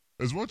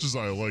As much as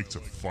I like to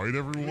fight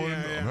everyone,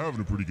 I'm having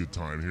a pretty good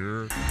time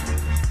here.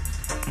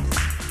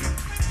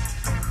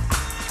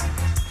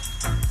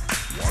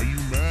 Why you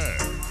mad?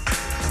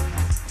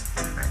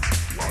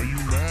 Why you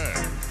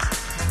mad?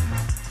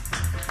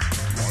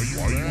 Why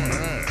you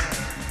mad?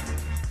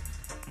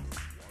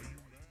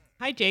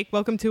 Hi, Jake.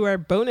 Welcome to our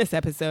bonus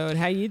episode.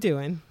 How you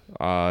doing?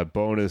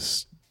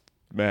 Bonus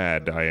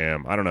mad I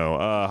am. I don't know.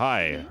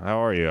 Hi.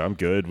 How are you? I'm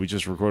good. We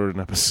just recorded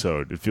an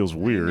episode. It feels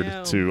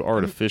weird to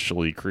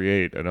artificially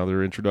create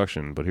another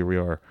introduction, but here we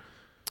are.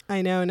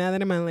 I know. Now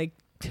that I'm on like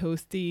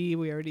Toasty,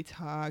 we already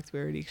talked. We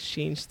already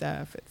exchanged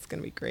stuff. It's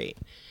going to be great.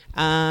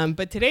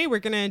 But today we're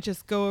going to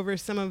just go over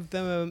some of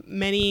the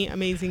many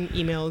amazing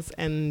emails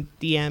and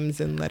DMs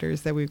and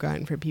letters that we've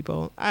gotten from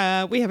people.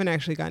 We haven't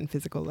actually gotten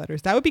physical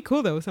letters. That would be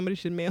cool, though. Somebody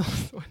should mail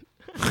us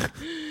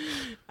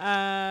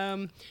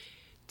one.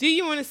 Do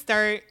you want to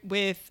start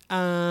with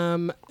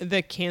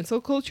the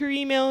cancel culture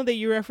email that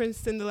you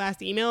referenced in the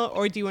last email,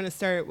 or do you want to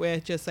start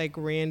with just like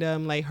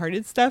random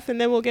lighthearted stuff,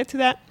 and then we'll get to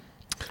that?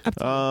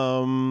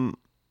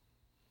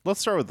 Let's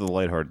start with the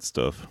lighthearted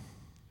stuff.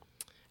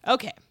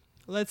 Okay,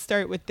 let's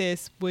start with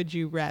this. Would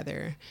you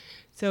rather?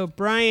 So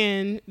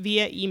Brian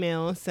via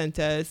email sent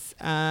us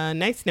a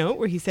nice note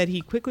where he said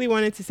he quickly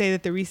wanted to say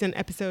that the recent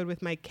episode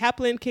with Mike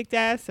Kaplan kicked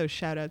ass. So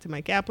shout out to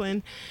Mike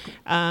Kaplan.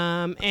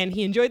 And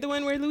he enjoyed the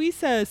one where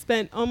Luisa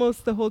spent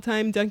almost the whole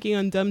time dunking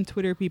on dumb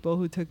Twitter people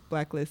who took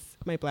my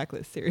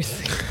blacklist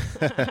seriously.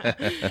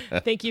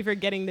 Thank you for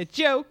getting the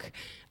joke.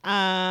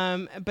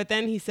 But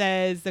then he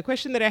says, the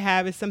question that I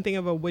have is something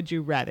of a would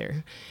you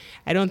rather.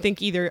 I don't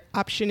think either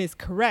option is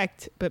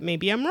correct, but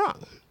maybe I'm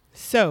wrong.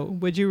 So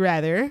would you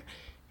rather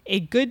a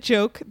good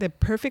joke that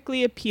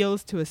perfectly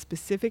appeals to a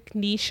specific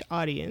niche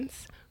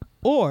audience,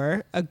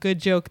 or a good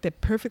joke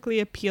that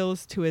perfectly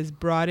appeals to as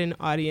broad an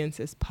audience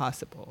as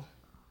possible?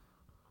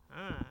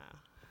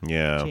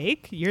 Yeah.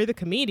 Jake, you're the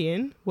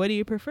comedian. What do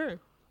you prefer?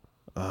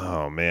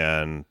 Oh,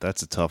 man.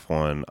 That's a tough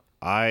one.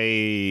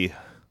 I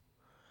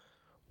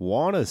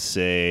want to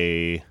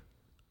say...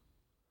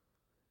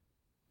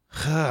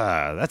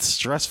 that's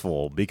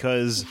stressful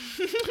because...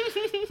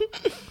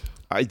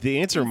 the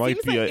answer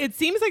might be... it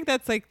seems like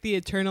that's like the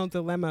eternal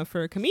dilemma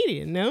for a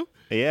comedian, no?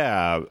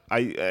 Yeah.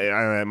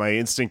 I my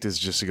instinct is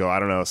just to go, I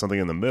don't know, something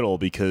in the middle,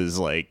 because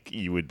like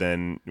you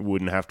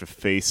wouldn't have to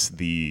face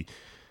the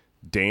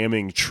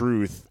damning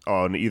truth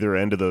on either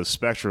end of those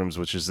spectrums,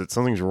 which is that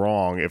something's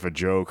wrong if a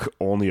joke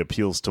only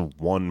appeals to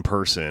one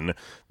person,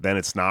 then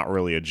it's not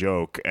really a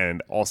joke.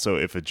 And also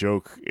if a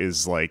joke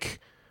is like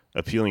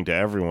appealing to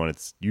everyone,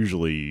 it's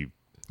usually,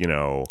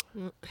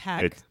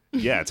 Hack.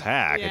 It's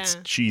hack. Yeah. It's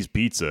cheese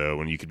pizza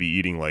when you could be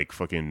eating like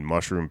fucking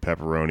mushroom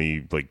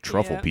pepperoni, like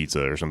truffle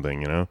pizza or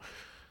something,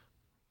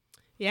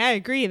 Yeah, I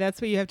agree. That's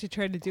what you have to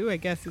try to do, I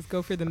guess, is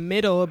go for the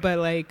middle. But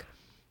like,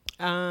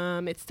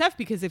 it's tough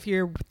because if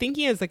you're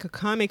thinking as like a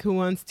comic who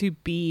wants to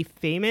be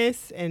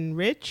famous and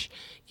rich,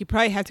 you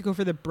probably have to go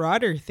for the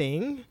broader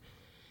thing.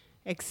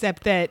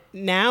 Except that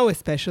now,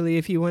 especially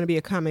if you want to be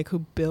a comic who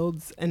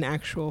builds an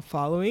actual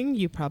following,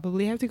 you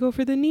probably have to go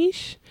for the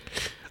niche.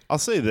 I'll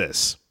say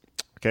this,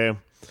 okay?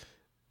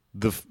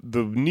 The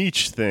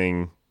niche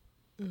thing,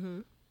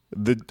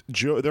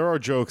 there are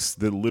jokes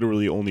that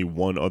literally only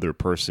one other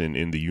person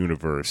in the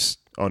universe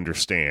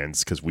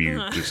understands because we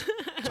just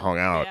hung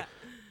out. Yeah.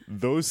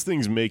 Those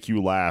things make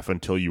you laugh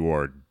until you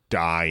are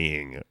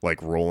dying,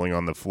 like rolling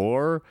on the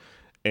floor.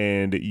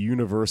 And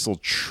universal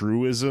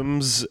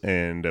truisms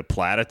and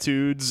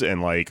platitudes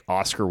and like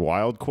Oscar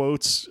Wilde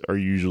quotes are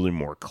usually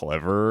more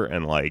clever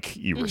and like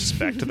you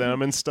respect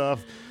them and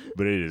stuff.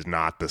 But it is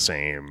not the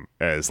same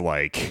as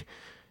like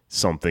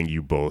something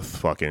you both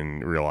fucking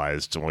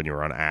realized when you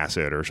were on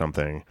acid or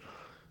something.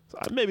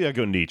 Maybe I'll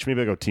go niche.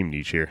 Maybe I'll go team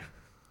niche here.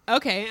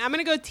 Okay, I'm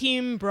going to go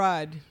team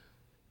broad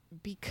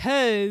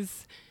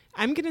because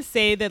I'm going to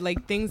say that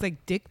like things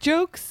like dick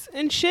jokes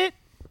and shit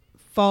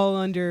fall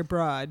under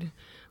broad.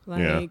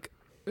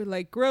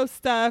 Like gross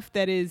stuff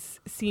that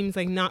seems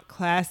like not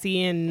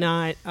classy and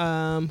not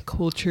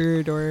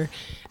cultured or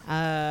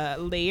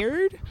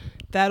layered.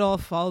 That all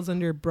falls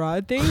under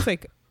broad things.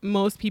 Like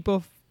most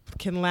people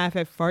can laugh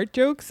at fart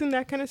jokes and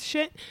that kind of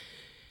shit.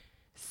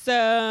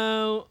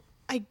 So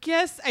I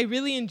guess I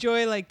really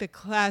enjoy like the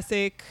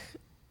classic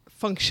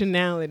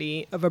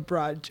functionality of a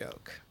broad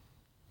joke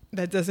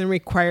that doesn't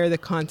require the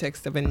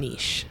context of a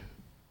niche.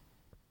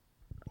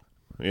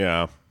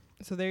 Yeah.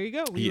 So there you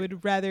go. We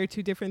would rather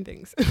two different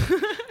things.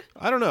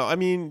 I don't know. I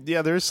mean,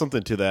 yeah, there is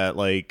something to that.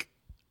 Like,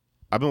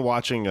 I've been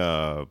watching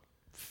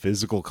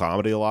physical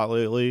comedy a lot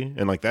lately,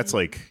 and like that's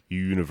like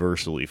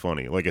universally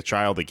funny. Like a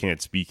child that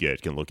can't speak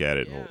yet can look at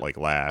it and like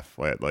laugh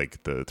at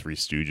like the Three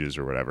Stooges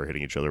or whatever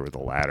hitting each other with a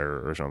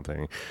ladder or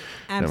something.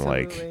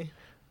 Absolutely.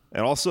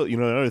 And also,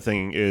 another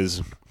thing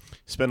is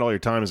spend all your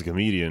time as a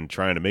comedian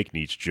trying to make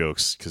niche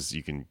jokes because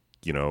you can,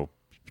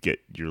 get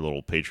your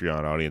little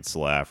Patreon audience to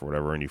laugh or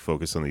whatever, and you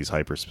focus on these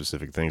hyper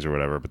specific things or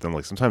whatever. But then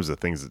like sometimes the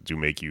things that do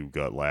make you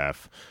gut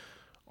laugh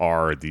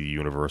are the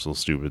universal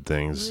stupid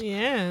things.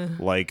 Yeah.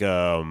 Like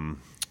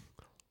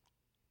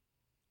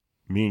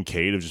me and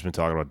Kate have just been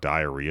talking about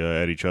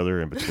diarrhea at each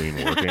other in between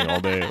working all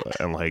day,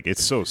 and like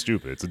it's so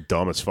stupid. It's the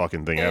dumbest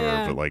fucking thing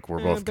ever. But like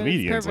we're both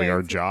comedians. Like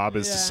our job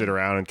is to sit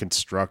around and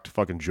construct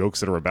fucking jokes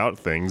that are about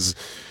things.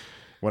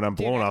 When I'm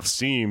blowing off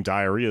steam,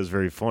 diarrhea is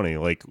very funny.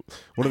 Like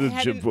one of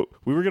the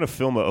we were gonna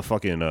film a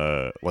fucking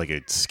like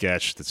a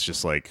sketch that's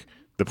just like.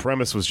 The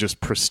premise was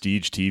just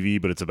prestige TV,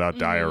 but it's about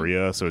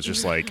diarrhea. So it's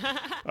just like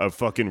a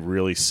fucking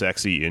really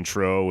sexy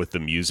intro with the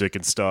music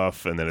and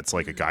stuff. And then it's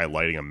like a guy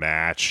lighting a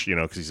match, you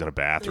know, because he's in a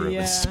bathroom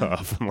and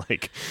stuff. And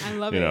like, I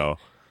love you know.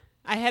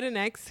 I had an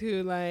ex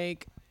who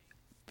like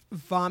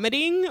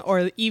vomiting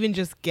or even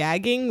just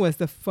gagging was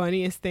the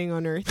funniest thing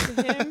on earth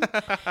to him.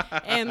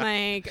 And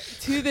like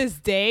to this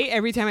day,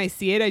 every time I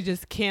see it, I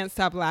just can't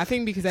stop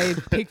laughing because I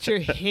picture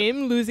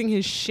him losing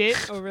his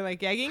shit over like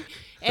gagging.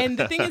 And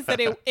the thing is that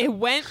it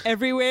went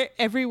every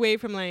way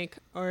from like,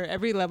 or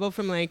every level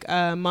from like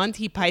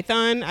Monty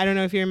Python. I don't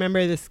know if you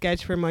remember the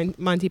sketch for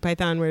Monty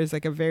Python where it's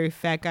like a very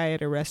fat guy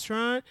at a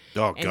restaurant.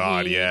 Oh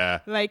God,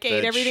 yeah. Like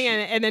ate everything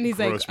and then he's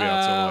like,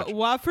 so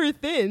wafer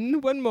thin,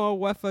 one more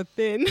wafer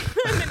thin.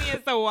 And then he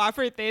has the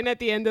wafer thin at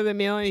the end of the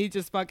meal and he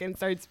just fucking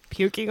starts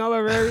puking all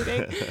over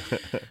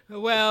everything.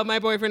 Well, my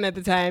boyfriend at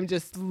the time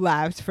just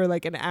laughed for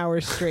like an hour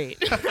straight.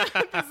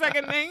 The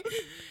second thing.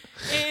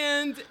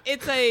 And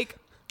it's like,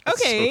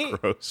 okay, so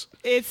gross.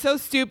 It's so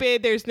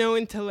stupid. There's no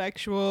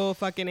intellectual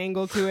fucking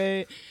angle to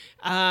it.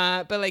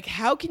 But like,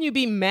 how can you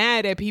be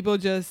mad at people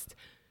just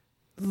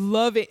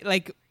love it,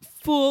 like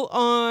full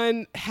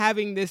on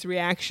having this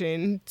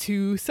reaction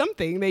to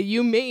something that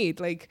you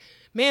made? Like,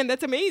 man,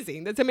 that's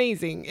amazing. That's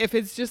amazing. If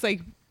it's just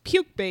like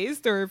puke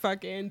based or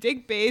fucking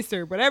dick based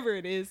or whatever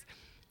it is,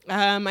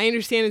 I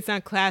understand it's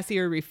not classy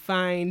or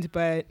refined,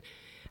 but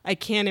I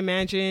can't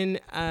imagine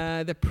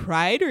the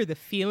pride or the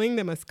feeling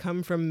that must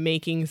come from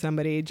making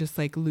somebody just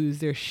like lose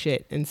their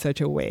shit in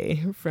such a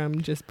way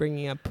from just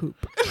bringing up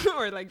poop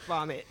or like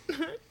vomit.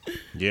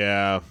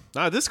 Yeah.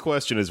 This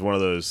question is one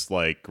of those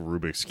like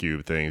Rubik's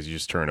Cube things you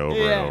just turn over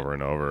and over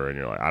and over. And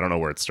you're like, I don't know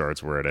where it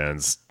starts, where it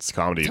ends. It's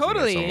comedy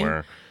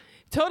somewhere.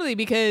 Totally,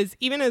 because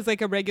even as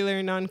like a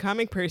regular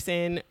non-comic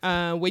person,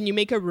 when you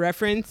make a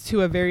reference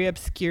to a very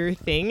obscure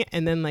thing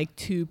and then like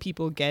two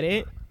people get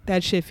it,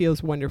 that shit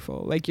feels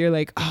wonderful. Like you're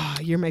like, oh,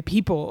 you're my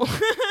people.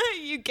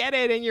 You get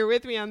it and you're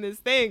with me on this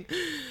thing.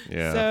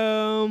 Yeah.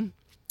 So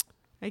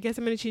I guess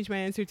I'm going to change my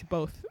answer to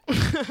both.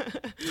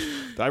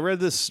 I read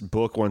this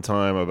book one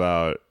time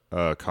about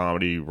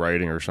comedy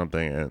writing or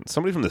something, and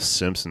somebody from The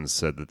Simpsons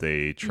said that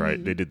they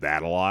did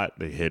that a lot.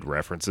 They hid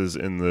references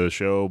in the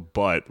show,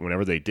 but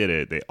whenever they did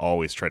it, they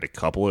always tried to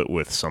couple it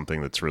with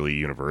something that's really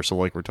universal,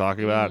 like we're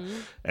talking about.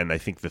 And I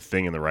think the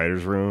thing in the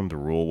writer's room, the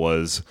rule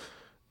was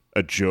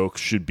a joke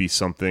should be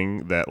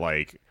something that,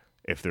 like,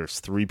 if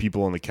there's 3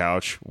 people on the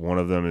couch, one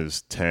of them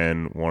is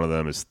 10, one of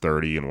them is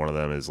 30, and one of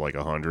them is like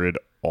 100,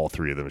 all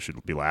 3 of them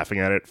should be laughing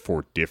at it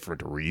for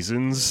different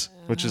reasons,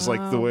 which is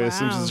like the way a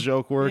Simpsons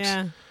joke works.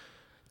 Yeah,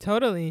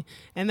 totally.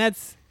 And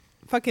that's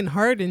fucking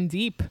hard and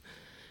deep.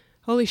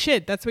 Holy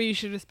shit, that's what you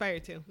should aspire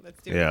to.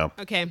 Let's do it.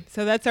 Okay,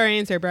 so that's our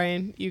answer,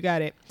 Brian. You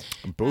got it.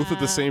 Both at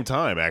the same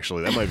time,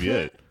 actually. That might be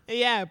it.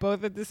 Yeah,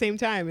 both at the same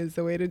time is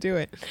the way to do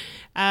it.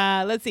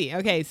 Let's see.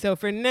 Okay, so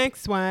for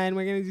next one,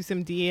 we're going to do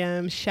some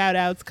DMs, shout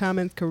outs,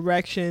 comments,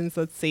 corrections.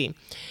 Let's see.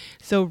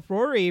 So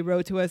Rory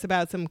wrote to us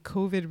about some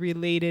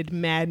COVID-related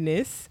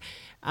madness.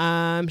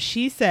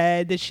 She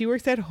said that she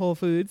works at Whole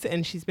Foods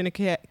and she's been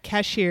a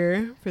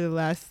cashier for the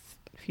last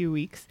few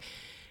weeks.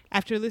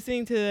 After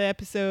listening to the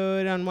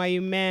episode on Why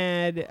You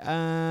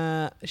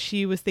Mad,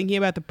 she was thinking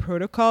about the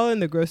protocol in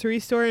the grocery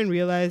store and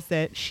realized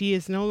that she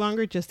is no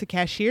longer just a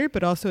cashier,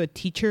 but also a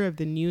teacher of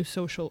the new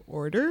social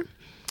order.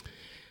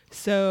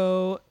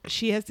 So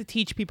she has to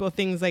teach people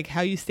things like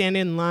how you stand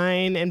in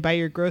line and buy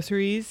your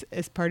groceries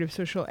as part of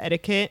social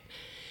etiquette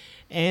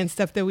and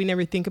stuff that we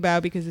never think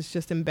about because it's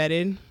just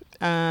embedded.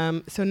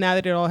 So now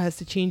that it all has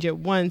to change at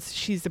once,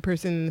 she's the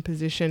person in the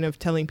position of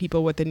telling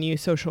people what the new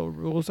social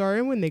rules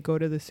are when they go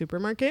to the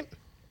supermarket.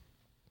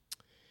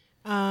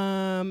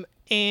 And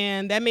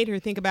that made her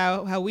think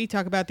about how we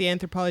talk about the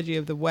anthropology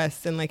of the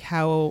West and like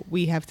how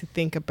we have to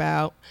think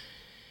about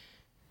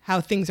how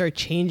things are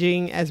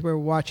changing as we're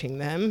watching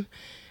them.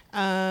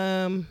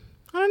 I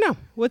don't know.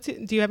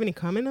 Do you have any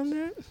comment on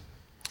that?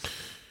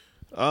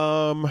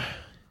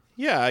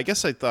 Yeah, I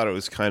guess I thought it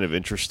was kind of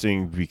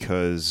interesting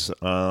because,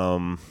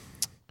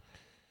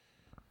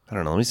 I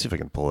don't know. Let me see if I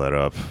can pull that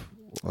up.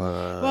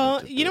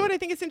 Well, you know what I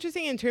think is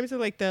interesting in terms of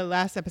like the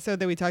last episode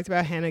that we talked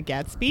about Hannah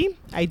Gadsby?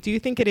 I do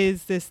think it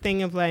is this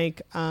thing of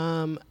like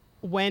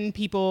when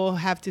people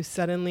have to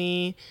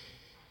suddenly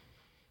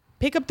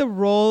pick up the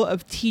role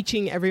of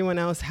teaching everyone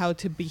else how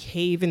to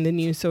behave in the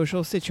new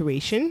social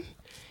situation.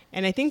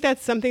 And I think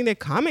that's something that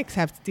comics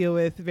have to deal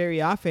with very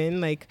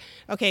often. Like,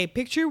 okay,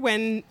 picture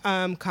when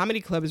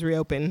comedy clubs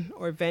reopen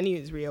or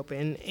venues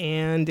reopen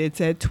and it's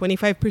at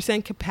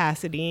 25%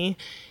 capacity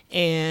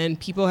and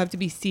people have to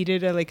be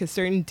seated at like a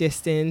certain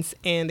distance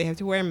and they have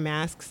to wear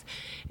masks.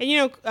 And, you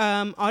know,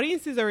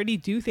 audiences already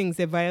do things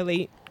that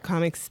violate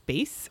comic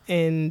space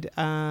and,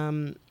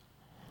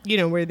 you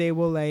know, where they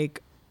will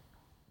like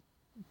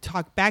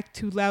talk back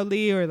too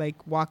loudly or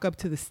like walk up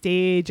to the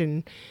stage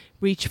and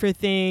reach for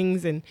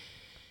things. And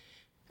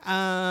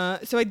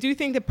so I do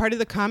think that part of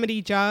the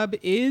comedy job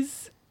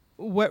is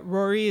what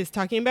Rory is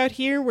talking about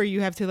here, where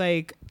you have to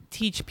like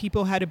teach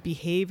people how to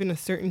behave in a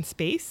certain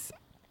space,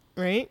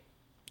 right?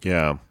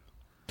 Yeah.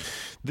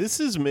 This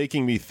is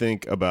making me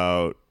think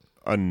about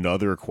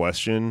another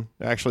question,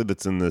 actually,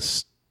 that's in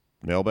this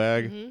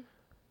mailbag,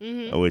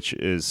 which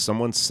is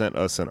someone sent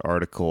us an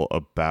article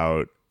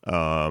about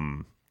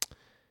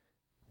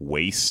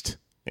waste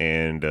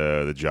and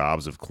the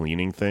jobs of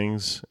cleaning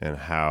things and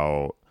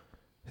how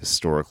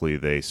historically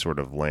they sort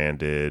of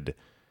landed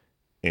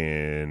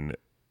in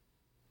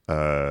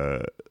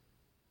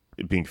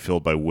being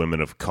filled by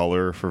women of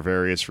color for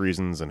various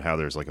reasons, and how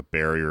there's like a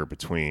barrier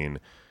between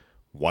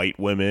white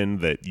women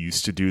that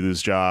used to do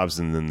those jobs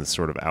and then the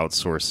sort of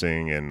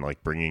outsourcing and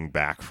like bringing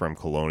back from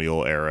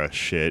colonial era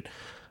shit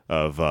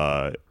of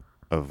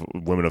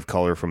women of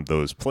color from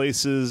those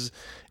places,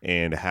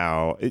 and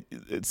how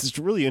it's this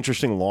really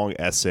interesting long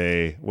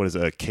essay. What is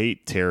it?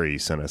 Kate Terry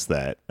sent us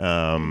that.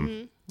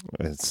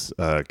 It's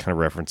kind of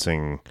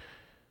referencing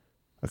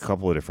a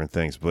couple of different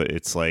things, but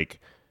it's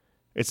like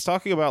it's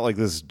talking about like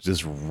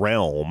this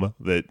realm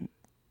that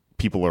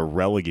people are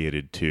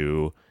relegated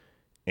to,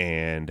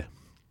 and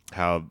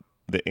how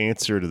the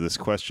answer to this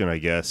question, I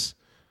guess,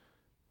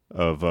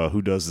 of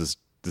who does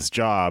this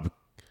job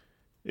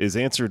is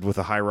answered with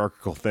a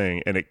hierarchical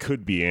thing, and it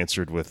could be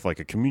answered with like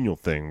a communal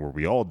thing where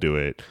we all do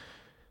it.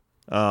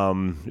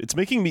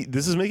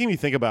 This is making me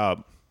think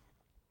about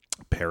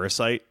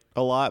Parasite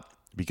a lot,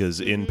 because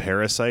in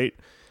Parasite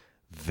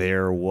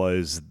there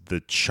was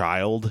the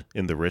child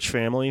in the rich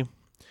family,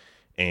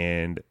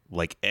 and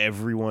like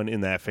everyone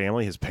in that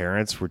family, his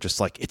parents were just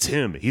like, it's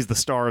him. He's the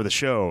star of the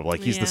show.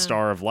 Like he's the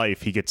star of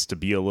life. He gets to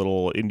be a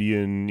little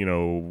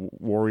Indian,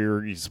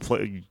 warrior. He's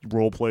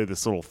role play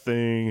this little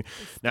thing.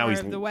 Now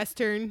he's the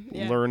Western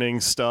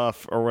learning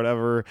stuff or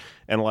whatever.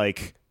 And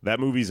like that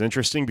movie's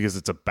interesting because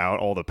it's about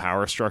all the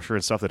power structure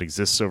and stuff that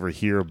exists over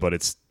here, but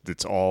it's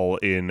all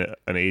in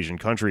an Asian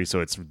country, so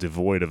it's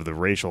devoid of the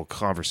racial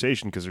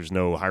conversation because there's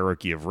no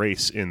hierarchy of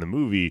race in the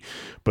movie.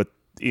 But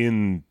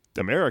in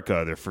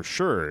America, there for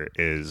sure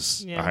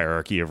is a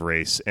hierarchy of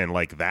race, and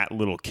like that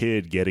little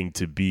kid getting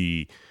to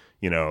be,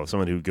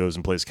 someone who goes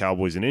and plays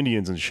cowboys and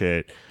Indians and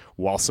shit,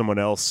 while someone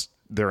else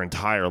their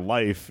entire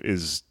life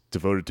is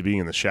devoted to being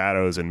in the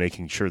shadows and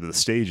making sure that the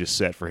stage is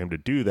set for him to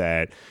do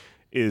that,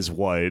 is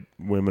what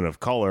women of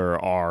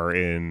color are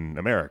in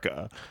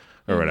America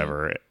or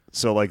whatever.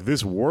 So like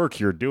this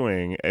work you're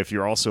doing, if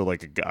you're also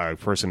like a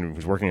person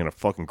who's working in a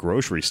fucking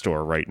grocery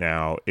store right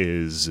now,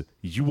 is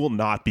you will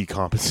not be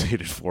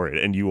compensated for it.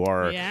 And you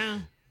are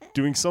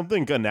doing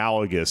something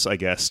analogous, I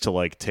guess, to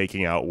like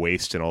taking out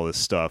waste and all this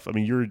stuff. I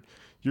mean,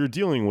 you're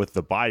dealing with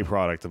the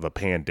byproduct of a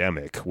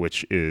pandemic,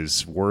 which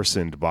is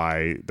worsened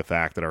by the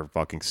fact that our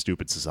fucking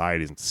stupid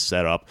society isn't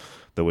set up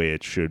the way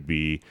it should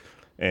be.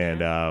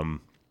 And,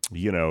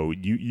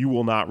 you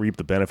will not reap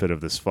the benefit of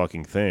this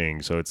fucking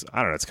thing. So it's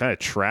kind of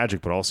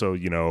tragic, but also,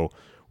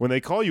 when they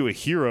call you a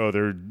hero,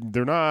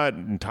 they're not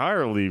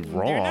entirely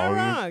wrong. They're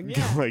not wrong,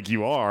 yeah. Like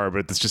you are,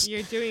 but it's just...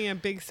 You're doing a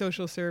big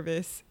social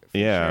service, for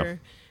sure.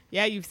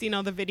 Yeah, you've seen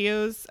all the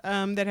videos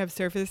that have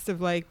surfaced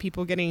of like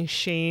people getting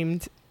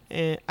shamed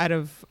out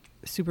of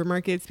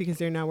supermarkets because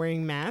they're not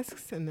wearing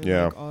masks, and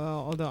then like,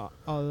 all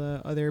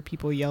the other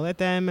people yell at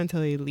them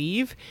until they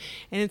leave.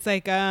 And it's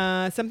like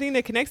something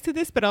that connects to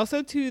this, but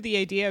also to the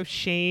idea of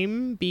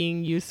shame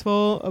being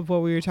useful, of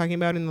what we were talking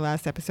about in the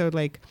last episode,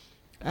 like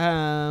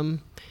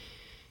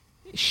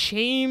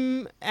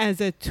shame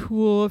as a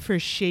tool for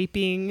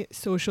shaping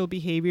social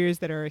behaviors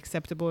that are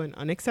acceptable and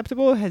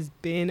unacceptable has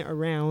been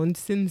around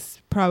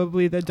since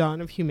probably the dawn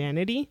of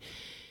humanity.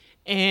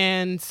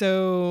 And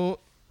so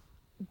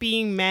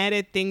being mad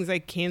at things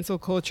like cancel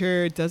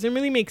culture doesn't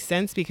really make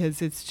sense,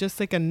 because it's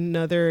just like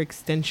another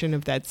extension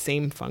of that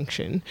same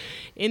function.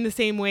 In the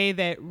same way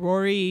that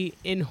Rory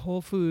in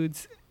Whole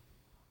Foods,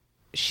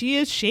 she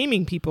is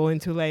shaming people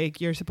into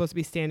like, you're supposed to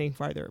be standing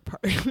farther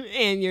apart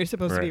and you're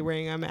supposed to be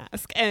wearing a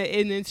mask.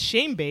 And it's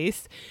shame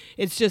based.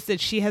 It's just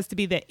that she has to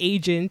be the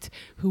agent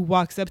who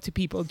walks up to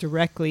people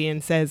directly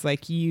and says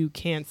like, you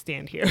can't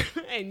stand here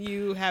and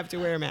you have to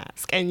wear a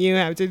mask and you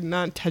have to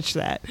not touch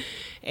that.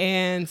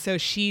 And so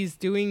she's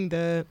doing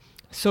the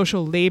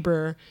social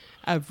labor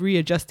of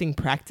readjusting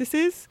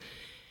practices,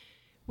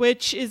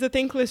 which is a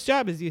thankless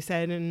job, as you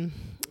said. And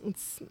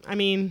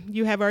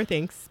you have our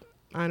thanks.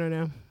 I don't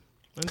know.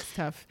 That's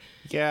tough.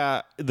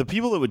 Yeah, the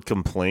people that would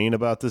complain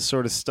about this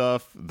sort of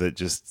stuff, that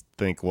just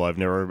think, well, I've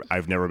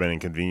never been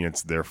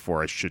inconvenienced,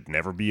 therefore I should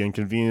never be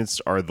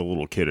inconvenienced, are the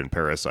little kid in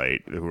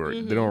Parasite who are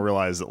they don't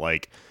realize that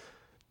like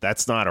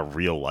that's not a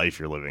real life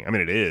you're living. I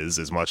mean, it is,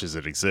 as much as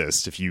it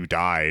exists. If you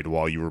died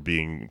while you were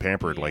being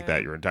pampered like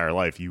that your entire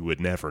life, you would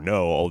never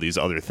know all these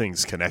other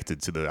things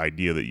connected to the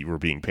idea that you were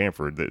being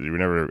pampered, that you would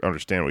never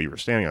understand what you were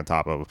standing on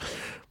top of.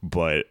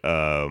 But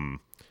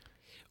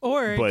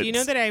do you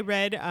know that I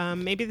read,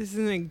 maybe this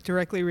isn't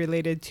directly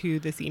related to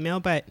this email,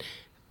 but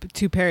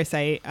to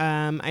Parasite,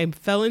 I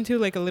fell into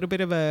like a little bit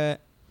of a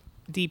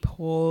deep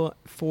hole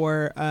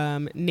for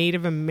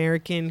Native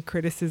American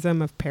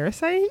criticism of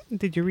Parasite.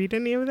 Did you read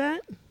any of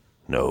that?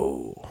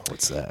 No.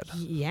 What's that?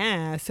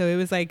 Yeah. So it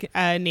was like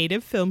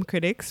Native film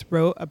critics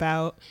wrote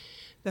about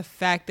the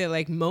fact that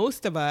like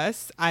most of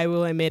us, I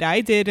will admit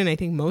I did, and I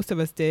think most of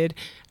us did,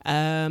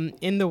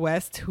 in the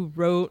West who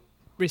wrote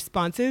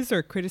responses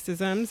or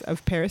criticisms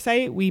of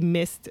Parasite, we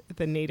missed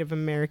the Native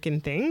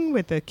American thing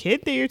with the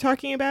kid that you're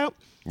talking about.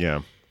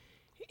 Yeah.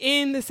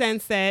 In the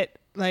sense that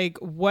like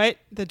what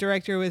the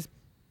director was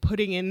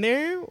putting in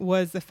there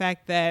was the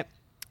fact that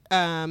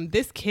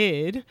this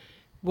kid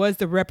was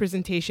the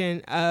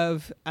representation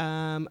of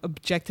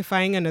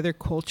objectifying another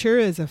culture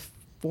as a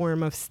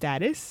form of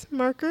status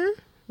marker,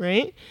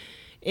 right?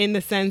 In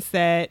the sense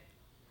that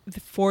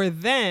for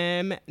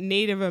them,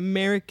 Native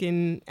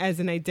American as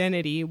an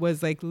identity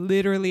was like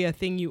literally a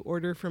thing you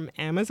order from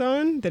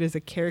Amazon that is a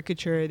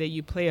caricature that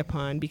you play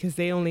upon because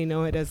they only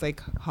know it as like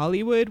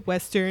Hollywood,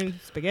 Western,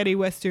 spaghetti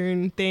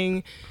Western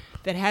thing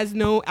that has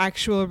no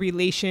actual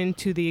relation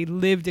to the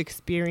lived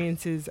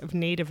experiences of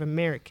Native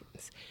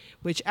Americans,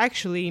 which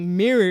actually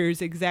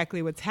mirrors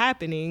exactly what's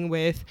happening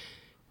with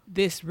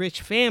this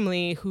rich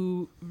family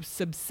who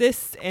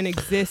subsists and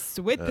exists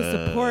with the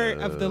support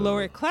of the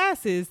lower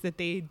classes that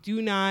they do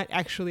not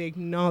actually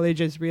acknowledge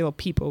as real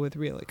people with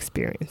real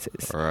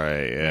experiences.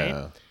 Right, yeah.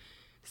 Right?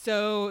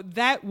 So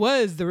that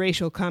was the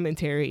racial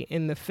commentary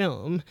in the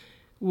film,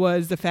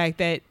 was the fact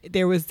that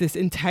there was this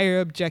entire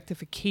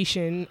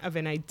objectification of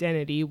an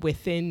identity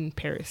within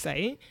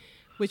Parasite,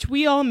 which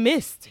we all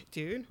missed,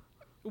 dude.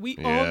 We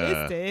all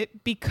missed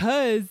it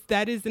because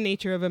that is the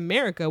nature of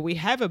America. We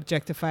have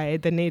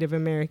objectified the Native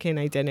American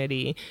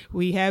identity.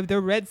 We have the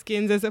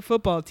Redskins as a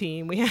football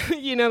team. We have,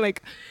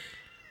 like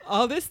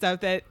all this stuff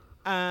that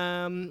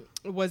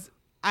was,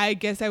 I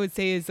guess I would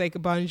say, is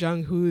like Bong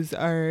Joon-ho's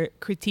our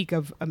critique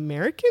of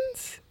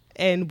Americans,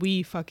 and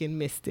we fucking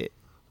missed it.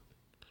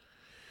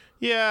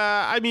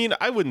 Yeah, I mean,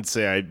 I wouldn't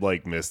say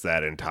I missed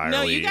that entirely.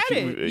 No, you got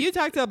it. You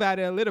talked about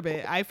it a little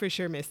bit. I for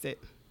sure missed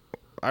it.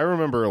 I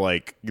remember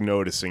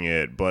noticing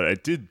it, but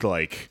it did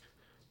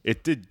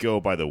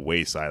go by the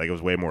wayside. Like I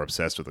was way more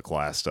obsessed with the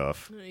class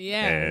stuff.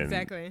 Yeah,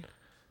 exactly.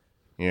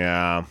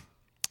 Yeah.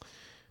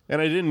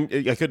 And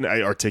I couldn't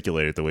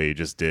articulate it the way you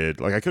just did.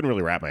 Like I couldn't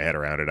really wrap my head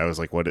around it. I was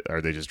like, what are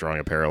they just drawing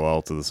a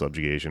parallel to the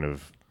subjugation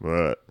of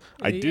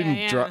I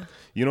didn't draw.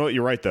 You know what?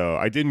 You're right though.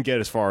 I didn't get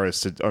as far as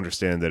to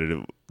understand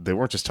that they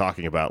weren't just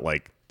talking about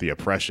like the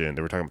oppression.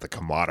 They were talking about the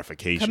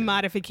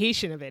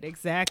commodification of it.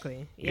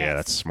 Exactly. Yes. Yeah,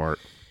 that's smart.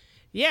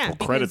 Yeah. Well,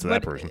 credit to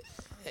that person.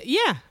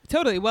 Yeah,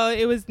 totally. Well,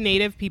 it was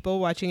Native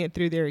people watching it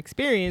through their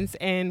experience.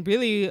 And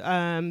really,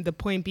 the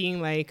point being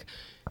like,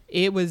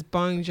 it was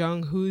Bong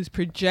Joon-ho's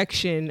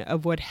projection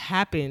of what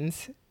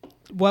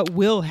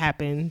will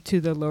happen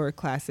to the lower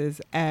classes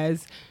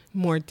as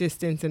more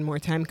distance and more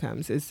time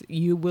comes, is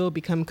you will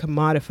become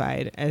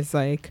commodified as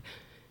like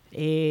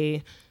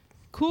a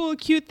cool,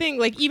 cute thing.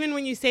 Like even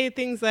when you say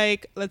things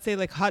like, let's say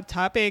like Hot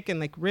Topic and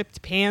like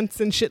ripped pants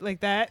and shit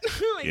like that,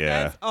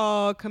 that's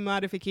all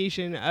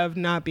commodification of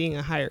not being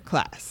a higher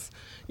class.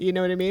 You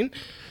know what I mean?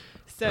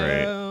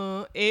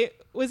 So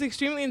It was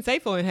extremely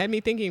insightful and had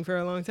me thinking for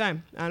a long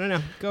time. I don't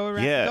know. Go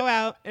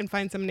out and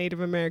find some Native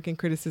American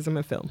criticism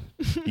of film.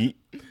 You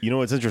know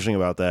what's interesting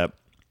about that?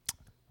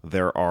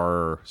 There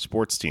are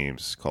sports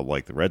teams called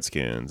like the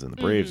Redskins and the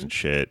Braves and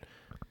shit.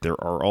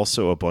 There are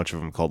also a bunch of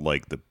them called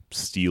like the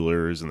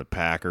Steelers and the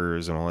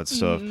Packers and all that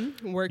stuff.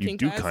 Working you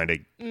do kind of,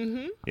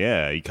 you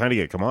kind of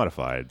get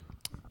commodified.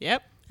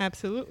 Yep,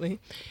 absolutely.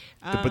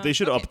 But they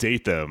should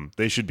update them.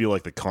 They should be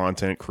like the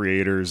content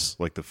creators,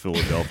 like the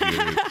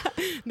Philadelphia,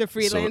 the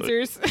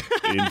freelancers,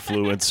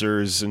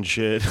 influencers and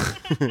shit.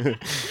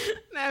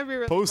 That'd be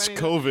really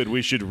Post-COVID,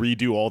 we should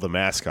redo all the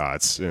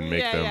mascots and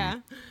make them. Yeah.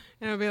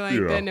 And it'll be like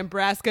the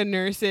Nebraska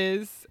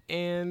nurses.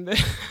 And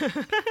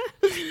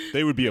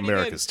they would be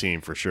America's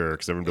team for sure,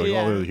 because everyone would be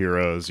like, oh, they're the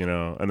heroes,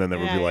 and then there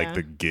would be like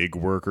the gig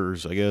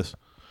workers, I guess.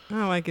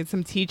 Oh, like it's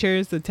some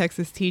teachers, the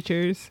Texas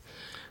teachers.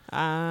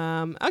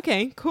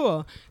 Okay,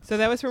 cool. So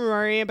that was from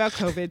Rory about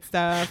COVID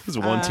stuff. There's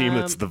one team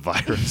that's the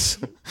virus.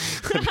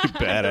 That'd be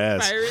badass.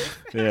 The virus?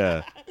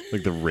 Yeah,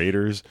 like the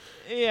Raiders.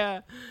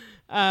 Yeah.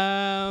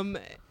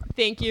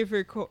 Thank you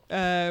for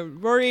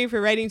Rory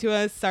for writing to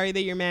us. Sorry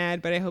that you're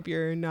mad, but I hope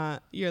you're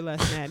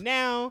less mad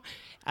now.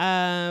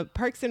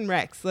 Parks and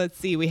Recs. Let's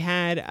see. We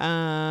had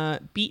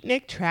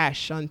Beatnik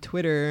Trash on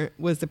Twitter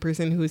was the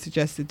person who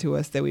suggested to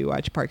us that we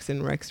watch Parks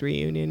and Rec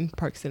reunion.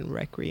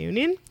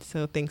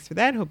 So thanks for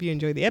that. Hope you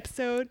enjoyed the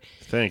episode.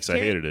 Thanks. I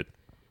hated it.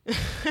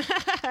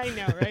 I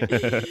know, right?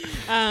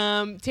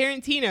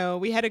 Tarantino.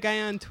 We had a guy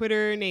on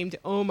Twitter named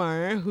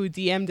Omar who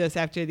DM'd us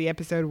after the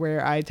episode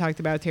where I talked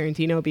about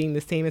Tarantino being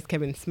the same as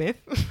Kevin Smith.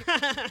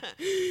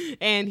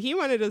 And he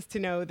wanted us to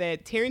know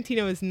that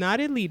Tarantino is not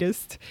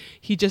elitist.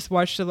 He just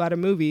watched a lot of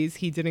movies.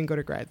 He didn't go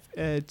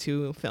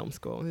to film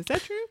school. Is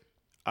that true?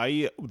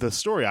 The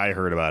story I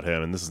heard about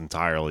him, and this is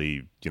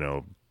entirely,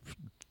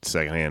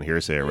 secondhand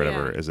hearsay or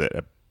whatever, is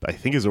that I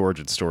think his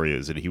origin story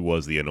is that he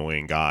was the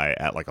annoying guy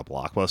at like a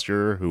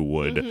Blockbuster who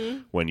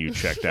would, when you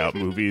checked out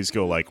movies,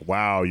 go like,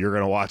 "Wow, you're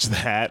gonna watch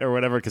that" or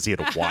whatever, because he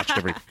had watched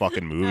every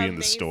fucking movie in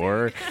the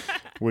store,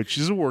 which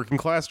is a working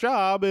class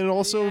job and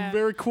also a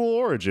very cool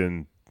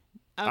origin.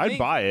 I'd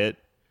buy it.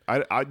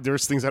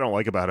 There's things I don't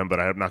like about him, but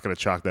I'm not going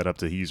to chalk that up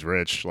to he's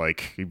rich.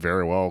 Like, he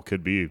very well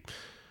could be,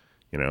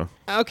 you know.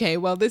 Okay,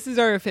 well, this is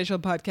our official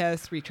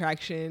podcast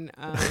retraction.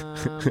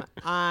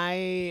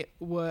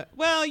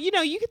 Well, you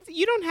know,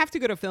 you don't have to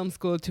go to film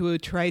school to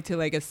try to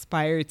like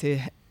aspire to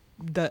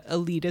the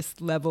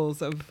elitist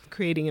levels of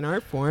creating an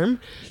art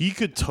form. He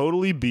could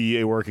totally be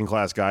a working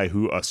class guy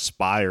who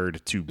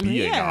aspired to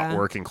be a not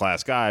working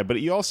class guy, but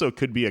he also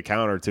could be a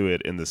counter to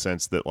it in the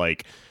sense that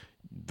like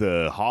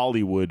the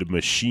Hollywood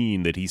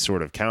machine that he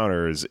sort of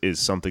counters is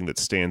something that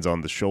stands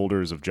on the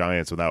shoulders of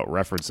giants without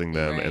referencing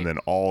them. Right. And then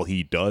all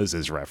he does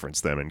is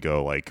reference them and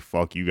go like,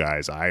 fuck you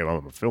guys. I'm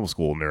a film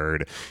school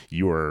nerd.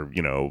 You are,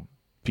 you know,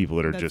 people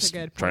that are just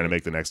trying to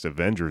make the next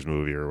Avengers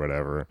movie or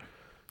whatever.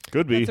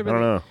 Could be. I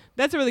don't know.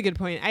 That's a really good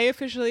point. I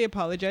officially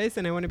apologize,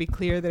 and I want to be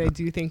clear that I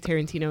do think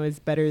Tarantino is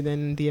better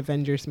than the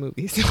Avengers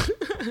movies.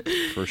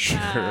 For sure.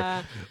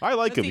 I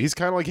like him. He's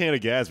kind of like Hannah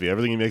Gadsby.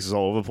 Everything he makes is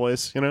all over the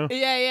place, you know?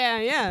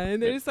 Yeah.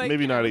 And there's like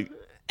maybe not an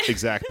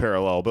exact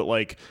parallel, but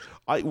like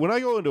when I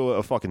go into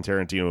a fucking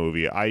Tarantino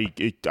movie,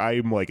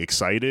 I'm like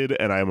excited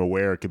and I'm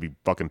aware it could be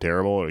fucking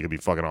terrible or it could be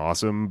fucking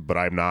awesome, but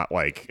I'm not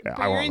like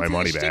I want my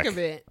money back. Of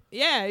it.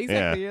 Yeah,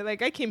 exactly. Yeah. You're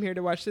like, I came here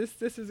to watch this.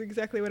 This is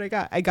exactly what I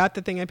got. I got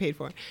the thing I paid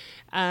for.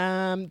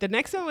 The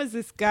next one was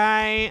this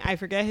guy. I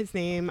forget his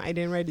name. I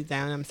didn't write it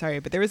down. I'm sorry,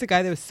 but there was a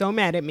guy that was so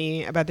mad at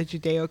me about the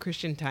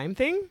Judeo-Christian time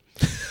thing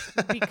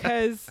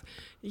because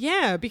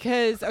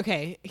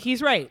okay,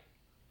 he's right.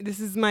 This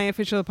is my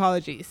official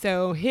apology.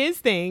 So his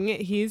thing,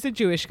 he's a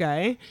Jewish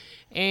guy,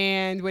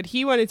 and what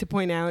he wanted to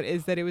point out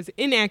is that it was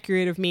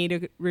inaccurate of me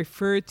to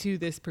refer to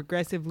this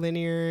progressive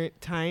linear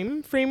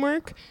time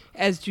framework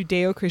as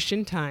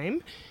Judeo-Christian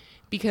time,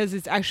 because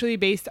it's actually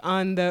based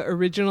on the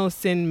original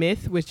sin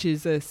myth, which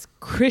is a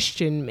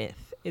Christian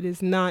myth. It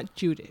is not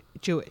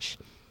Jewish.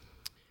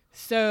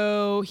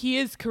 So he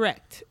is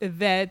correct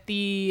that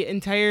the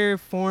entire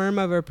form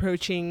of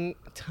approaching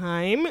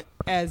time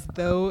as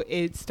though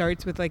it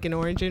starts with like an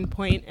origin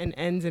point and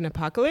ends in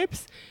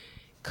apocalypse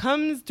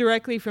comes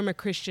directly from a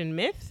Christian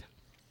myth.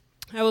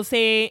 I will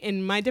say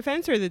in my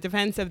defense, or the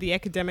defense of the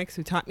academics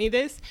who taught me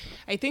this,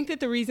 I think that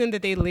the reason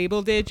that they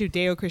labeled it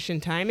Judeo-Christian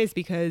time is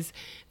because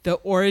the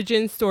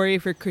origin story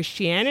for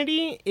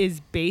Christianity is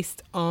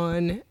based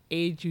on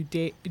a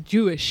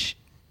Jewish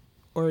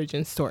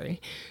origin story.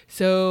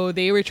 So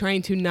they were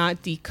trying to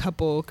not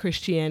decouple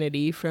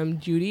Christianity from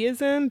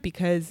Judaism,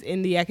 because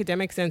in the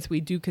academic sense, we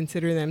do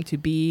consider them to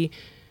be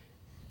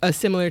a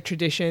similar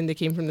tradition that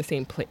came from the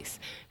same place.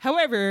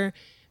 However,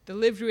 the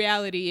lived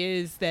reality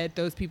is that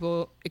those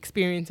people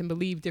experience and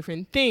believe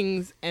different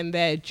things, and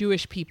that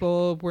Jewish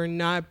people were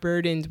not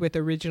burdened with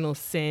original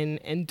sin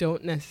and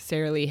don't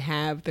necessarily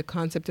have the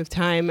concept of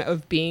time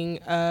of being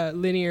a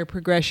linear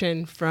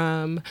progression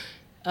from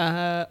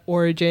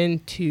origin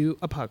to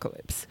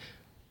apocalypse.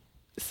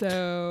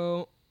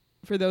 So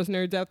for those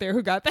nerds out there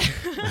who got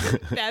that,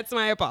 that's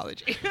my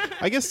apology.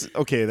 I guess,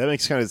 okay, that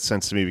makes kind of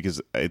sense to me,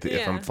 because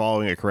if I'm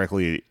following it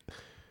correctly,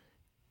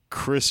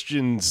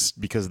 Christians,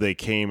 because they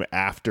came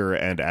after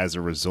and as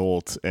a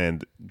result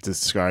and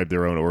describe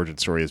their own origin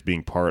story as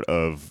being part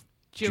of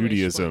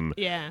Judaism,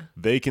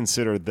 they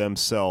consider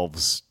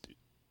themselves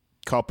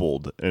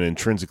coupled and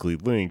intrinsically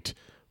linked.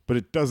 But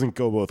it doesn't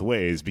go both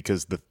ways,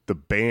 because the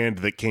band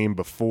that came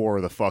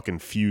before the fucking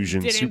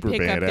fusion super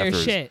band after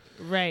shit.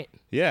 Right.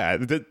 Yeah,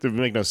 that would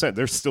make no sense.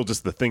 They're still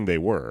just the thing they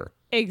were.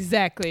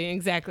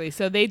 Exactly.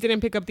 So they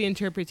didn't pick up the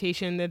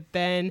interpretation that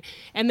then,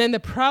 and then the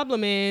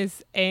problem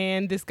is,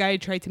 and this guy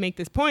tried to make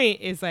this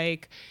point, is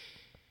like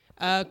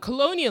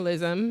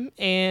colonialism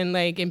and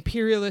like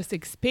imperialist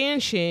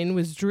expansion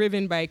was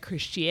driven by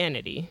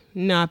Christianity,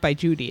 not by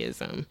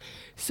Judaism.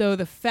 So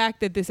the fact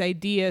that this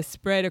idea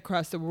spread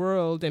across the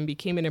world and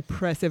became an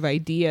oppressive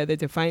idea that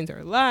defines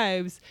our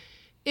lives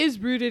is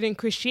rooted in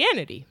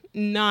Christianity,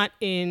 not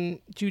in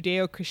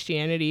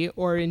Judeo-Christianity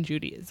or in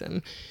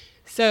Judaism.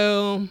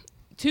 So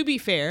to be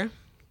fair,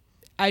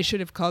 I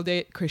should have called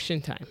it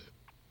Christian time.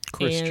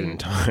 Christian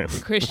time.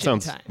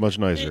 Christian sounds much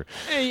nicer.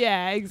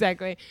 Yeah,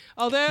 exactly.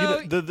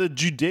 Although the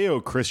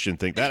Judeo-Christian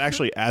thing, that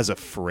actually as a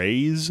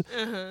phrase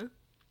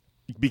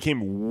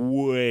became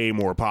way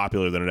more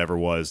popular than it ever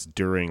was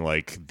during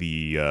like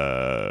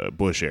the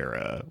Bush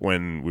era,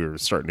 when we were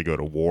starting to go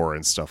to war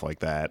and stuff like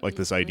that. Like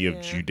this idea of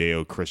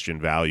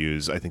Judeo-Christian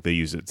values, I think they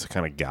use it to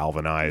kind of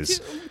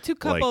galvanize to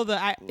couple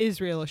the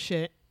Israel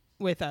shit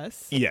with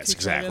us. Yes,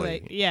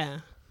 exactly.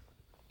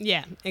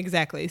 Yeah,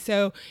 exactly.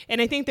 So, and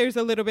I think there's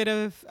a little bit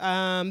of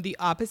the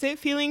opposite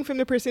feeling from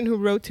the person who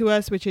wrote to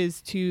us, which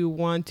is to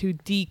want to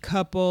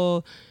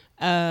decouple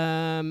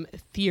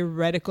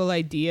theoretical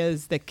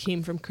ideas that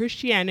came from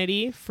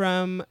Christianity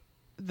from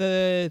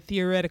the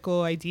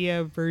theoretical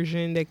idea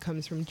version that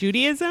comes from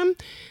Judaism.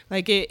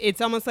 Like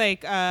it's almost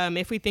like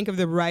if we think of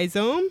the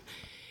rhizome,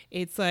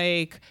 It's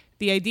like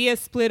the idea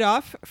split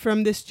off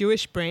from this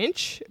Jewish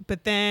branch,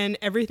 but then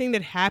everything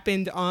that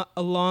happened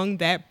along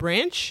that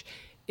branch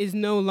is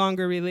no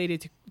longer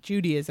related to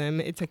Judaism.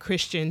 It's a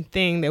Christian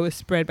thing that was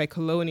spread by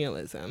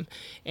colonialism.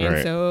 And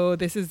Right. so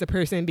this is the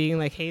person being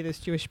like, hey, this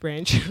Jewish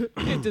branch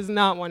it does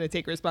not want to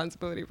take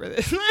responsibility for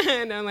this.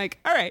 And I'm like,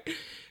 all right,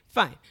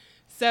 fine.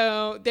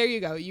 So there you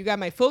go. You got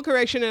my full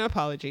correction and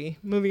apology.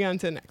 Moving on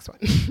to the next one.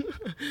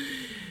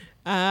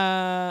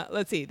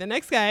 Let's see. The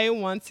next guy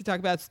wants to talk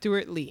about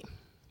Stuart Lee.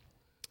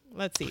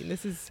 Let's see.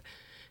 This is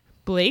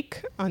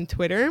Blake on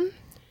Twitter.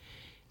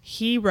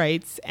 He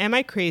writes, am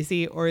I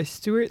crazy or is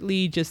Stuart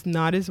Lee just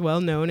not as well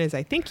known as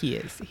I think he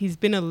is? He's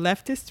been a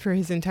leftist for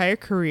his entire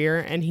career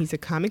and he's a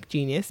comic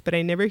genius, but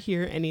I never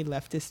hear any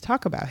leftists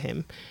talk about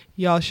him.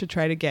 Y'all should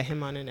try to get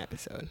him on an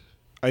episode.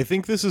 I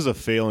think this is a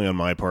failing on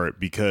my part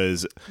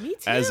because Me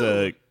too. as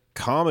a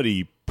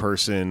comedy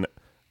person,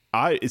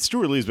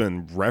 Stuart Lee's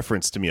been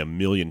referenced to me a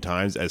million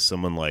times as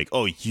someone like,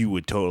 oh, you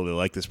would totally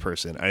like this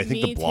person. And I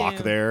think Me the block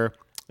too. there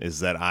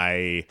is that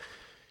I'm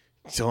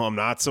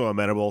not so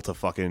amenable to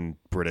fucking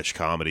British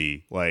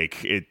comedy.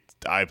 Like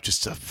I'm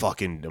just a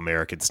fucking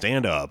American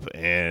stand-up,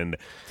 and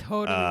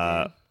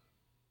Totally.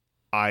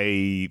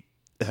 I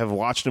have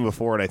watched him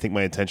before, and I think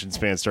my attention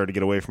span started to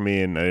get away from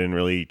me, and I didn't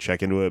really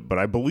check into it. But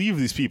I believe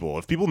these people.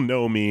 If people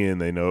know me and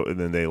they know, and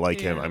then they like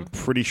him, Yeah. I'm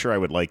pretty sure I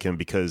would like him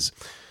because,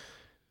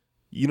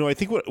 I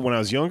think when I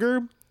was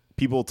younger,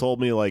 people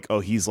told me like, oh,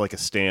 he's like a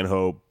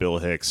Stanhope, Bill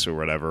Hicks, or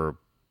whatever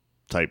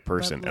type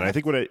person, and I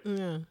think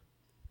Yeah.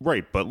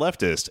 right, but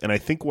leftist, and I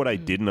think what I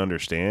didn't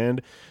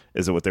understand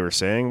is that what they were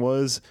saying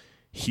was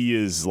he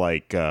is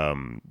like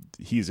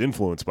he's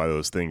influenced by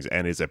those things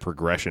and is a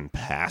progression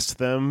past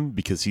them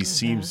because he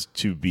seems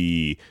to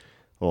be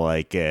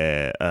like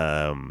a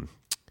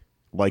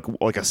like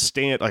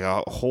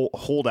a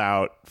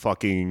holdout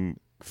fucking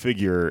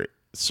figure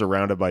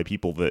surrounded by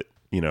people that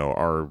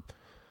are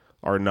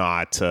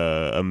not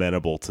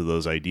amenable to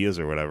those ideas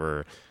or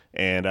whatever.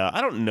 And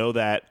I don't know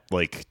that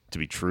like to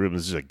be true.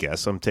 This is a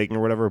guess I'm taking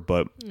or whatever,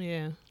 but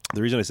Yeah.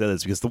 the reason I said that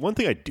is because the one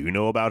thing I do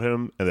know about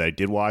him and that I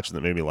did watch and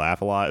that made me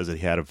laugh a lot is that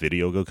he had a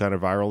video go kind of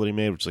viral that he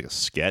made, which is like a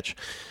sketch.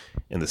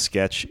 And the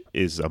sketch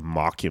is a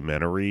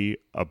mockumentary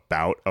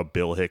about a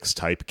Bill Hicks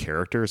type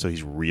character. So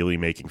he's really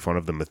making fun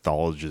of the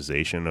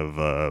mythologization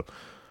of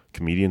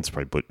comedians,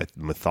 probably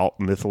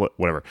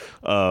whatever.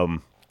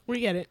 We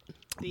get it.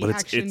 The But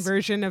action it's-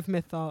 version of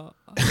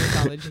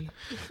mythology.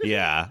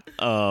 Yeah.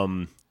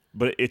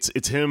 But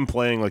it's him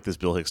playing like this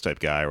Bill Hicks type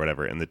guy or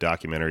whatever, and the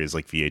documentary is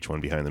like VH1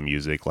 behind the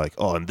music, like,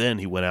 oh, and then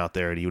he went out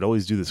there and he would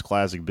always do this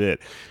classic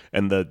bit.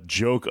 And the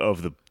joke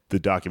of the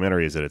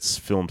documentary is that it's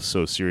filmed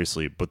so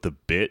seriously, but the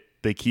bit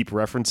they keep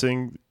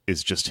referencing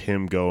is just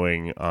him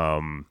going,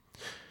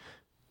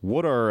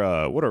 what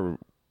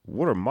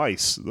are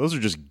mice? Those are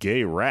just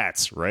gay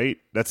rats, right?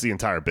 That's the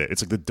entire bit.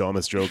 It's like the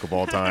dumbest joke of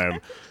all time,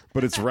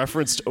 but it's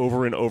referenced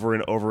over and over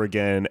and over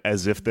again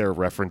as if they're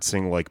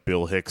referencing like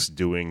Bill Hicks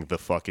doing the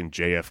fucking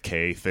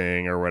JFK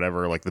thing or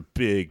whatever, like the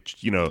big,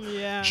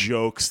 Yeah.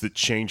 jokes that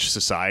change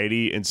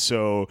society. And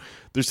so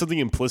there's something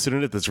implicit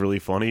in it that's really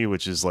funny,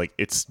 which is like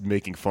it's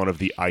making fun of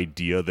the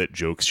idea that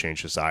jokes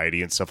change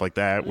society and stuff like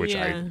that, which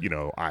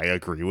Yeah. I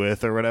agree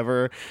with or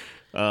whatever.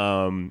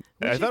 I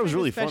thought it was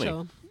really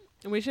funny.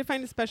 We should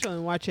find a special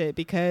and watch it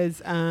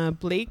because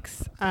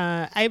Blake's.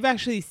 I've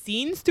actually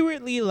seen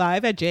Stuart Lee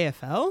live at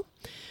JFL,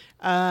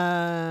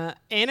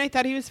 and I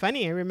thought he was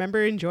funny. I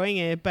remember enjoying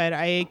it, but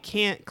I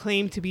can't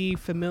claim to be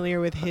familiar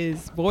with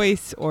his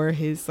voice or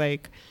his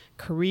like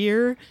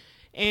career.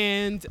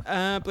 And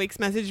Blake's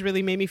message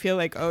really made me feel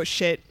like, oh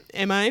shit,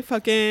 am I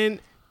fucking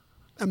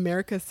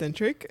America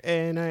centric?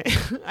 And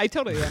I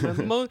totally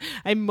am.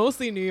 I'm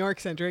mostly New York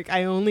centric.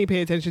 I only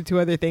pay attention to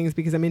other things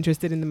because I'm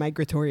interested in the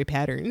migratory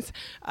patterns.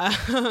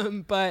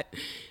 But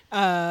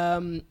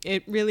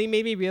it really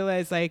made me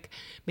realize like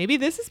maybe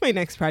this is my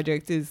next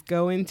project, is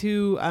go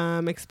into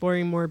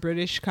exploring more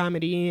British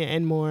comedy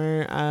and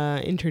more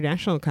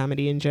international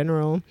comedy in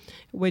general,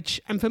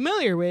 which I'm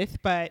familiar with,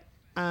 but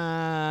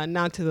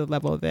not to the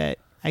level that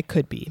I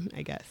could be,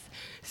 I guess.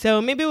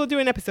 So maybe we'll do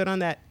an episode on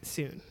that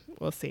soon.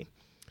 We'll see.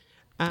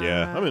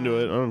 Yeah, I'm into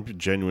it. I'm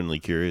genuinely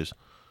curious.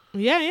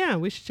 Yeah,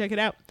 we should check it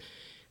out.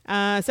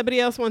 Somebody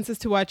else wants us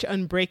to watch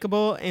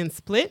Unbreakable and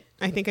Split.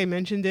 I think I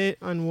mentioned it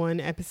on one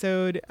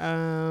episode.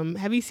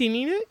 Have you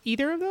seen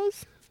either of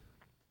those?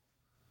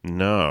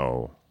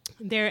 No.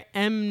 They're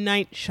M.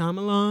 Night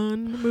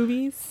Shyamalan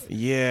movies.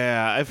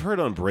 Yeah, I've heard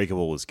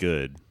Unbreakable was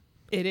good.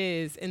 It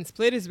is. And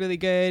Split is really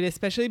good,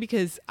 especially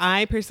because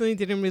I personally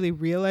didn't really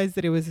realize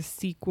that it was a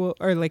sequel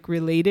or like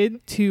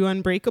related to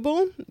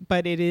Unbreakable,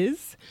 but it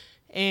is.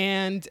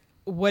 And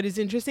what is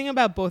interesting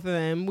about both of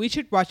them, we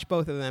should watch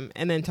both of them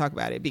and then talk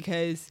about it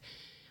because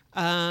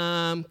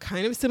kind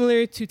of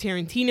similar to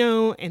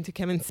Tarantino and to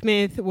Kevin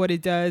Smith, what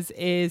it does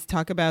is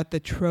talk about the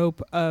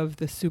trope of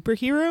the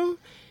superhero,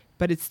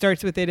 but it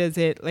starts with it as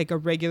like a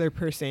regular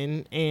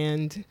person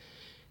and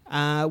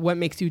what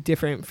makes you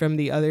different from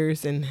the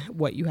others and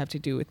what you have to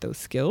do with those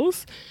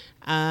skills.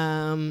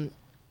 Yeah,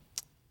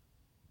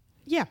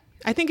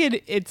 I think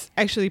it's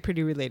actually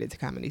pretty related to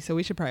comedy, so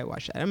we should probably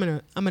watch that. I'm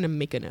gonna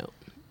make a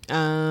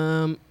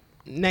note.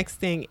 Next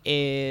thing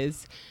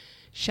is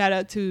shout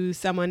out to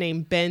someone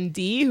named Ben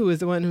D, who is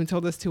the one who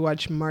told us to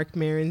watch Mark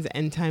Maron's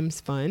End Times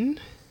Fun.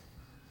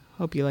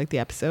 Hope you liked the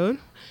episode.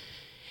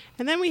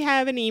 And then we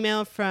have an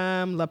email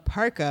from La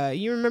Parca.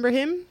 You remember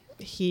him?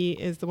 He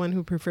is the one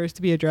who prefers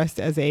to be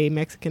addressed as a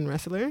Mexican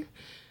wrestler.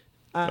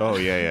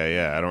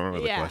 Yeah. I don't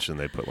remember the question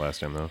they put last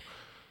time, though.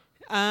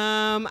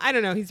 I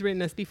don't know. He's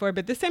written us before,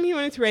 but this time he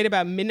wanted to write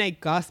about Midnight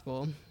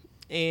Gospel.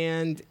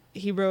 And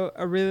he wrote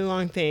a really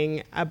long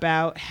thing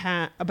about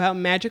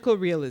magical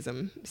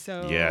realism.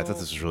 So yeah, I thought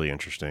this was really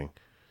interesting.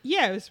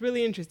 Yeah, it was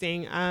really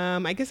interesting.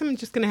 I guess I'm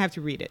just going to have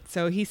to read it.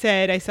 So he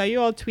said, I saw you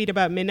all tweet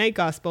about Midnight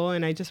Gospel,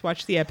 and I just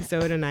watched the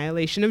episode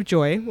Annihilation of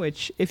Joy,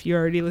 which, if you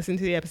already listened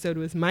to the episode,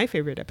 was my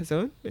favorite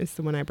episode. It's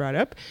the one I brought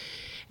up.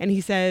 And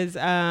he says,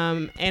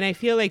 and I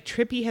feel like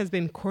Trippy has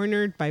been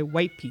cornered by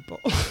white people.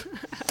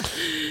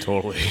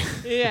 Totally.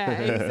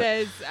 Yeah. He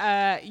says,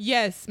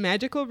 yes,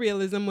 magical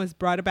realism was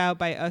brought about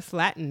by us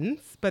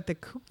Latins, but the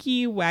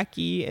kooky,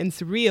 wacky, and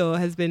surreal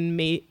has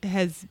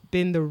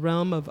been the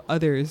realm of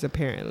others,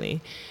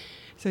 apparently.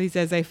 So he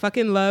says, I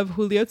fucking love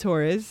Julio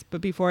Torres,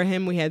 but before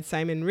him we had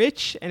Simon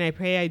Rich, and I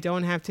pray I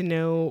don't have to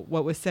know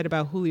what was said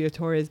about Julio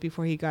Torres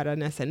before he got on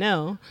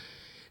SNL.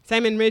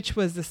 Simon Rich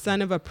was the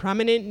son of a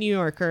prominent New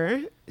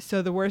Yorker,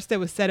 so the worst that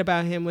was said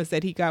about him was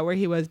that he got where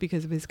he was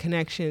because of his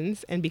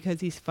connections and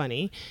because he's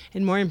funny,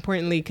 and more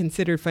importantly,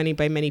 considered funny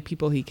by many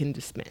people he can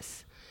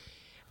dismiss.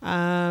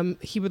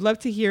 He would love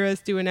to hear us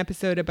do an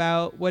episode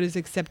about what is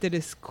accepted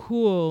as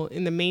cool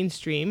in the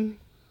mainstream,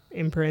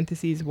 in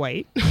parentheses,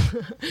 white,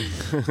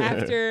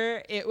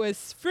 after it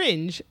was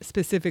fringe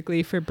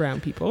specifically for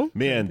brown people.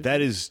 Man, that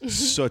is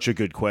such a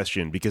good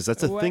question, because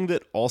that's a thing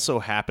that also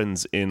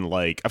happens in,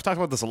 like, I've talked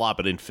about this a lot,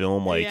 but in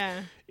film, like,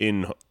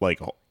 in,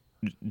 like,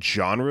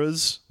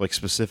 genres, like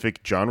specific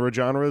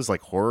genres,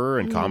 like horror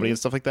and comedy and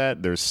stuff like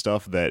that. There's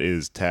stuff that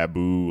is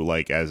taboo,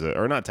 like,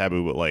 or not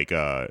taboo, but like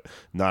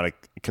not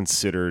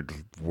considered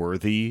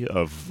worthy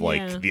of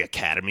like the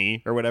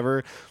Academy or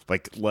whatever.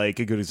 Like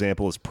a good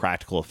example is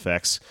practical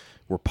effects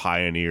were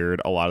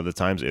pioneered a lot of the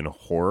times in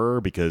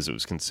horror because it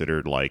was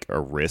considered like a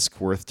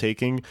risk worth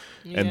taking.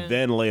 And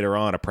then later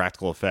on, a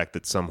practical effect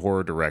that some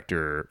horror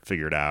director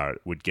figured out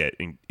would get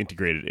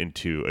integrated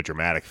into a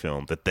dramatic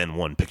film that then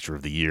won Picture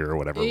of the Year or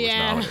whatever was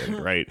nominated,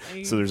 right?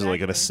 Exactly. So there's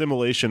like an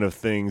assimilation of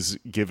things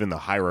given the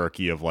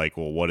hierarchy of like,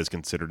 well, what is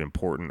considered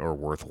important or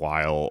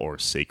worthwhile or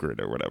sacred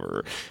or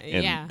whatever.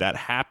 And that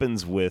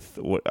happens with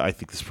what I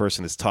think this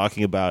person is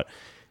talking about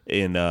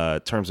in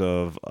terms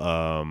of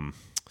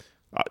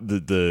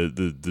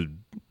the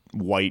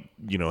white,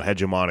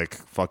 hegemonic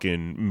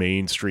fucking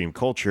mainstream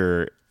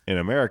culture in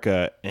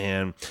America.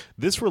 And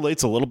this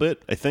relates a little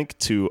bit, I think,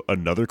 to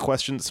another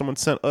question that someone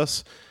sent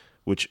us,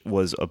 which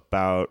was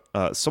about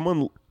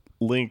someone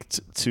linked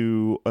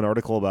to an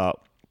article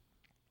about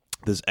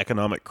this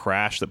economic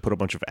crash that put a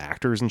bunch of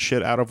actors and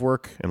shit out of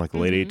work in like the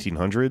late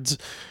 1800s,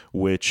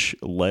 which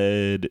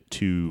led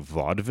to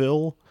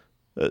vaudeville,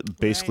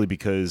 basically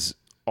because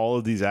all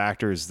of these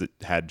actors that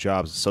had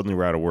jobs suddenly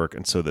were out of work,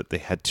 and so that they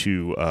had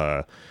to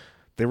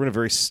they were in a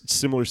very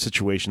similar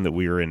situation that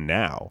we are in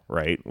now,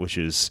 right? Which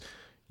is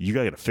you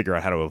got to figure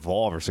out how to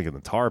evolve or sink in the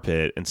tar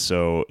pit. And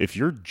so if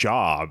your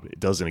job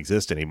doesn't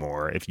exist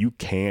anymore, if you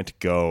can't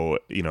go,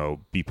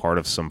 be part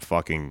of some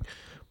fucking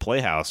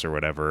playhouse or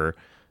whatever,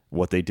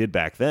 what they did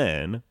back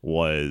then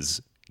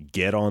was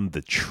get on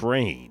the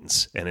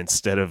trains, and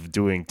instead of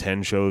doing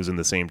 10 shows in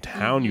the same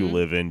town you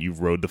live in, you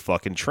rode the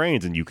fucking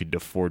trains, and you could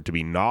afford to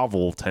be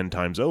novel 10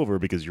 times over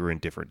because you're in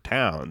different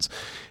towns.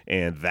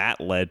 And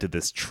that led to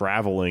this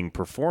traveling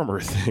performer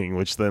thing,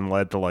 which then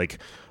led to like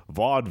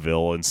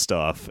vaudeville and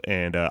stuff.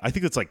 And I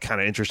think it's like kind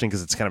of interesting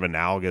because it's kind of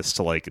analogous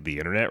to like the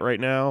internet right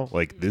now.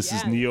 Like this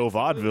is neo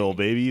vaudeville,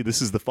 baby.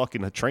 This is the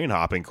fucking train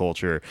hopping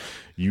culture.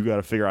 You got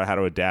to figure out how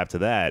to adapt to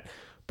that.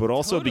 But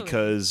also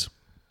because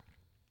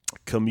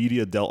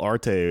Commedia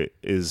dell'arte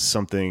is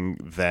something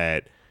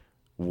that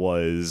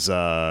was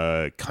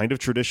kind of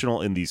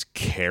traditional in these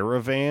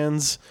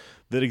caravans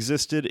that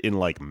existed in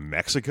like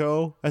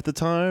Mexico at the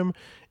time.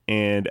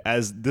 And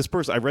as this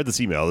person, I read this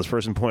email, this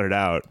person pointed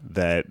out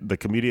that the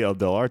Commedia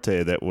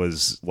dell'arte that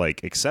was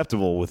like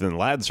acceptable within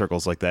Latin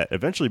circles like that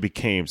eventually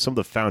became some of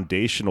the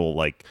foundational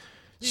like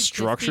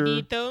structure.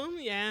 El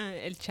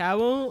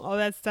Chavo, all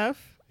that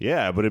stuff.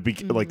 Yeah, but it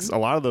became like a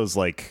lot of those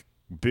like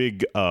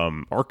big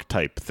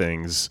archetype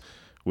things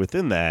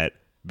within that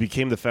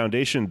became the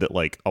foundation that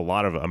like a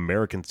lot of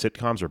American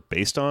sitcoms are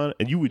based on.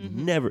 And you would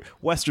never,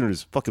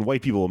 Westerners, fucking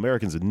white people,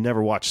 Americans would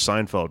never watch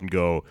Seinfeld and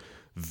go,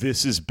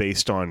 this is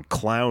based on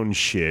clown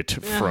shit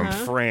from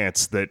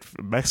France that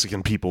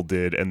Mexican people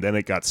did, and then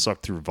it got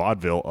sucked through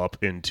vaudeville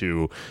up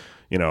into,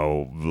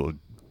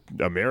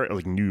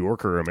 like New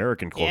Yorker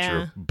American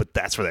culture. But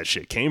that's where that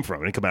shit came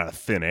from. It didn't come out of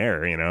thin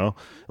air, At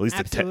least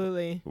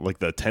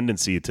the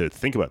tendency to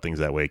think about things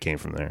that way came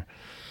from there.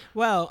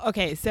 Well,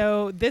 okay,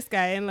 so this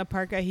guy in La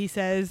Parca, he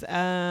says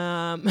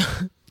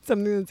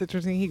something that's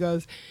interesting. He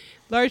goes,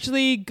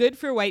 largely good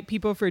for white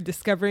people for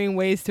discovering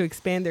ways to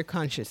expand their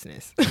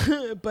consciousness.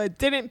 But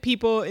didn't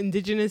people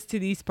indigenous to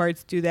these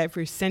parts do that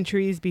for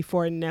centuries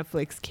before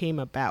Netflix came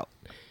about?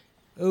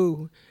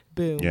 Oh,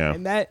 boom. Yeah.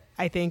 And that,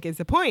 I think, is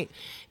the point.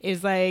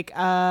 Is like,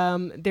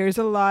 there's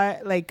a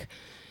lot, like,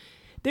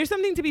 there's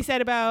something to be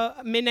said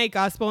about Midnight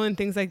Gospel and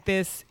things like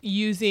this,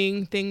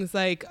 using things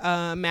like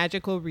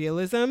magical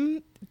realism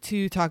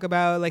to talk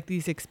about like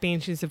these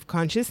expansions of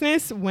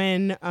consciousness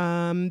when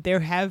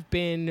there have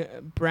been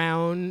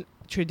brown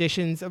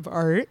traditions of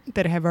art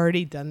that have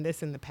already done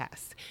this in the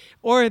past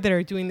or that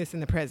are doing this in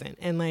the present.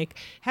 And like,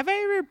 have I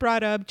ever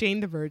brought up Jane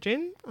the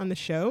Virgin on the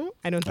show?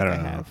 I don't think I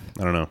have.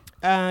 I don't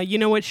know. You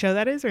know what show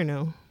that is or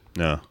no?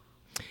 No.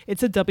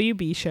 It's a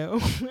WB show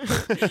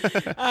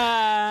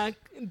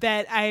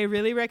that I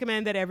really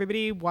recommend that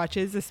everybody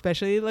watches,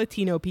 especially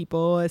Latino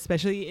people,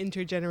 especially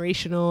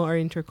intergenerational or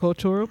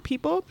intercultural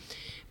people,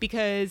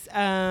 because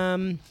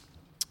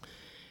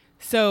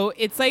so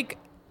it's like,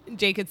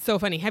 Jake, it's so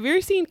funny. Have you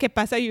ever seen Que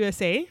Pasa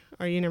USA?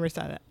 Or you never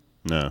saw that?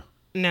 No.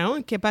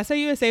 No? Que Pasa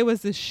USA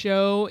was the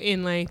show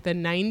in like the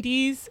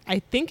 90s. I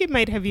think it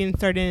might have even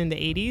started in the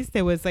 80s.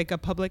 There was like a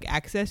public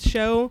access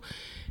show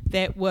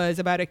that was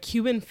about a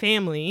Cuban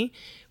family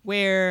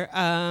where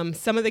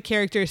some of the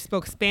characters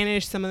spoke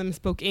Spanish, some of them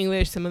spoke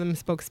English, some of them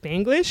spoke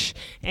Spanglish.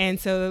 And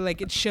so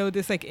like it showed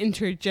this like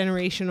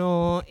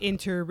intergenerational,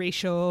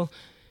 interracial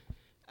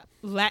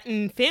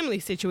Latin family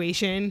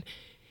situation,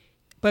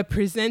 but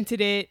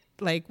presented it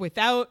like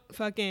without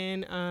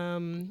fucking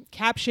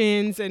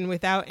captions and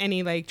without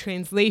any like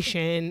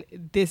translation.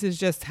 This is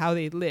just how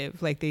they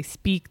live. Like they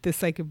speak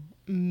this like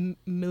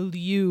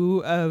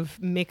milieu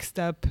of mixed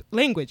up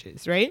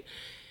languages, right?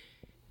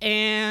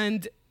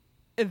 And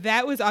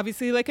that was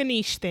obviously like a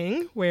niche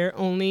thing where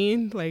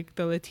only like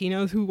the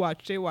Latinos who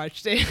watched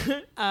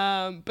it.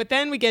 But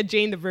then we get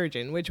Jane the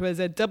Virgin, which was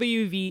a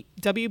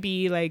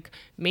WB like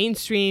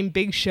mainstream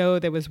big show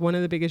that was one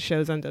of the biggest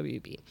shows on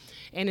WB.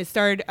 And it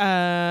starred,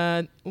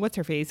 what's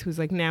her face, who's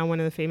like now one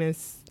of the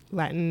famous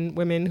Latin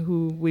women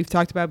who we've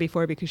talked about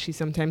before because she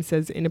sometimes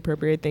says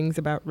inappropriate things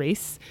about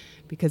race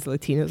because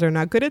Latinos are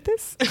not good at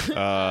this.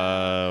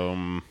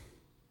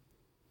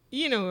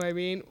 You know what I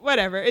mean?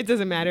 Whatever. It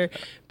doesn't matter.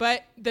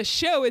 But the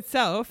show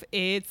itself,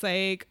 it's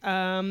like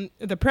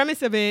the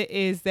premise of it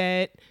is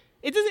that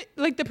it doesn't,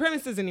 like the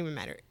premise doesn't even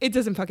matter. It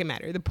doesn't fucking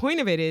matter. The point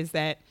of it is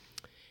that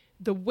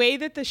the way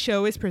that the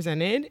show is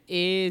presented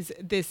is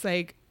this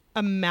like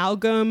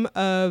amalgam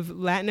of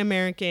Latin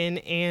American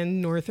and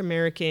North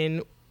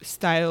American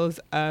styles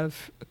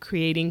of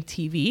creating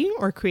TV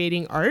or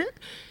creating art.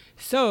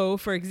 So,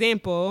 for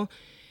example,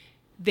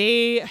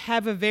 they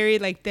have a very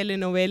like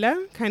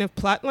telenovela kind of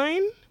plot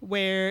line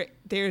where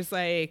there's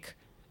like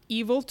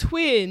evil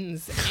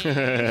twins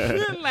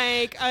and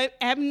like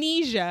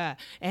amnesia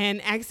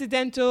and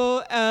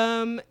accidental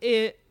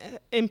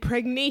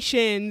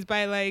impregnations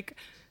by like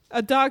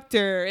a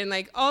doctor and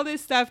like all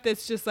this stuff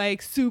that's just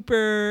like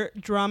super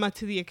drama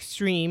to the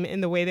extreme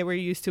in the way that we're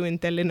used to in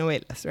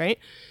telenovelas, right?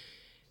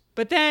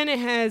 But then it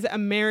has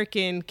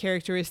American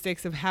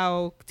characteristics of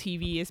how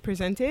TV is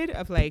presented,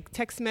 of like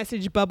text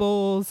message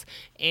bubbles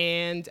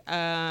and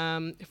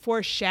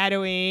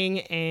foreshadowing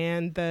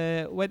and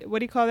the what do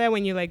you call that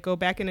when you like go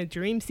back in a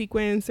dream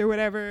sequence or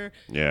whatever?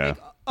 Yeah. Like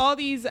all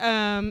these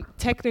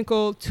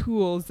technical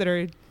tools that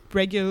are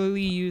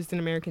regularly used in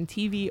American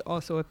TV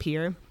also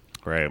appear.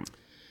 Right.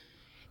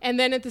 And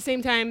then at the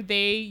same time,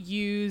 they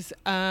use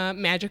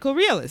magical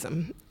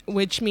realism,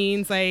 which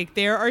means like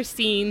there are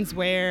scenes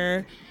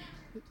where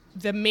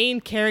the main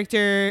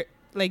character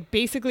like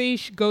basically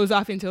goes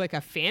off into like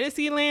a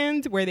fantasy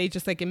land where they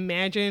just like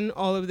imagine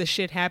all of the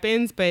shit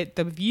happens, but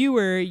the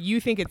viewer, you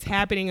think it's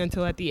happening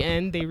until at the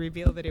end they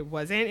reveal that it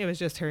wasn't. It was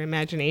just her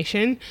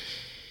imagination.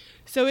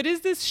 So it is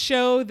this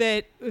show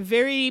that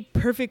very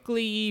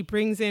perfectly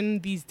brings in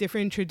these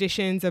different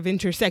traditions of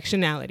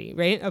intersectionality,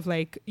 right? Of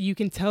like, you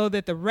can tell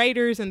that the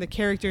writers and the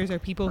characters are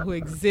people who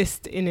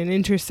exist in an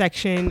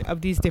intersection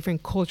of these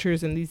different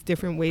cultures and these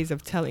different ways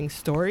of telling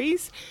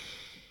stories.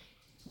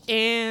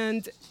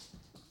 And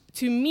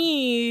to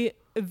me,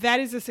 that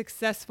is a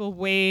successful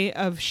way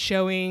of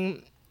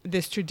showing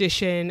this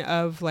tradition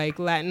of like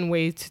Latin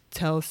ways to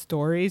tell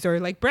stories or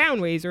like brown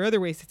ways or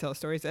other ways to tell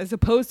stories, as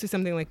opposed to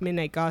something like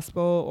Midnight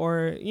Gospel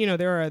or, you know,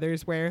 there are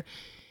others where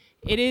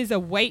it is a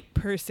white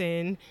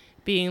person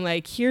being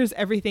like, here's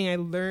everything I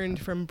learned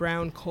from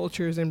brown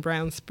cultures and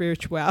brown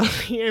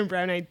spirituality and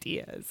brown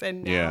ideas.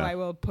 And now I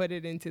will put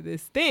it into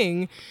this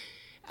thing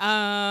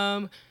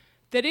that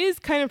is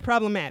kind of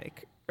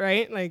problematic.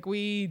 Right? Like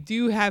we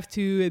do have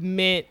to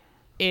admit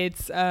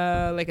it's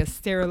like a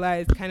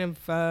sterilized kind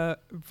of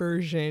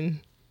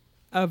version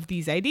of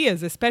these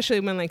ideas,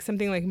 especially when like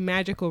something like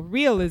magical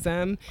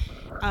realism,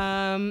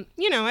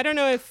 you know, I don't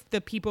know if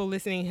the people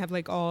listening have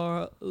like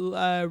all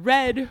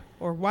read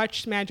or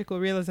watched magical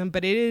realism,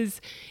 but it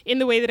is in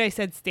the way that I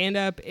said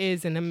stand-up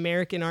is an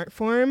American art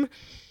form.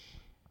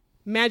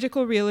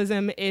 magical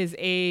realism is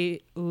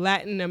a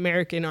Latin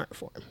American art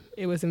form.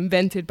 It was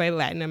invented by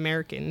Latin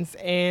Americans,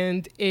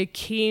 and it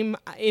came,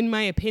 in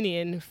my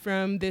opinion,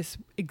 from this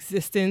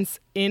existence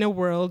in a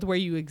world where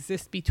you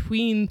exist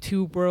between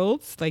two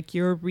worlds, like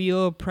your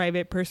real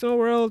private personal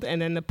world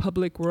and then the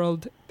public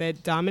world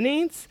that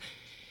dominates.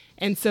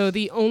 And so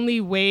the only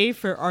way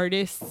for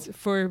artists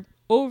for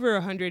over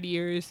 100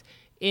 years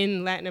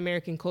in Latin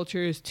American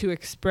cultures to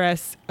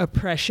express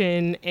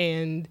oppression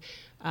and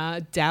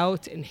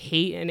doubt and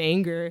hate and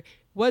anger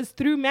was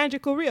through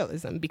magical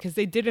realism, because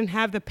they didn't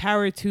have the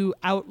power to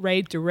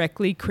outright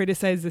directly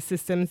criticize the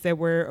systems that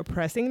were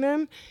oppressing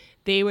them.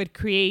 They would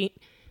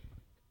create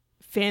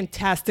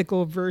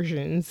fantastical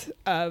versions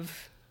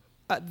of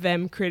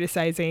them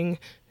criticizing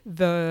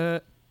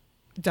the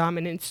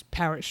dominant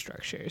power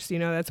structures. You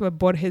know, that's what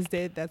Borges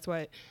did. That's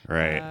what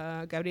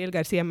Gabriel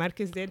Garcia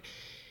Marquez did.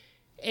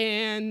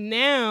 And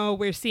now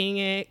we're seeing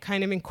it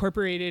kind of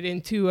incorporated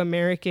into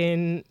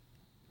American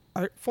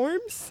art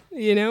forms,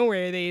 you know,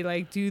 where they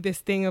like do this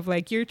thing of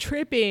like, you're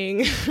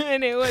tripping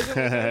and it wasn't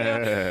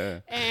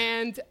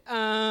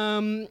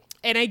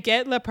and I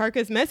get La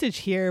Parca's message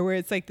here, where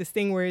it's like this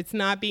thing where it's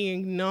not being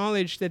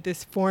acknowledged that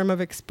this form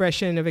of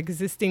expression of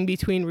existing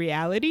between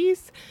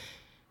realities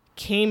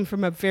came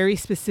from a very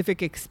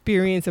specific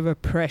experience of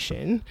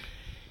oppression,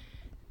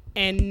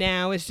 and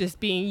now it's just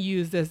being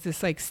used as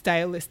this like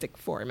stylistic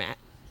format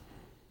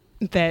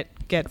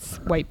that gets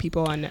white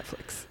people on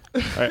Netflix.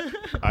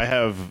 I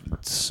have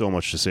so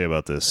much to say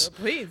about this. Oh,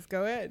 please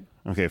go ahead.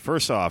 Okay,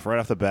 first off, right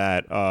off the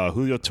bat,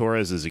 Julio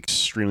Torres is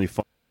extremely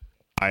fun.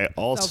 I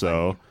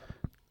also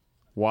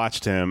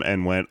watched him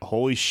and went,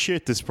 holy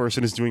shit, this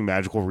person is doing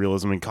magical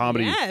realism in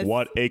comedy. Yes.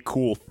 What a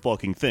cool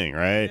fucking thing,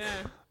 right? Yeah.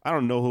 I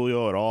don't know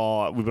Julio at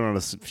all. We've been on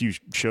a few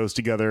shows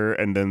together,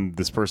 and then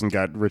this person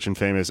got rich and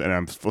famous, and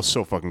I'm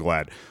so fucking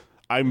glad.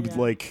 I'm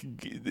like,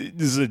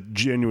 this is a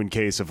genuine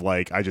case of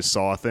like, I just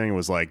saw a thing and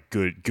was like,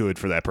 good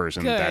for that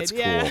person. Good, that's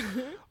cool.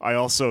 I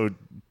also,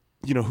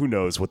 you know, who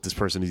knows what this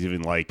person is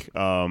even like.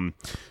 Man,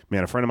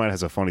 a friend of mine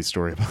has a funny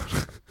story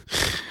about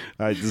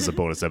this is a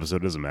bonus episode,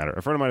 it doesn't matter.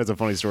 A friend of mine has a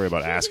funny story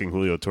about asking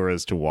Julio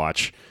Torres to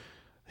watch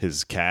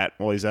his cat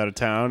while he's out of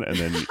town, and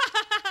then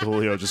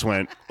Julio just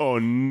went, oh,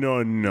 no.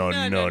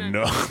 Like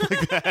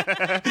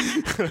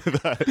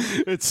that.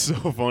 It's so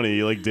funny.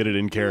 He like did it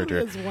in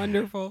character. That's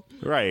wonderful.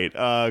 Right.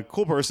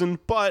 Cool person.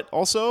 But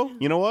also,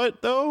 you know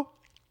what, though?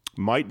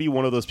 Might be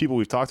one of those people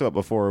we've talked about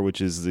before,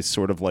 which is this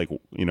sort of like,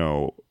 you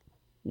know,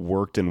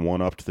 worked and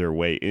one-upped their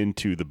way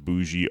into the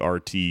bougie,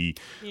 arty,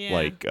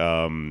 like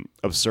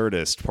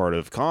absurdist part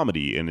of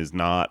comedy, and is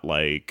not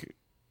like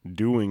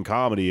doing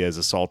comedy as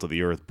a salt of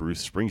the earth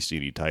Bruce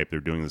Springsteen type. They're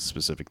doing this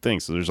specific thing,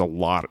 so there's a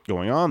lot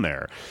going on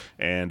there,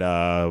 and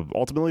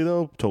ultimately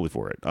though, totally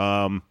for it.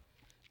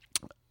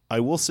 I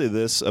will say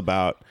this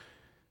about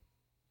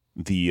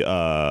the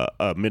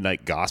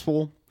Midnight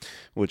Gospel,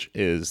 which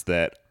is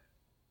that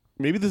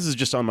maybe this is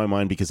just on my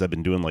mind because I've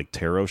been doing like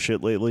tarot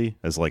shit lately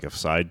as like a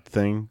side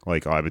thing.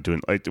 Like I've been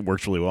doing, like, it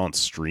works really well on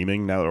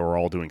streaming now that we're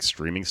all doing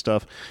streaming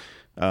stuff.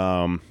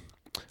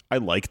 I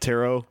like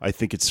tarot. I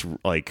think it's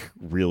like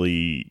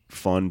really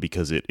fun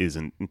because it is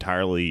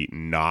entirely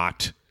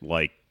not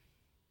like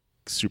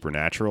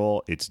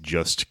supernatural. It's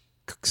just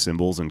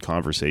symbols and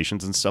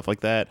conversations and stuff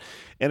like that.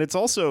 And it's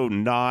also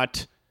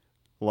not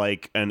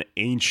like an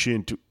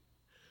ancient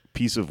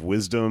piece of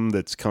wisdom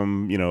that's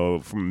come, you know,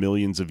 from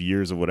millions of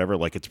years of whatever,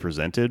 like it's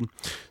presented.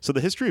 So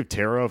the history of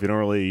tarot, if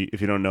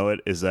you don't know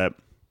it, is that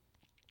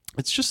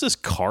it's just this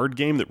card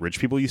game that rich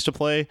people used to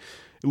play.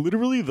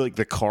 Literally, like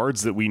the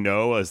cards that we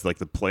know as like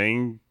the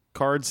playing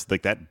cards,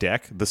 like that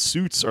deck, the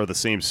suits are the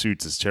same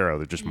suits as tarot.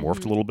 They're just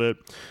morphed a little bit.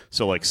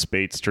 So like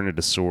spades turn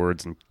into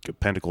swords, and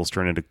pentacles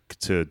turn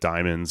into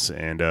diamonds,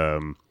 and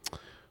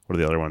what are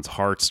the other ones?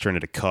 Hearts turn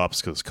into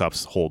cups because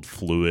cups hold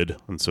fluid,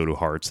 and so do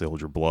hearts. They hold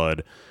your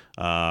blood.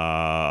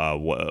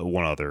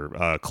 One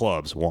other,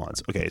 clubs,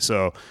 wands. Okay,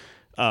 so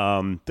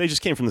they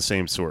just came from the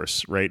same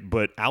source, right?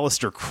 But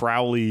Aleister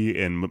Crowley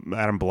and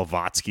Madame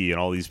Blavatsky and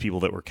all these people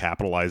that were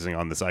capitalizing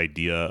on this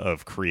idea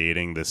of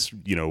creating this,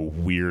 you know,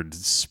 weird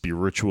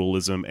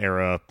spiritualism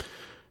era,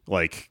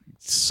 like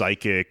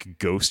psychic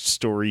ghost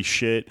story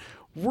shit,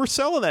 we're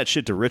selling that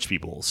shit to rich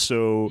people.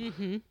 So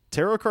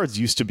tarot cards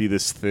used to be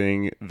this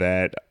thing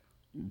that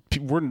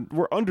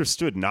were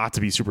understood not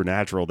to be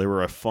supernatural. They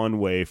were a fun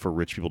way for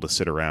rich people to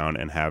sit around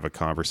and have a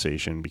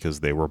conversation because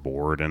they were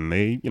bored, and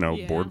they, you know,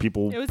 bored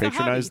people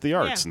patronize the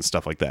arts and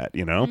stuff like that,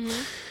 you know?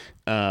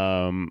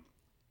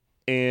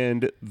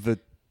 And it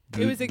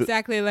was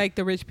exactly like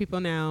the rich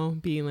people now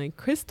being like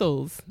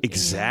crystals.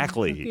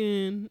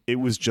 Exactly. It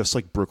was just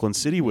like Brooklyn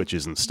City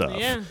witches and stuff.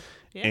 Yeah.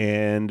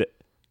 And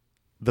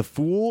the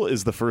Fool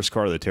is the first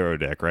card of the tarot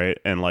deck, right?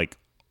 And like,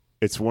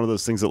 it's one of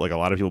those things that like a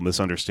lot of people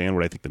misunderstand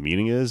what I think the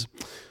meaning is.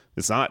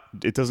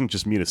 it doesn't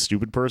just mean a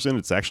stupid person.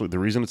 It's actually the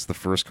reason it's the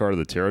first card of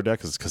the tarot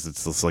deck is because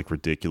it's this like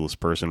ridiculous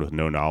person with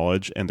no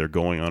knowledge and they're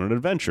going on an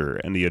adventure,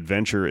 and the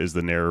adventure is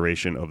the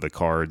narration of the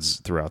cards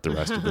throughout the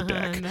rest of the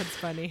deck. That's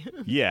funny.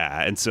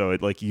 Yeah, and so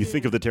you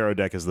think of the tarot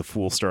deck as the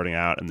fool starting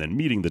out and then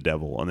meeting the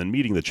devil and then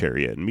meeting the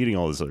chariot and meeting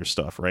all this other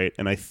stuff, right?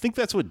 And I think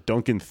that's what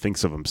Duncan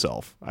thinks of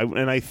himself.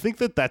 I think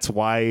that's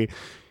why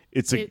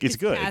it's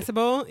good.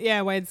 Passable.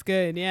 Yeah, why it's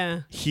good.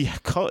 Yeah.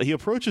 He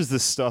approaches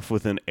this stuff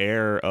with an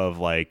air of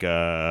like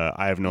I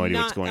have no idea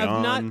what's going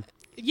on.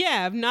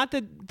 Not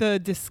the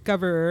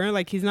discoverer.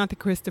 Like he's not the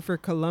Christopher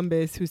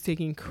Columbus who's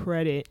taking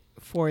credit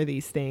for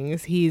these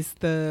things. He's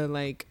the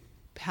like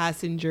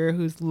passenger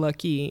who's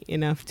lucky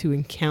enough to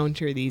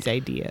encounter these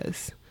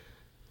ideas.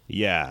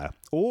 Yeah.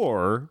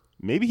 Or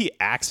maybe he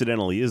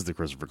accidentally is the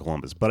Christopher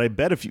Columbus. But I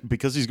bet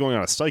because he's going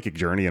on a psychic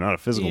journey and not a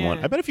physical one,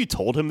 I bet if you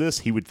told him this,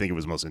 he would think it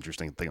was the most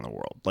interesting thing in the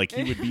world. Like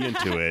he would be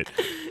into it.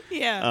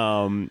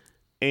 Yeah.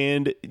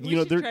 And we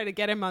should try to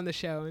get him on the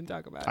show and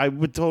talk about it. I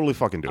would totally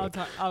fucking do it.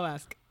 I'll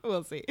ask.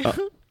 We'll see.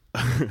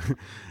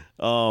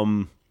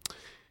 But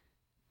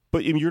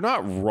you're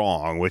not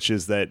wrong, which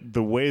is that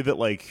the way that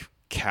like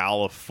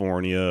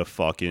California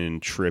fucking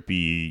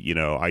trippy,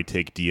 I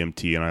take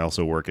DMT and I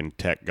also work in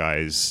tech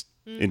guys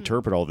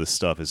interpret all this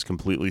stuff is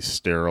completely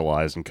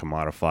sterilized and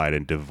commodified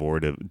and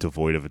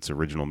devoid of its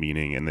original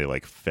meaning, and they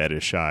like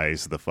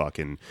fetishize the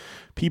fucking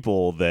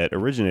people that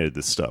originated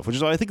this stuff, which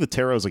is why I think the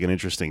tarot is like an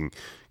interesting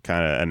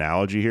kind of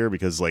analogy here,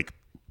 because like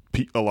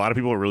a lot of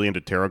people are really into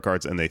tarot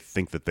cards and they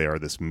think that they are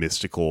this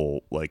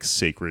mystical, like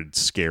sacred,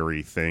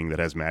 scary thing that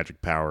has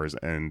magic powers,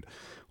 and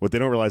what they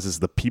don't realize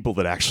is the people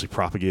that actually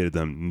propagated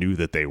them knew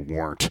that they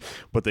weren't,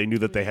 but they knew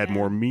that they had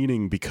more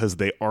meaning because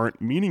they aren't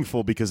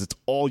meaningful, because it's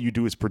all you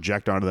do is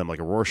project onto them like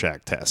a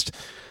Rorschach test.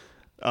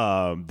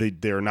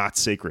 They're not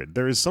sacred.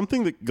 There is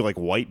something that like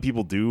white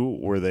people do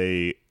where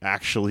they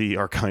actually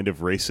are kind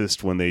of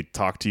racist when they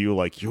talk to you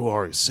like you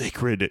are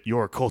sacred,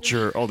 your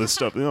culture, all this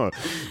stuff.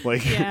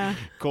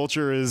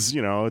 Culture is,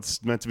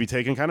 it's meant to be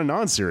taken kind of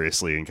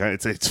non-seriously and kind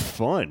of it's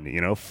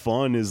fun.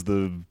 Fun is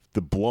the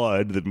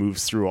blood that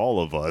moves through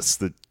all of us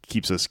that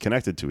keeps us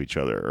connected to each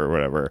other or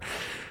whatever.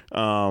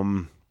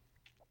 And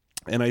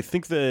I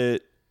think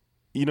that,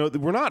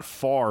 we're not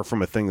far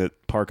from a thing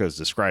that Parka is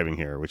describing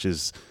here, which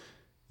is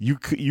you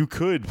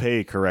could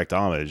pay correct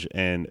homage,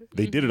 and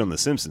they did it on The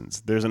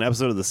Simpsons. There's an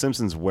episode of The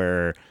Simpsons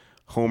where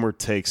Homer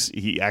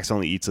he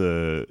accidentally eats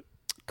a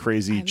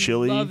crazy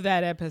chili. I love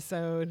that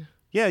episode.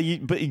 Yeah,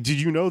 but did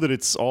you know that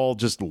it's all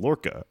just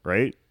Lorca,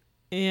 right?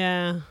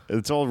 Yeah.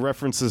 It's all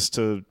references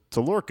to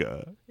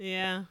Lorca.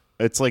 Yeah.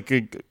 It's like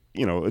a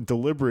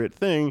deliberate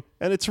thing,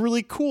 and it's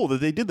really cool that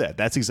they did that.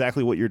 That's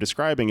exactly what you're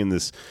describing in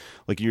this,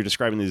 like you're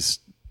describing these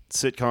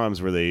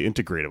sitcoms where they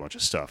integrate a bunch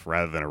of stuff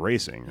rather than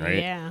erasing, right?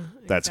 Yeah.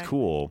 Exactly. That's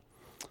cool.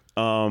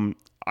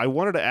 I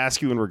wanted to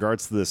ask you in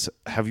regards to this,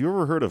 have you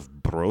ever heard of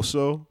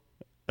Broso?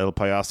 El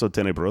Payaso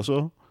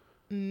Tenebroso?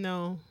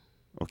 No.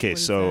 Okay,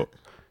 so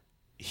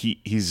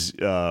he's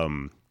a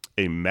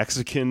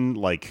Mexican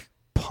like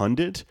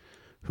pundit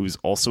who's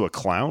also a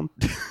clown.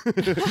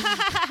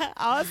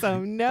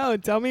 Awesome. No,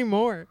 tell me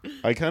more.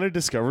 I kind of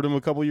discovered him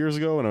a couple years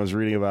ago when I was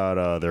reading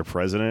about their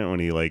president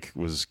when he like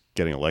was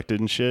getting elected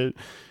and shit,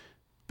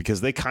 because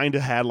they kind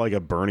of had like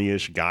a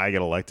Bernie-ish guy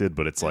get elected,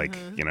 but it's like,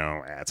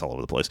 it's all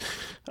over the place.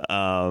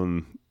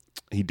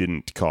 He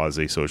didn't cause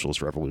a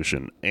socialist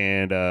revolution.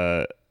 And,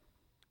 this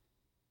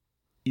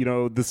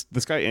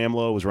guy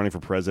AMLO was running for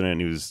president,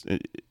 and he was...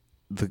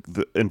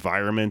 The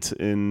environment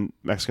in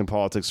Mexican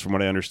politics, from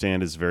what I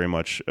understand, is very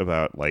much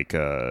about like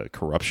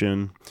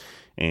corruption,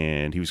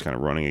 and he was kind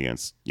of running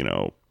against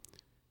the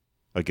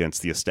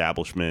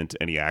establishment,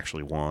 and he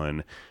actually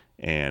won.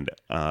 And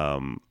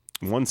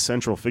one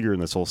central figure in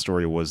this whole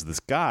story was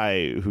this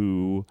guy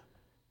who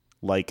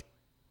like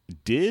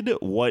did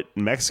what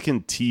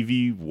Mexican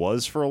TV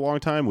was for a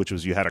long time, which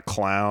was you had a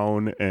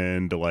clown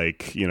and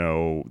like,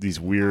 these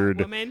weird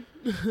women.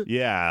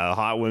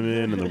 hot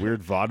women and the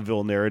weird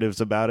vaudeville narratives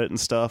about it and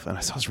stuff. And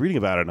I was reading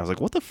about it and I was like,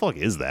 what the fuck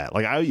is that?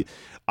 Like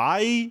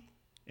I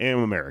am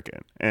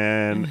American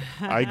and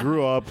I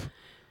grew up,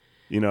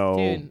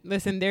 Dude,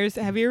 listen,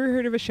 have you ever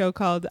heard of a show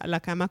called La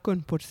Cama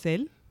con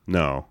Porcel?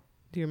 No.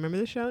 Do you remember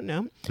the show?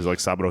 No. It's like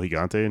Sabado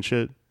Gigante and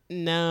shit.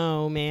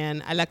 No,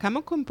 man. A La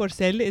Cama con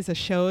Porcel is a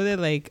show that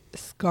like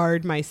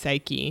scarred my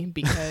psyche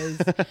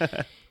because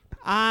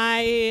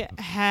I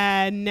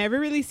had never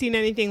really seen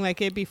anything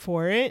like it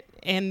before it.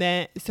 And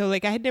I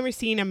had never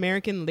seen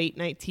American late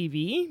night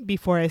TV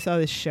before I saw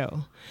this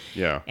show.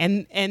 Yeah.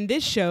 And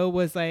this show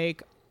was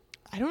like,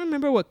 I don't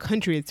remember what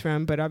country it's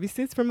from, but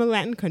obviously it's from a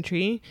Latin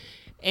country.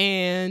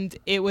 And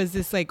it was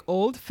this like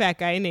old fat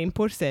guy named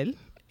Porcel.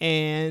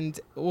 And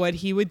what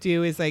he would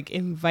do is like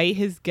invite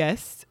his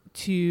guests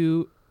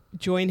to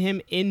join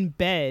him in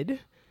bed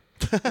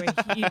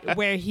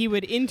where he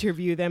would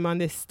interview them on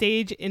this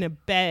stage in a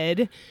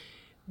bed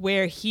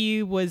where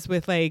he was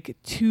with like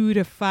 2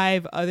 to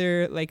 5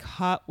 other like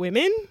hot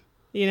women,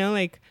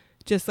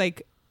 just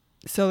like,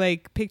 so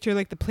like picture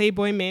like the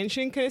Playboy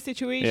Mansion kind of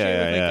situation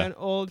with an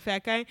old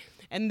fat guy.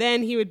 And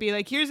then he would be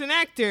like, here's an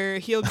actor.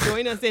 He'll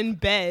join us in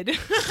bed.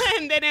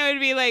 And then it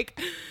would be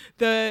like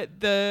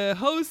the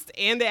host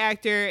and the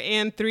actor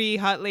and 3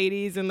 hot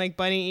ladies and like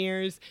bunny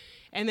ears.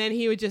 And then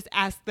he would just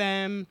ask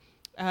them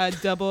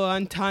double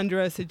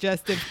entendre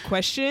suggestive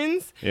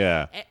questions.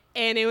 Yeah.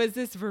 And it was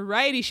this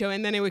variety show.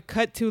 And then it would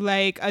cut to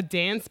like a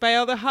dance by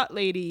all the hot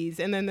ladies.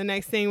 And then the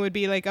next thing would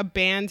be like a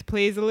band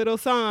plays a little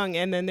song.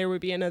 And then there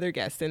would be another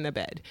guest in the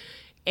bed.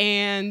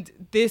 And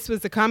this was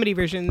the comedy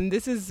version.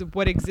 This is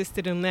what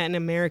existed in Latin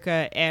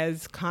America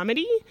as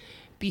comedy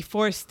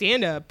before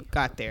stand-up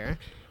got there.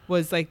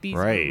 Was like these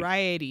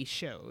variety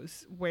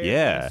shows where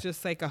it was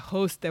just like a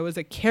host that was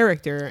a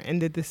character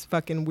and did this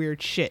fucking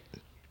weird shit.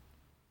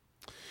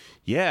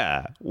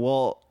 Yeah.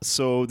 Well,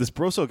 so this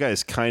Broso guy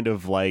is kind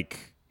of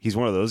like, he's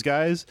one of those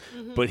guys,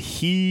 but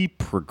he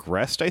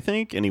progressed, I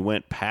think, and he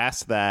went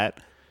past that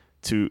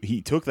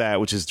he took that,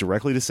 which is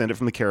directly descended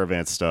from the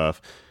Caravan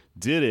stuff,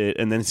 did it,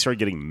 and then he started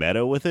getting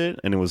meta with it,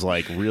 and it was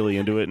like really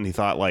into it, and he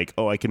thought like,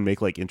 oh, I can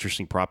make like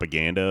interesting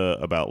propaganda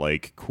about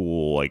like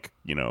cool, like,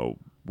 you know,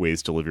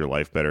 ways to live your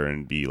life better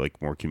and be like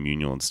more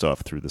communal and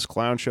stuff through this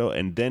clown show.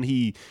 And then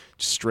he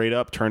straight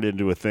up turned it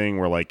into a thing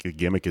where like the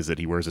gimmick is that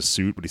he wears a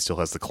suit but he still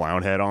has the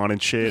clown head on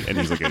and shit, and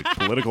he's like a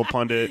political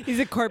pundit. He's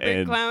a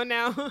corporate clown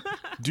now.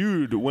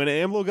 Dude, when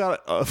AMLO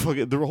got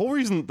the whole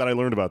reason that I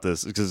learned about this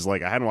is because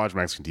like I hadn't watched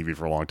Mexican TV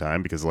for a long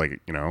time because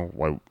like, you know,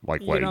 why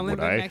you don't live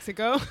in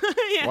Mexico.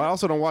 Yeah. Well, I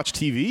also don't watch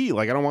TV.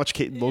 Like I don't watch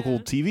local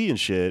TV and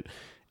shit.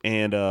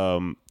 And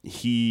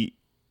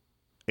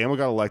AMLO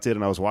got elected,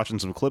 and I was watching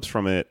some clips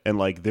from it, and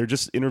like they're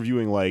just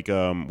interviewing like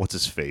what's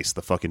his face,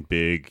 the fucking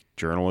big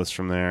journalist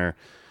from there.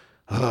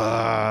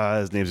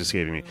 His name's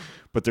escaping me,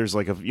 but there's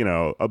like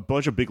a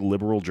bunch of big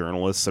liberal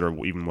journalists that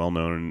are even well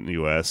known in the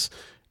U.S.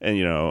 and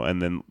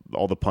and then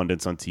all the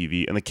pundits on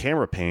TV, and the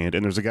camera panned,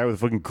 and there's a guy with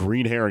fucking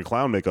green hair and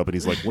clown makeup, and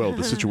he's like, "Well,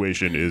 the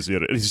situation is,"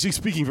 and he's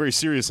speaking very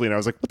seriously, and I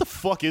was like, "What the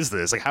fuck is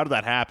this? Like, how did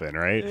that happen?"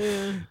 Right?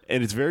 Yeah.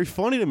 And it's very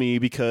funny to me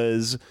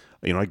because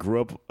I grew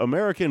up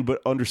American,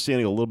 but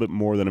understanding a little bit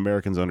more than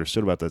Americans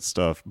understood about that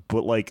stuff.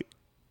 But like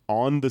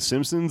on The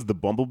Simpsons, the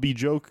Bumblebee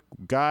joke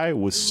guy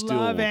was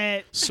still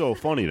so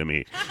funny to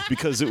me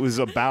because it was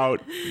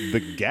about the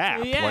gap,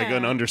 like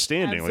an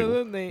understanding.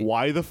 Absolutely. Like,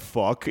 why the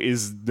fuck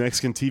is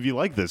Mexican TV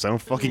like this? I don't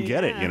fucking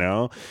get it,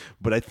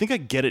 But I think I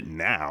get it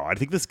now. I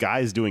think this guy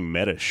is doing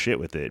meta shit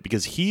with it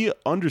because he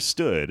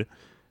understood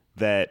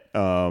that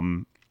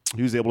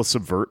he was able to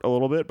subvert a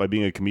little bit by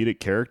being a comedic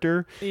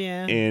character.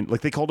 Yeah. And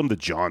like they called him the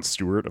Jon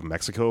Stewart of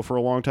Mexico for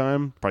a long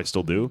time. Probably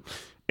still do.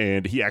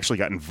 And he actually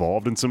got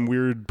involved in some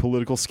weird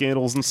political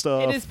scandals and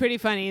stuff. It is pretty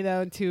funny,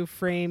 though, to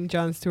frame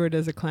Jon Stewart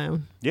as a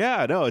clown.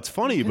 Yeah, no, it's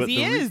funny. But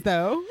he is,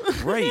 though.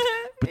 Right.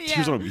 But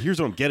here's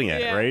what I'm getting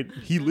at, right?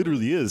 He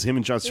literally is. Him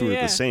and Jon Stewart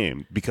are the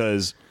same.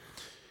 Because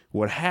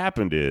what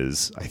happened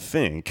is, I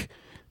think,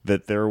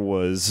 that there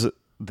was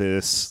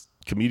this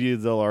Commedia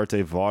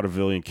dell'arte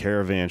vaudevillian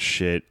Caravan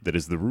shit that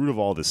is the root of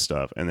all this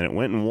stuff, and then it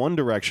went in one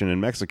direction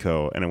in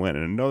Mexico and it went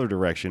in another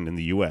direction in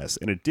the US,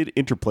 and it did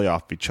interplay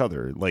off each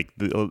other. Like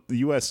the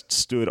US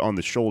stood on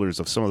the shoulders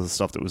of some of the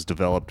stuff that was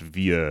developed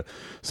via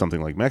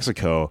something like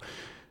Mexico.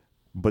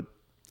 But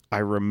I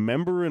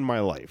remember in my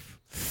life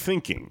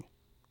thinking,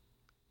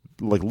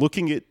 like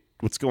looking at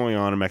what's going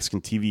on in Mexican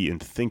TV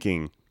and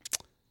thinking,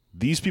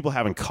 these people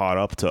haven't caught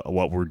up to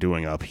what we're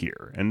doing up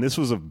here. And this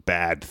was a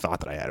bad thought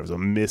that I had. It was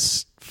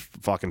a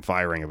fucking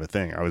firing of a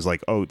thing. I was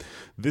like, oh,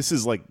 this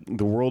is like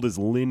the world is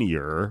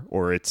linear,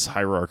 or it's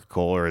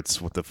hierarchical, or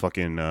it's what the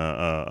fucking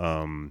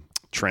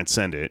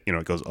transcendent,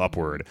 it goes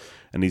upward,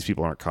 and these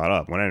people aren't caught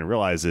up. What I didn't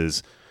realize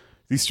is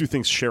these two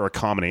things share a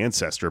common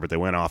ancestor, but they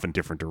went off in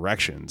different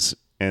directions,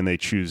 and they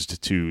choose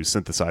to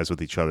synthesize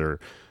with each other,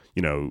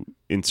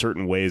 in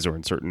certain ways or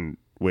in certain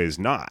ways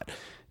not.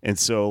 And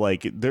so,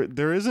 like,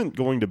 there isn't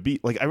going to be,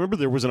 like, I remember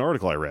there was an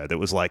article I read that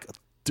was like,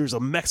 there's a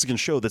Mexican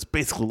show that's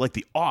basically like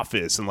The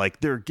Office, and like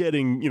they're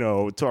getting,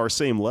 to our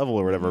same level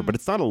or whatever, but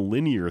it's not a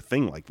linear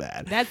thing like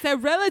that. That's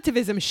that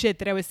relativism shit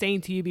that I was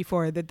saying to you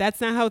before, that's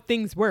not how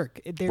things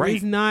work. There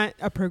is not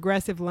a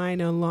progressive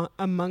line along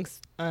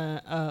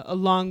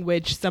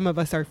which some of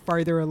us are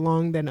farther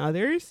along than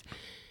others.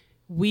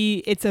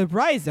 It's a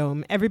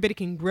rhizome. Everybody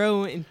can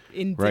grow in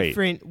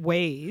different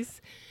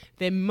ways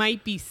that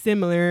might be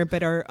similar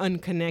but are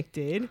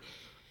unconnected.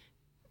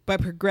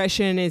 But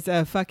progression is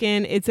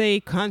it's a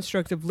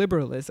construct of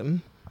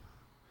liberalism.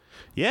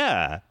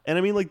 Yeah. And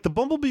I mean, like, the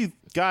Bumblebee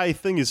guy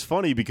thing is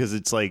funny because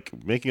it's like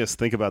making us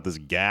think about this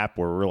gap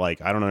where we're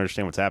like, I don't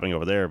understand what's happening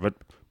over there, but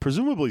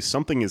presumably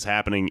something is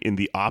happening in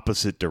the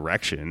opposite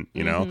direction,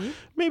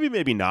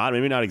 maybe not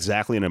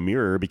exactly in a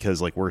mirror,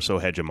 because like we're so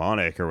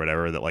hegemonic or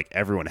whatever that like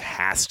everyone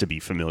has to be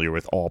familiar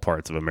with all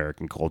parts of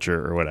American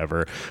culture or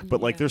whatever.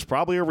 But like there's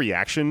probably a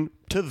reaction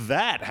to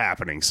that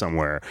happening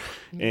somewhere.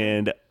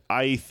 And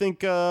I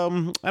think,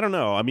 I don't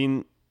know. I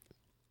mean,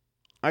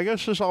 I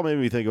guess this all made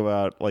me think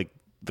about like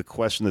the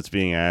question that's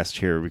being asked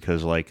here,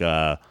 because like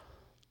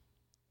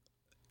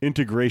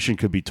integration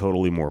could be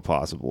totally more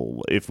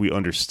possible if we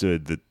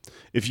understood that,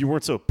 if you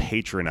weren't so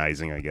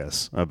patronizing, I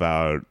guess,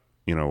 about,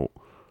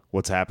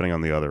 what's happening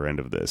on the other end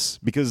of this,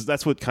 because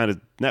that's what kind of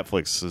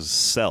Netflix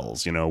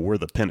sells. We're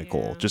the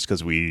pinnacle just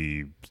because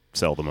we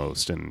sell the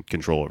most and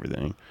control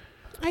everything.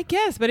 I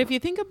guess, but if you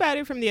think about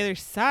it from the other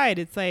side,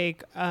 it's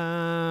like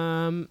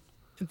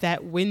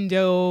that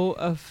window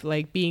of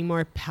like being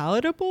more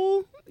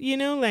palatable,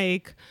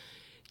 like,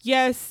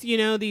 yes,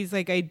 these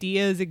like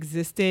ideas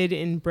existed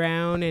in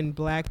brown and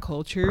black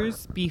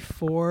cultures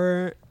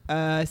before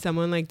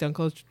someone like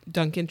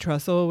Duncan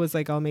Trussell was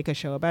like, I'll make a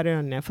show about it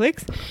on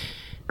Netflix.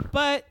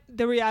 But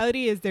the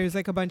reality is there's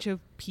like a bunch of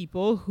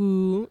people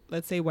who,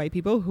 let's say white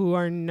people, who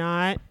are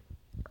not,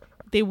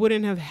 they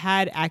wouldn't have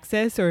had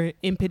access or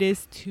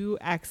impetus to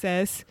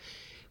access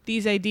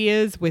these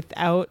ideas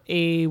without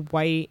a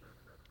white,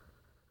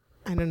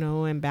 I don't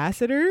know,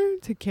 ambassador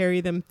to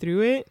carry them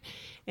through it.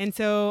 And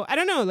so, I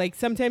don't know, like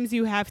sometimes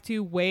you have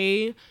to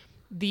weigh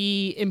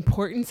the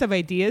importance of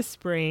ideas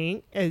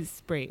spreading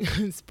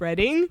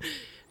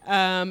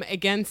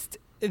against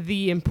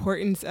the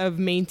importance of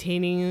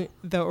maintaining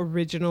the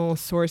original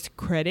source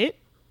credit,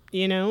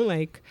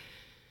 like,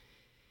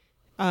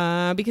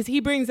 because he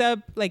brings up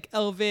like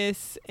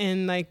Elvis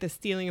and like the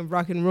stealing of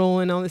rock and roll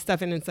and all this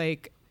stuff. And it's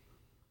like,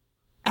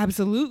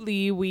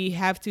 absolutely, we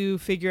have to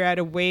figure out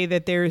a way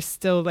that there is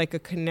still like a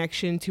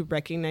connection to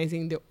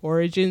recognizing the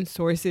origin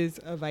sources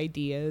of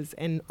ideas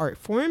and art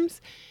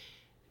forms.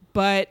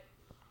 But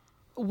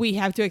we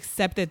have to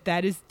accept that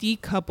that is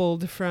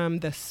decoupled from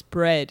the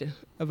spread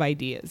of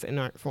ideas and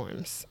art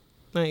forms.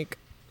 Like,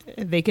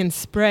 they can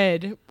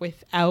spread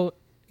without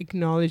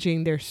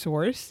acknowledging their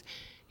source.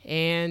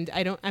 And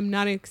I'm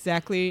not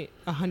exactly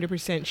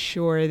 100%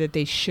 sure that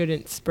they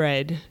shouldn't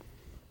spread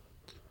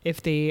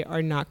if they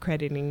are not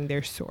crediting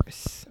their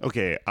source.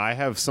 Okay, I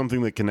have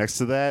something that connects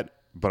to that,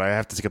 but I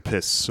have to take a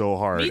piss so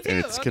hard. Me too. And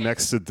it Okay.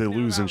 connects to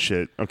Deleuze and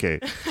shit. Okay.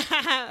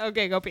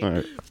 Okay, go pee. All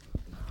right.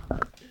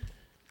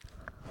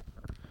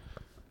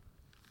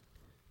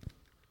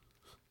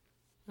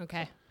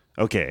 Okay,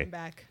 Okay. I'm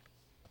back.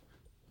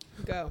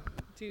 Go.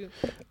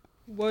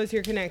 What was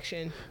your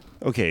connection?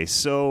 Okay,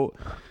 so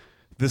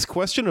this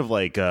question of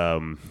like,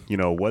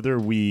 whether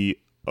we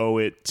owe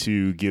it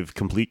to give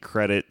complete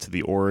credit to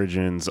the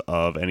origins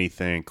of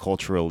anything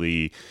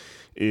culturally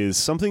is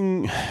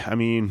something, I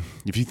mean,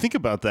 if you think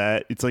about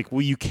that, it's like,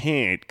 well, you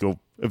can't go,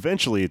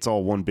 eventually it's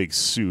all one big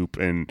soup,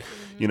 and,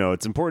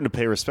 it's important to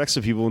pay respects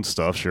to people and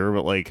stuff, sure,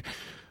 but like,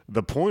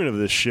 the point of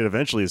this shit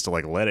eventually is to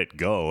like let it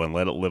go and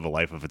let it live a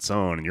life of its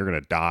own, and you're gonna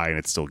die and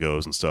it still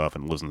goes and stuff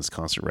and lives in this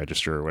constant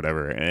register or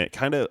whatever. And it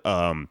kind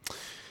of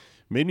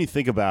made me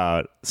think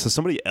about, so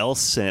somebody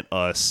else sent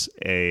us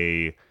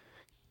a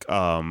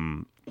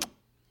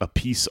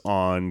piece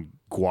on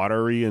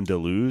Guattari and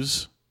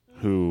Deleuze,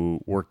 who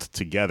worked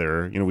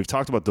together. We've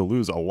talked about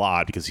Deleuze a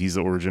lot because he's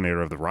the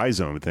originator of the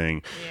rhizome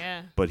thing.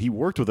 Yeah. But he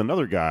worked with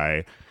another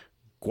guy,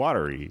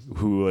 Guattari,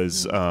 who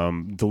was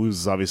Deleuze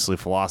is obviously a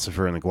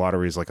philosopher, and the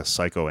Guattari is like a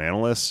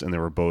psychoanalyst, and they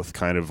were both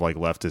kind of like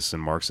leftists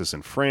and Marxists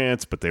in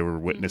France, but they were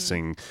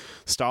witnessing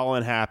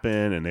Stalin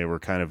happen, and they were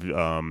kind of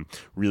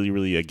really,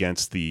 really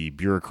against the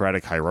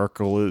bureaucratic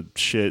hierarchical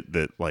shit,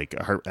 that like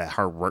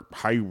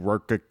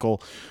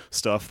hierarchical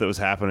stuff that was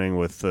happening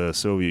with the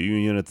Soviet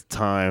Union at the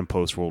time,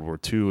 post World War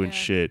II and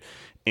shit,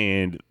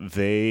 and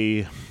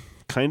they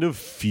kind of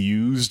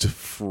fused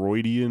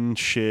Freudian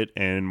shit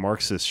and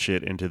Marxist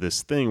shit into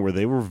this thing where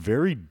they were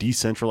very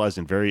decentralized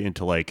and very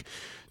into like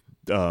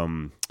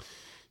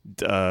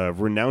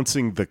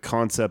renouncing the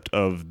concept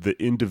of the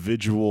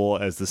individual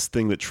as this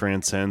thing that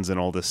transcends and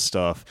all this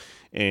stuff.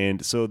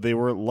 And so they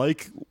were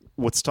like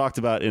what's talked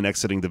about in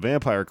Exiting the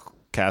Vampire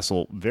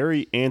Castle,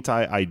 very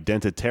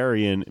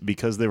anti-identitarian,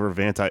 because they were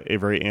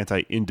very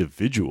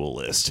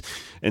anti-individualist.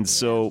 And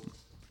so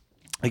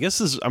I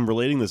guess I'm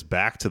relating this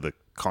back to the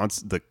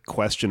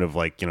question of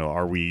like,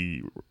 are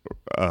we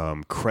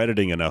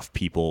crediting enough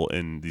people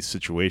in these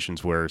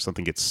situations where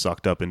something gets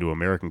sucked up into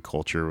American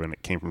culture when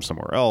it came from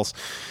somewhere else,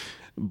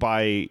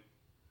 by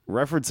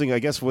referencing, I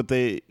guess,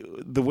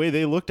 the way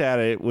they looked at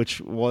it,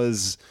 which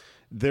was,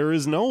 there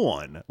is no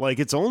one, like,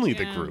 it's only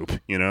the group,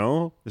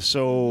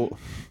 so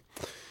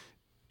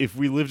if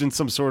we lived in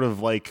some sort of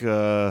like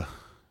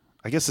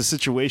I guess a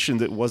situation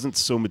that wasn't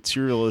so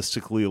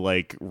materialistically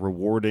like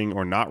rewarding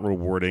or not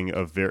rewarding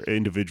of their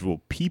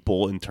individual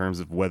people in terms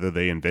of whether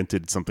they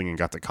invented something and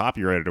got to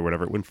copyright it or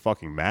whatever, it wouldn't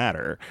fucking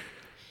matter.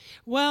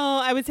 Well,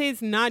 I would say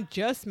it's not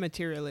just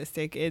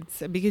materialistic.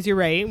 It's because you're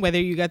right.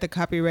 Whether you got the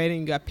copyright and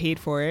you got paid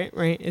for it,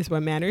 right, is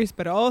what matters.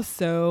 But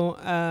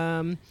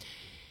also,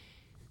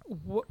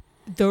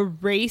 the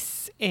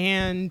race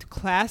and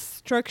class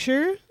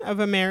structure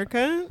of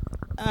America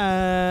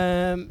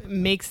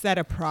makes that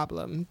a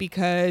problem,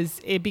 because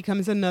it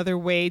becomes another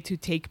way to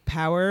take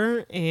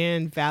power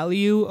and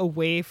value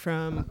away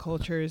from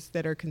cultures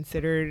that are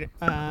considered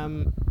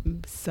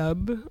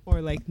sub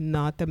or like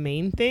not the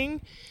main thing.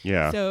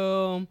 Yeah.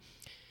 So,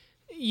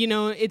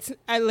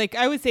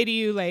 I would say to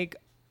you, like,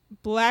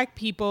 black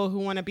people who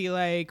want to be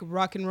like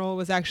rock and roll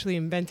was actually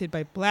invented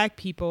by black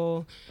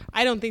people,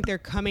 I don't think they're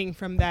coming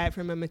from that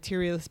from a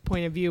materialist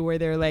point of view where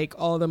they're like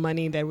all the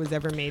money that was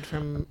ever made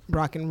from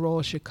rock and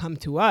roll should come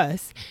to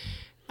us.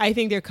 I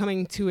think they're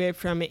coming to it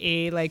from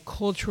a like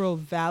cultural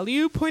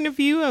value point of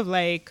view of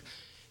like,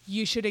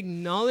 you should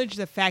acknowledge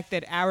the fact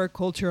that our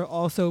culture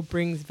also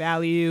brings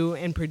value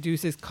and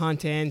produces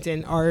content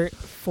and art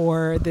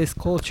for this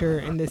culture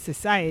and this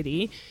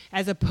society,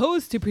 as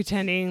opposed to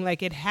pretending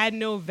like it had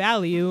no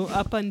value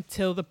up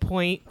until the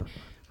point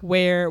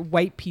where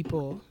white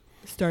people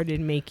started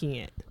making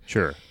it.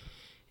 Sure.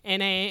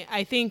 And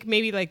I think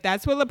maybe like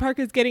that's what LaPark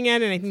is getting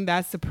at, and I think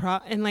that's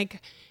the and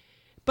like,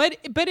 but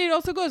it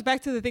also goes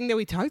back to the thing that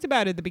we talked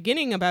about at the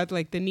beginning about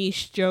like the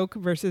niche joke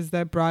versus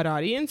the broad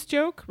audience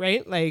joke,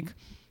 right? Like,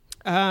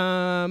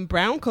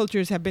 brown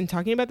cultures have been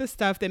talking about the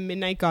stuff that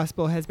Midnight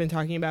Gospel has been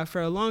talking about for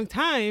a long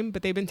time,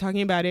 but they've been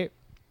talking about it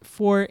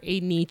for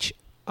a niche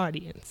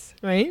audience,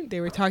 right?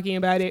 They were talking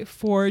about it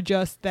for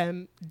just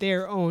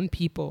their own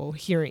people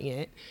hearing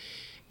it.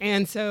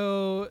 And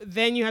so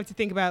then you have to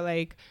think about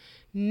like,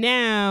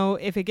 now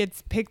if it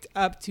gets picked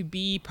up to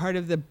be part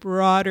of the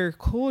broader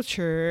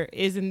culture,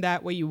 isn't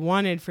that what you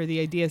wanted for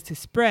the ideas to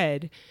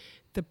spread?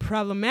 The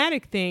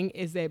problematic thing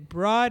is that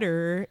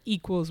broader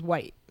equals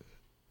white,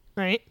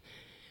 right?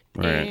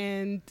 Right.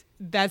 And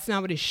that's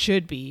not what it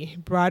should be.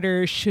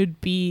 Broader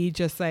should be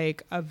just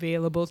like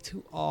available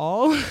to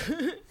all.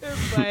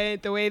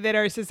 But the way that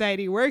our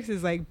society works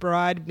is like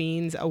broad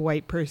means a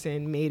white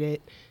person made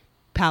it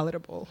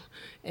palatable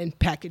and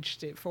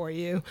packaged it for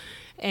you.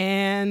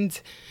 And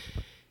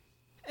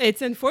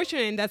it's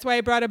unfortunate, and that's why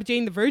I brought up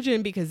Jane the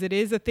Virgin, because it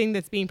is a thing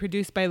that's being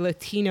produced by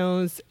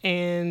Latinos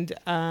and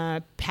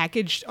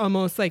packaged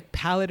almost like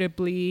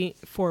palatably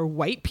for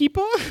white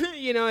people,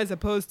 you know, as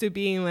opposed to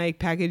being like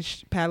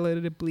packaged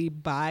palatably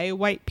by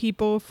white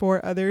people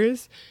for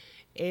others.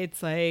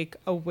 It's like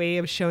a way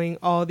of showing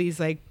all these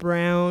like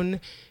brown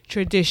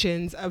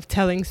traditions of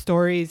telling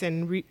stories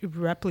and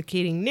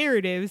replicating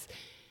narratives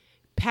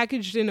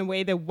packaged in a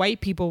way that white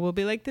people will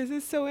be like, this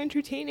is so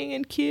entertaining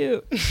and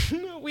cute.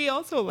 We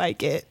also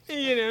like it,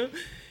 you know?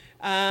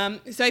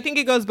 So I think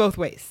it goes both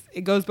ways.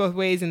 It goes both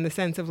ways in the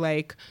sense of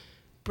like,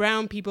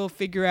 brown people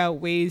figure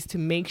out ways to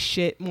make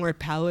shit more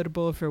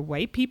palatable for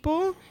white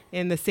people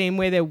in the same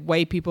way that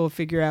white people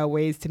figure out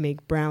ways to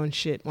make brown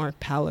shit more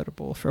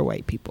palatable for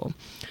white people.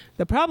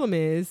 The problem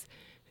is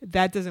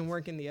that doesn't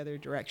work in the other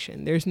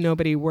direction. There's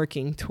nobody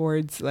working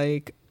towards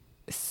like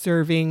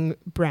serving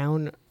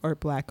brown or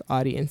black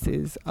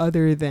audiences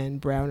other than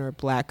brown or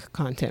black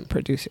content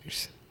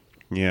producers.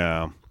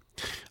 Yeah.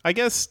 I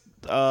guess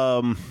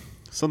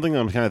something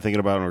I'm kind of thinking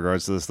about in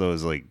regards to this, though,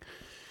 is like,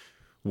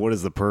 what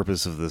is the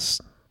purpose of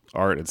this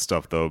art and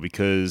stuff, though?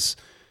 Because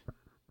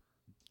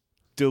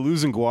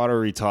Deleuze and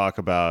Guattari talk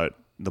about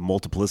the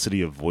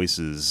multiplicity of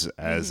voices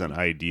as an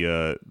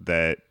idea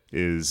that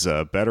is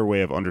a better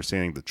way of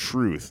understanding the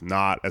truth,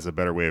 not as a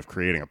better way of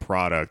creating a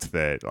product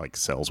that like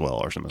sells well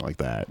or something like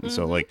that. And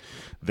so like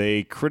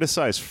they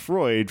criticize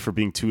Freud for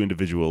being too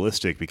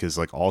individualistic because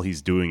like all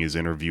he's doing is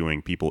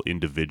interviewing people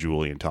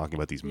individually and talking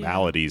about these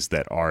maladies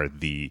that are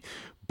the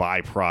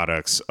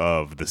byproducts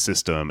of the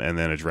system, and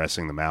then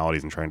addressing the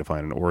maladies and trying to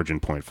find an origin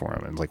point for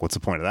them. And like, what's the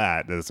point of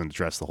that? That doesn't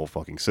address the whole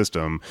fucking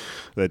system.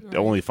 That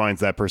only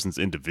finds that person's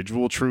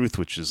individual truth,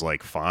 which is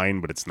like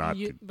fine, but it's not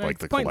like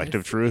the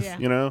collective truth,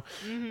 you know?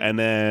 And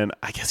then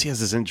I guess he has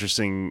this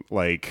interesting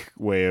like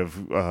way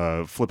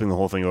of flipping the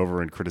whole thing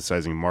over and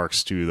criticizing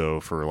Marx too, though,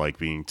 for like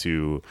being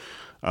too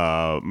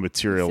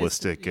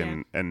materialistic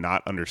and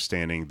not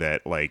understanding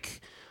that like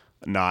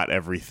not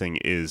everything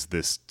is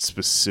this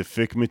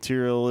specific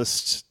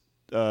materialist,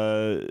 you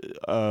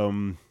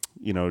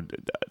know,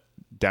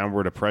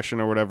 downward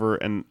oppression or whatever.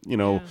 And, you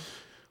know,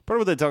 part of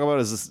what they talk about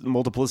is this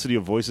multiplicity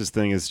of voices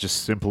thing is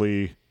just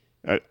simply,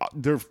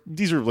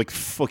 these are like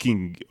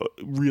fucking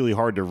really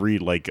hard to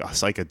read, like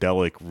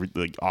psychedelic,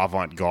 like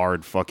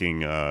avant-garde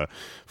fucking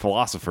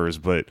philosophers,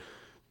 but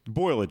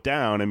boil it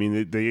down, I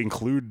mean, they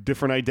include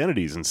different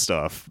identities and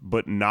stuff,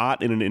 but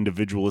not in an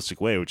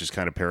individualistic way, which is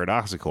kind of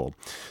paradoxical.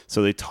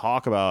 So they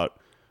talk about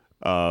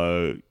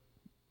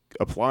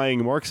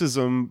applying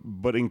Marxism,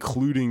 but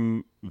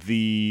including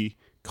the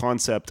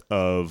concept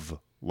of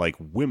like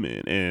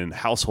women and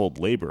household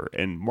labor.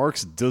 And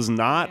Marx does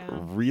not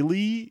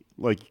really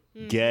like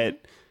he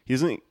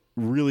doesn't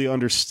really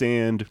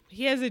understand.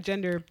 He has a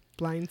gender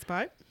blind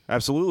spot.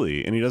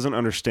 Absolutely. And he doesn't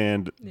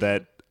understand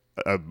that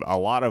a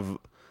lot of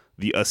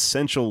the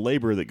essential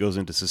labor that goes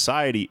into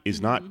society is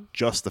not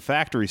just the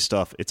factory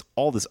stuff. It's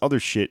all this other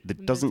shit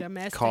that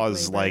doesn't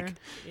cause labor.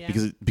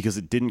 Like, because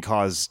it didn't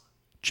cause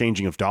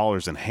changing of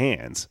dollars and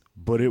hands,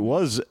 but it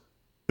was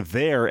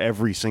there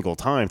every single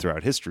time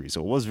throughout history. So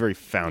it was very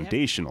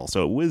foundational.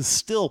 So it was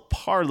still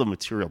part of the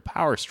material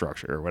power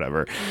structure or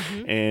whatever.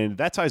 And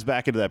that ties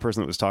back into that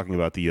person that was talking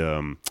about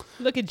the,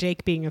 look at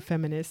Jake being a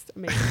feminist.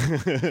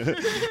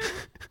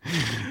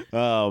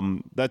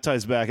 That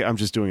ties back. I'm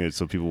just doing it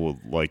so people will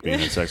like me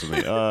and have sex with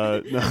me.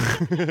 No.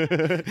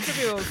 So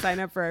people will sign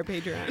up for our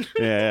Patreon.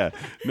 Yeah.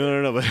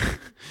 No. But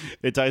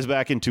it ties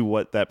back into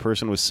what that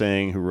person was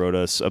saying who wrote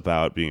us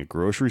about being a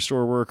grocery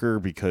store worker,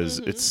 because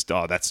it's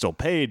that's still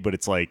paid, but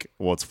it's like,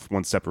 well, it's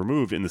one step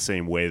removed in the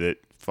same way that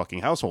fucking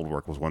household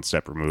work was one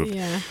step removed.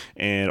 Yeah.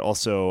 And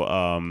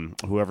also,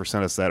 whoever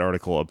sent us that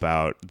article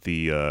about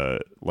the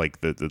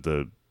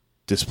the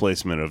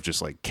displacement of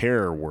just like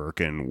care work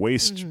and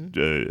waste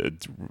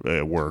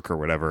work or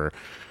whatever,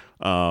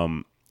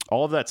 all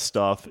of that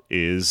stuff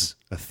is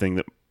a thing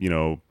that, you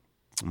know,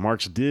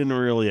 Marx didn't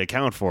really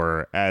account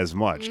for as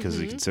much, because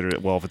he considered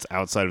it, well, if it's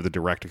outside of the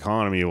direct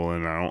economy, well,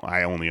 then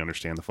I only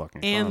understand the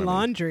fucking economy. And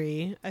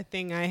laundry, a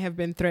thing I have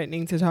been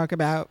threatening to talk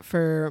about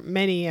for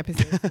many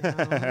episodes now.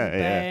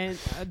 Yeah.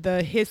 But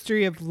the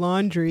history of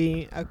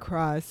laundry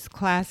across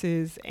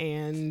classes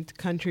and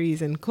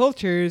countries and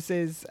cultures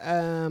is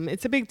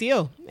it's a big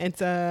deal.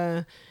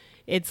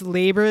 It's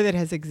labor that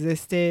has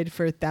existed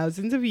for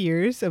thousands of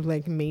years of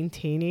like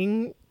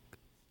maintaining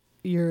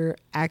your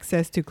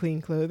access to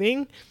clean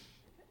clothing,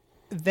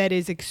 that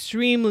is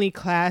extremely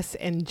class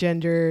and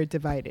gender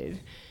divided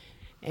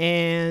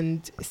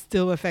and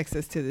still affects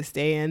us to this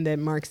day, and that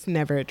Marx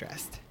never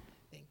addressed.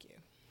 Thank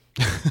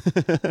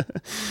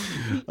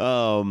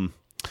you.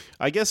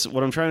 I guess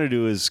what I'm trying to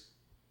do is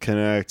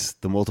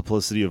connect the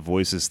multiplicity of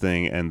voices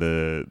thing and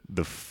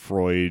the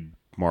Freud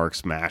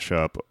Marx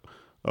mashup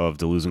of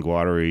Deleuze and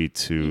Guattari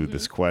to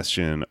this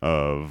question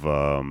of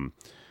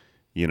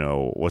you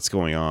know, what's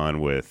going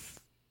on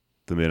with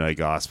the Midnight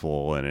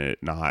Gospel and it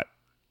not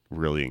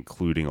really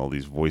including all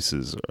these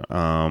voices.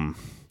 God,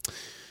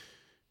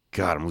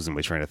 I'm losing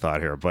my train of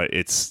thought here, but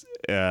it's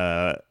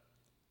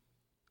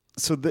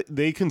so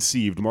they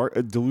conceived,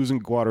 Deleuze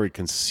and Guattari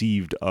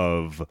conceived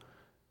of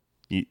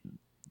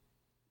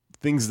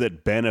things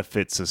that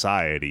benefit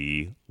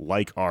society,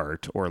 like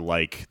art or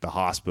like the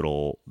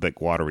hospital that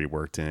Guattari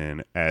worked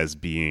in, as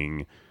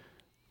being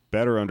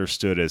better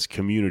understood as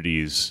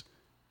communities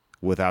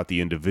without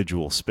the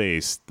individual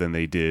space than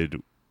they did,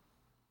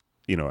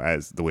 you know,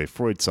 as the way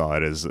Freud saw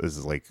it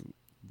as like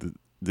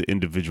the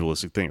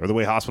individualistic thing, or the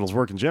way hospitals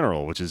work in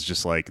general, which is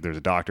just like, there's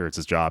a doctor, it's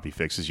his job, he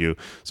fixes you.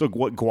 So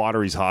what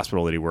Guattari's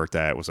hospital that he worked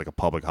at was like a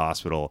public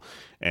hospital,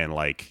 and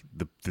like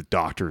the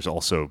doctors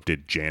also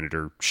did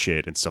janitor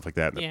shit and stuff like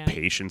that, and the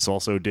patients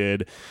also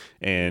did,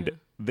 and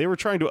they were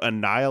trying to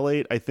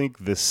annihilate, I think,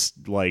 this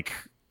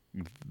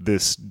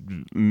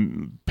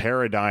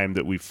paradigm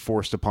that we've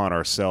forced upon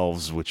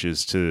ourselves, which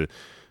is to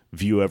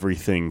view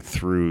everything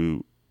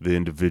through the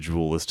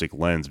individualistic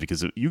lens,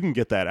 because you can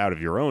get that out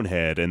of your own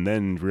head and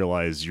then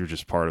realize you're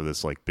just part of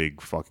this like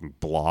big fucking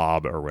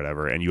blob or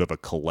whatever, and you have a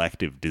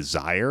collective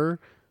desire. It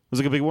was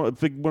like a big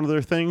one of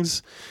their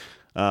things.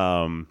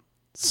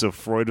 So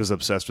Freud was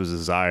obsessed with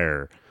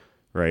desire,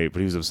 right? But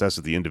he was obsessed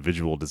with the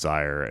individual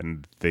desire,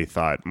 and they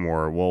thought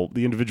more, well,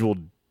 the individual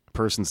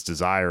person's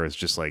desire is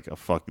just like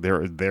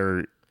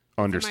their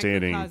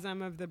understanding, a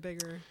microcosm of the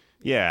bigger.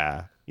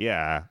 Yeah.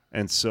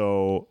 And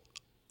so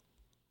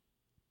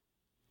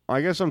I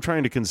guess I'm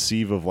trying to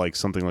conceive of like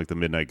something like the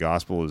Midnight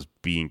Gospel as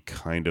being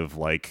kind of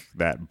like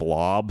that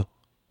blob,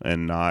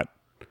 and not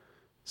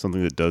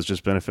something that does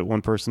just benefit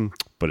one person,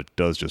 but it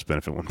does just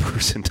benefit one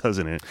person,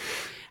 doesn't it?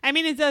 I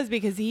mean, it does,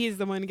 because he's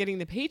the one getting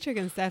the paycheck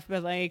and stuff,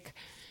 but like,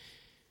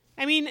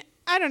 I mean,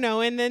 I don't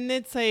know. And then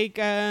it's like,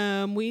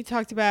 when we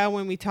talked about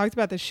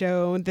the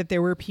show, that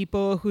there were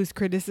people whose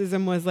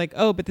criticism was like,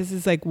 oh, but this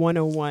is like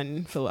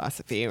 101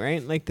 philosophy,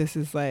 right? Like, this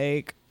is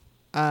like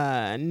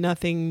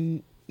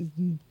nothing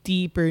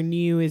deep or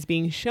new is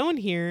being shown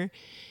here.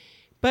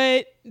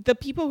 But the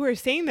people who are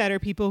saying that are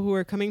people who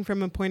are coming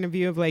from a point of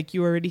view of like,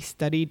 you already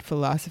studied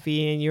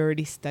philosophy and you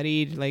already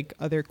studied like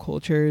other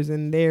cultures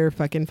and their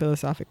fucking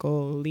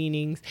philosophical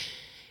leanings.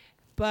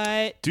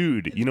 But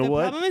dude, you know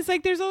what? The problem is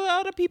like, there's a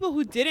lot of people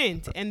who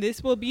didn't, and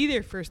this will be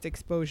their first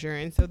exposure.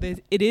 And so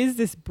it is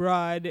this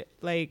broad,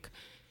 like,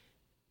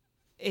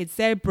 it's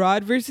that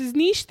broad versus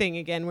niche thing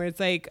again, where it's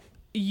like,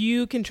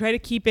 you can try to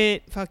keep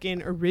it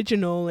fucking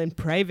original and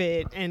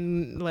private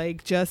and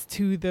like just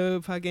to the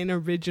fucking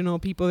original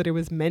people that it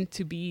was meant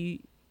to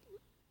be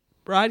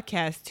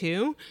broadcast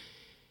to.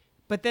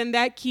 But then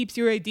that keeps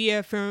your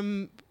idea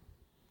from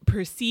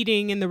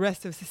proceeding in the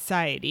rest of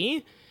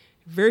society,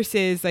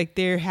 versus like,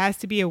 there has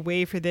to be a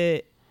way for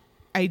the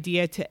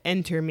idea to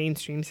enter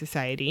mainstream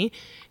society.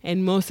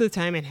 And most of the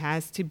time it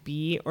has to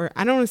be, or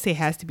I don't want to say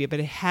has to be, but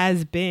it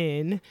has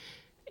been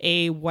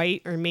a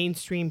white or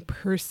mainstream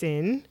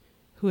person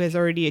who has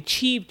already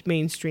achieved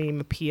mainstream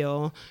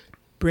appeal,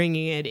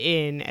 bringing it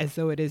in as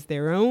though it is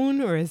their own,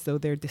 or as though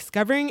they're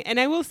discovering. And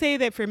I will say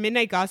that for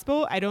Midnight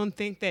Gospel, I don't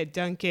think that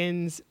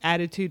Duncan's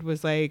attitude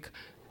was like,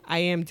 I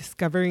am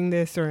discovering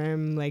this, or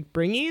I'm like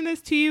bringing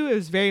this to you. It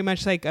was very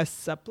much like a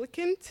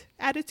supplicant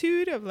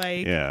attitude of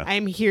like,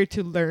 I'm here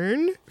to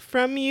learn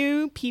from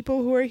you,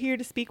 people who are here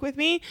to speak with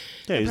me.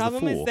 Yeah, the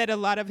problem is that a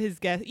lot of his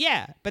guests,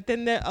 but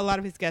then a lot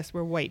of his guests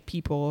were white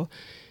people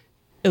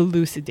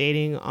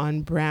elucidating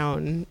on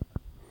brown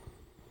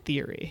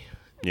theory.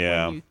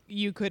 Yeah.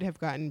 You could have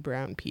gotten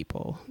brown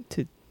people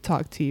to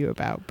talk to you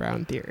about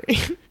brown theory.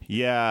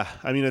 Yeah,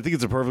 I mean, I think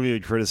it's a perfectly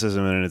good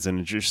criticism, and it's an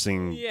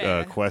interesting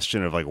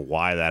question of like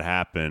why that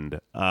happened.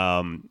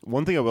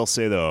 One thing I will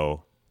say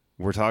though,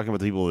 we're talking about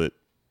the people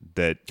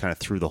that kind of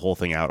threw the whole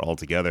thing out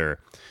altogether.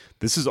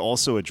 This is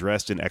also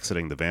addressed in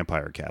Exiting the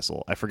Vampire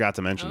Castle. I forgot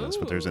to mention this,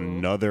 but there's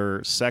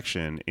another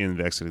section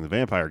in Exiting the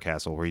Vampire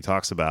Castle where he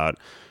talks about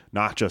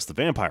not just the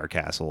Vampire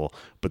Castle,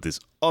 but this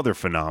other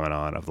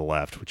phenomenon of the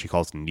left, which he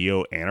calls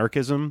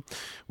neo-anarchism,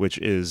 which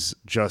is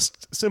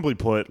just simply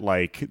put,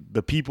 like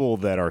the people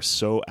that are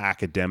so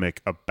academic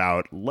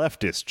about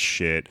leftist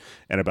shit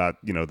and about,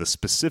 you know, the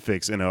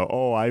specifics and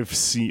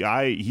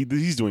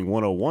he's doing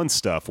 101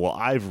 stuff. Well,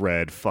 I've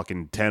read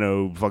fucking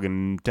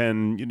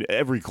 10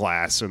 every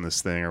class in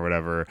this thing or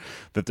whatever,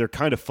 that they're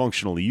kind of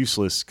functionally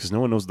useless because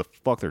no one knows the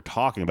fuck they're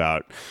talking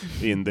about.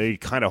 And they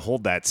kind of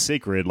hold that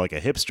sacred like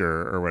a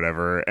hipster or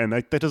whatever. And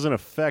that doesn't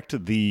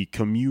affect the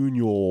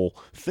communal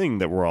thing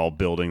that we're all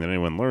building that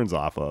anyone learns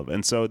off of.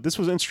 And so this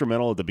was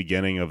instrumental at the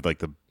beginning of like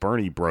the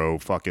Bernie bro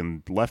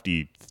fucking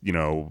lefty, you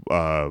know,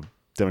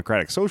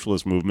 democratic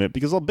socialist movement,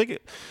 because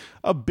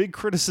a big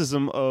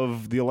criticism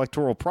of the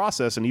electoral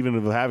process and even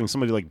of having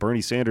somebody like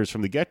Bernie Sanders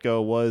from the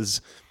get-go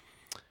was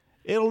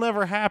it'll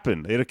never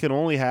happen. It can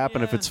only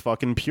happen if it's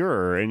fucking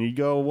pure. And you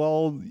go,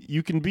 well,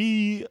 you can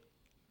be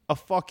a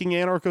fucking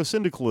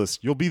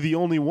anarcho-syndicalist. You'll be the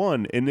only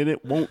one, and then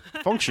it won't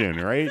function,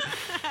 right?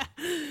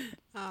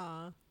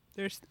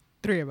 There's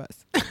 3 of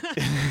us.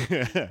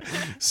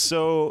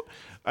 So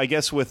I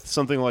guess with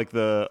something like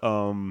the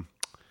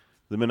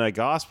Midnight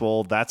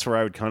Gospel, that's where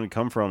I would kind of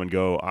come from and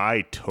go,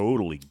 I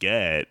totally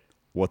get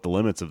what the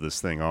limits of this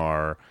thing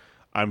are.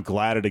 I'm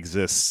glad it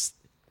exists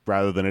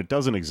rather than it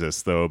doesn't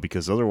exist, though,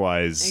 because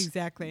otherwise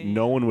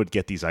no one would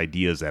get these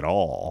ideas at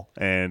all.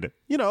 And,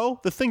 you know,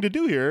 the thing to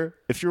do here,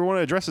 if you want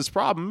to address this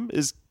problem,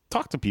 is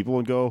talk to people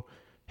and go,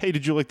 hey,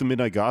 did you like the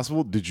Midnight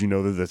Gospel? Did you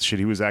know that that shit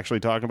he was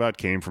actually talking about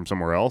came from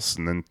somewhere else?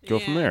 And then go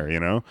from there, you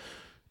know?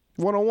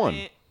 101.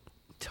 I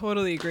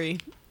totally agree.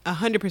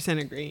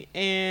 100% agree.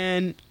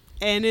 And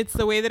it's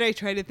the way that I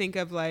try to think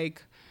of,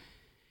 like,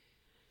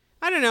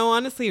 I don't know,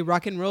 honestly,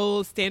 rock and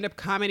roll, stand-up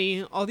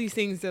comedy, all these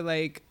things that,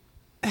 like,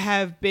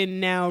 have been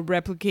now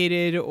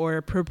replicated or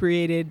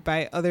appropriated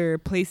by other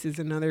places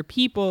and other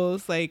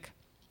peoples. Like,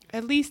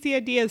 at least the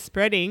idea is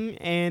spreading,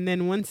 and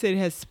then once it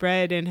has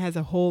spread and has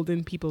a hold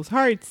in people's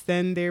hearts,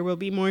 then there will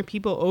be more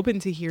people open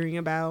to hearing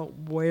about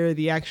where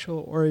the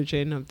actual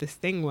origin of this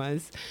thing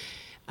was.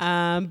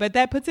 But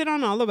that puts it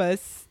on all of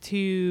us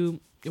to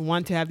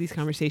want to have these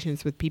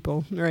conversations with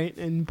people, right?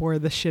 And bore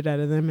the shit out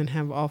of them and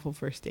have awful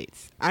first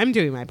dates. I'm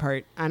doing my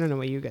part. I don't know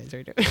what you guys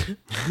are doing.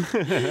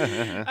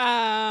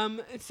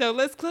 So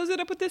let's close it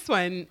up with this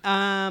one.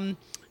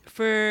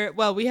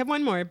 We have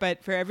one more,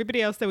 but for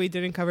everybody else that we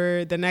didn't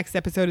cover, the next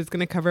episode is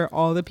going to cover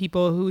all the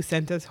people who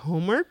sent us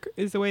homework,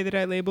 is the way that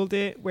I labeled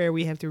it, where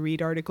we have to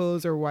read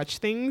articles or watch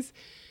things.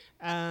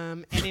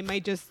 And it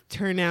might just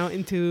turn out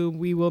into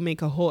we will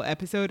make a whole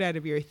episode out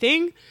of your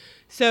thing.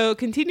 So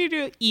continue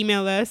to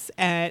email us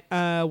at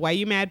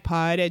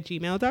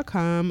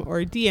whyoumadpod@gmail.com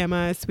or DM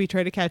us. We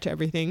try to catch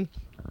everything.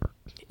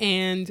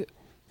 And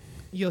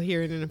you'll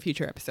hear it in a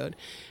future episode.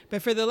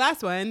 But for the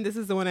last one, this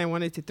is the one I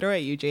wanted to throw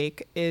at you,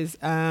 Jake, is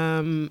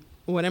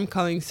what I'm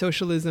calling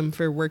socialism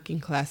for working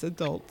class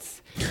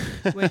adults,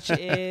 which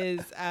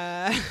is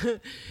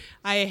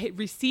I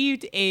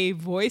received a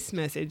voice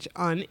message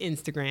on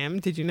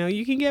Instagram. Did you know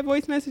you can get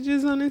voice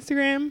messages on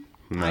Instagram?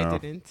 No. I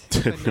didn't.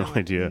 No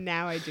idea.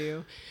 Now I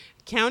do.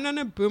 Count on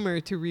a boomer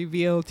to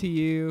reveal to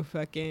you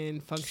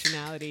fucking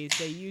functionalities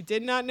that you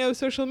did not know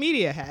social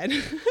media had.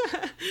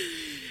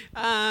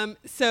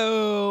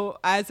 So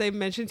as I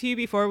mentioned to you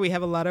before, we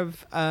have a lot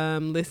of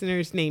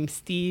listeners named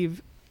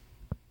Steve,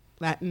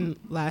 Latin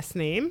last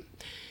name.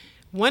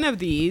 One of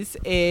these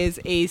is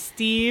a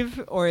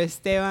Steve or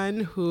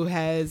Esteban who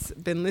has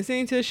been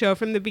listening to the show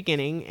from the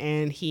beginning,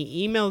 and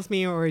he emails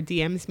me or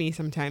DMs me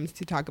sometimes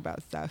to talk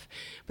about stuff.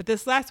 But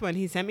this last one,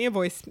 he sent me a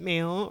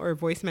voicemail or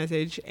voice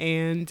message,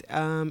 and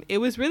it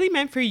was really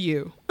meant for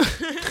you.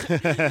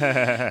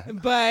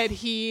 But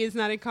he is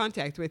not in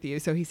contact with you,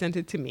 so he sent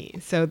it to me.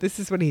 So this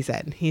is what he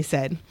said. He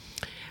said,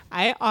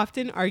 I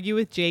often argue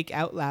with Jake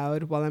out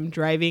loud while I'm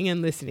driving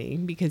and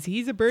listening because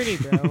he's a Bernie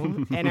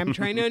bro and I'm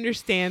trying to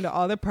understand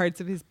all the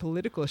parts of his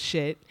political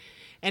shit.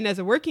 And as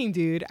a working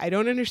dude, I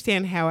don't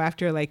understand how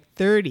after like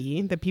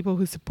 30, the people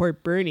who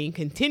support Bernie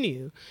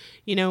continue.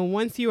 You know,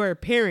 once you are a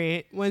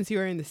parent, once you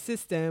are in the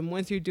system,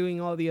 once you're doing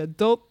all the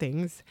adult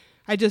things,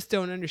 I just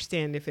don't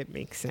understand if it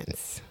makes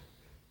sense.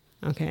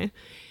 Okay.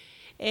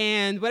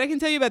 And what I can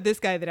tell you about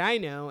this guy that I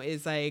know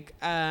is like,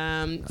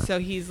 so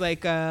he's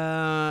like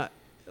a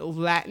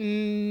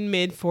Latin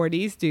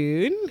mid-40s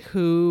dude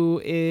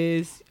who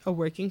is a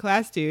working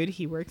class dude.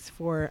 He works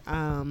for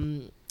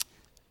what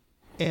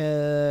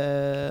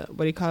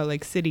do you call it,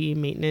 like city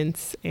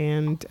maintenance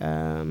and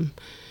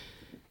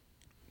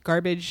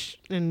garbage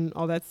and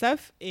all that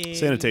stuff.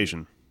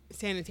 Sanitation.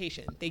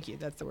 sanitation. Thank you.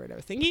 That's the word I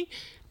was thinking.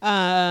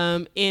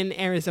 In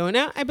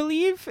Arizona, I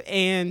believe.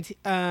 And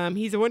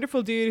he's a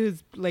wonderful dude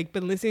who's like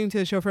been listening to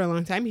the show for a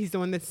long time. He's the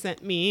one that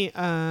sent me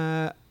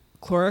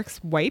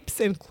Clorox wipes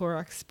and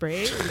Clorox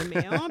spray in the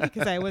mail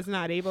because I was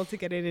not able to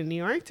get it in New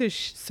York.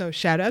 So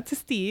shout out to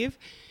Steve.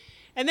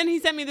 And then he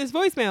sent me this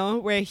voicemail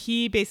where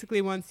he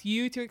basically wants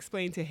you to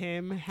explain to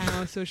him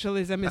how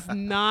socialism is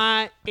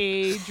not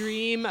a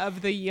dream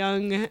of the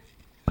young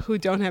who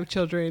don't have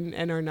children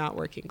and are not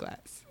working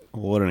class.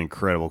 What an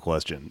incredible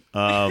question.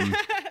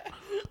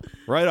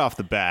 Right off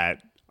the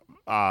bat,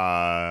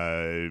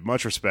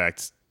 much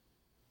respect.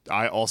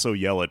 I also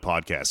yell at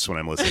podcasts when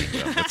I'm listening to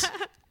them. That's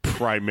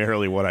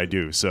primarily what I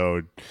do.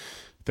 So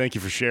thank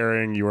you for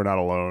sharing. You are not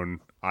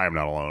alone. I am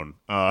not alone.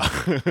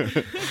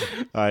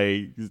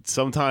 I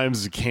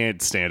sometimes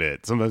can't stand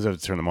it. Sometimes I have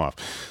to turn them off.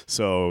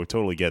 So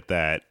totally get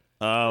that.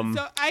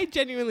 So I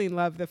genuinely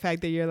love the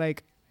fact that you're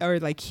like, or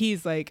like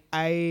he's like,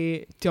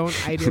 I don't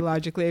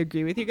ideologically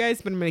agree with you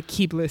guys, but I'm going to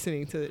keep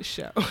listening to this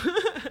show.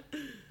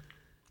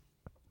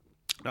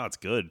 No, it's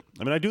good.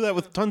 I mean, I do that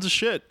with tons of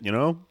shit, you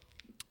know?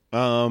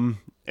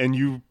 And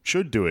you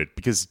should do it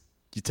because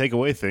you take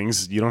away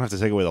things. You don't have to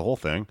take away the whole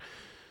thing.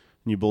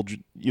 And you build,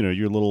 you know,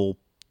 your little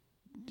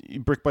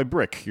brick by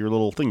brick, your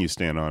little thing you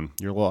stand on,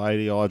 your little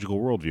ideological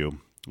worldview,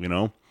 you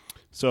know?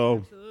 So,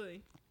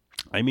 Absolutely.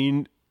 I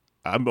mean,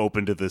 I'm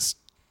open to this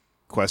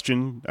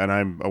question and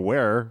I'm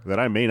aware that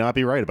I may not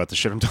be right about the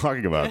shit I'm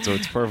talking about. So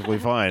it's perfectly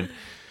fine.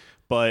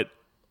 But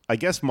I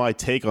guess my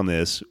take on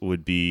this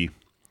would be,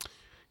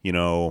 you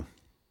know,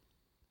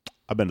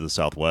 I've been to the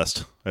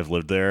Southwest. I've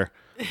lived there.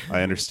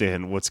 I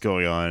understand what's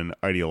going on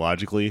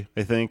ideologically,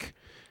 I think.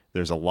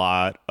 There's a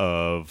lot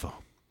of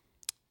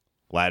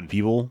Latin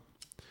people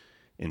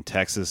in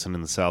Texas and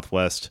in the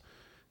Southwest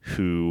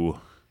who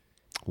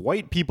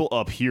white people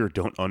up here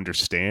don't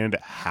understand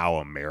how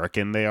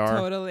American they are.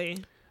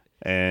 Totally.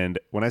 And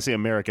when I say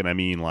American, I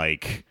mean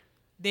like...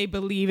 They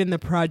believe in the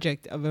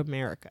project of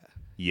America.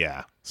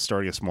 Yeah.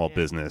 Starting a small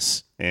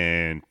business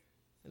and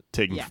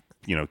taking,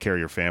 you know, care of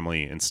your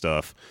family and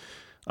stuff.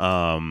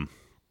 I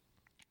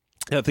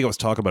think I was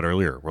talking about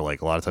earlier where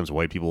like a lot of times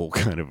white people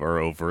kind of are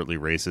overtly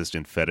racist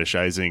and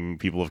fetishizing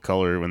people of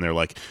color when they're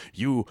like,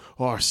 you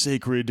are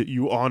sacred,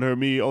 you honor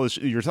me, all this.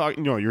 You're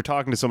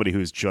talking to somebody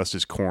who's just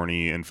as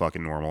corny and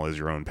fucking normal as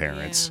your own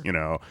parents, you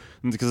know,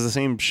 because the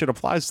same shit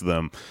applies to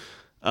them.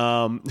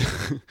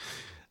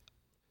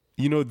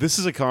 You know, this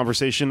is a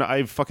conversation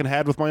I've fucking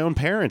had with my own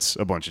parents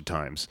a bunch of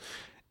times.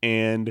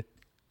 And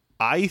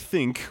I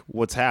think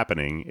what's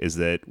happening is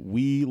that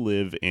we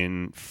live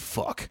in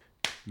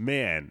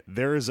Man,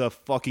 there is a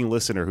fucking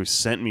listener who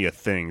sent me a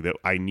thing that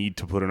I need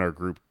to put in our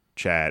group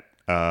chat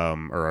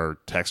or our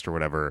text or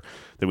whatever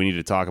that we need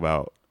to talk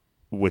about,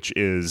 which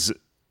is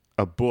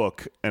a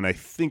book. And I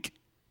think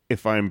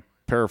if I'm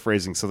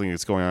paraphrasing something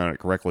that's going on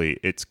correctly,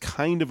 it's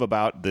kind of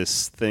about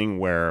this thing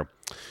where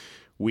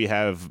we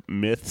have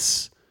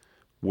myths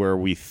where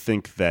we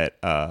think that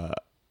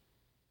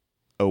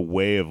a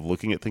way of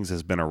looking at things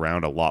has been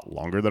around a lot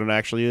longer than it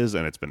actually is,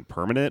 and it's been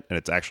permanent, and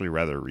it's actually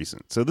rather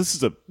recent. So this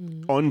is a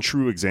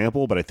untrue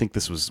example, but I think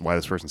this was why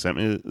this person sent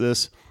me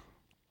this.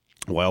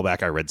 A while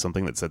back, I read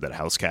something that said that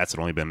house cats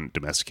had only been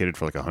domesticated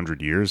for like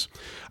 100 years.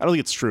 I don't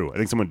think it's true. I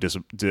think someone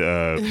disproved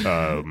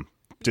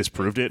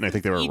it, and I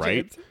think they were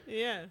right.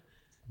 Yeah.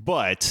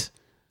 But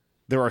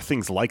there are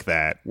things like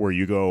that where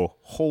you go,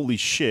 holy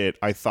shit,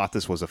 I thought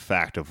this was a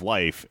fact of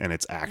life, and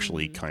it's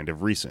actually kind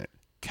of recent.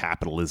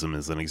 Capitalism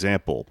is an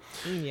example.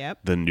 Yep.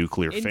 The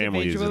nuclear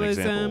family is an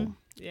example.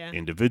 Yeah.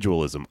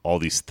 Individualism, all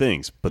these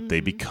things, but they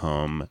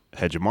become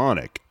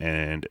hegemonic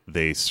and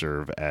they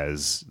serve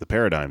as the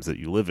paradigms that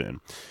you live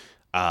in.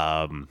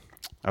 I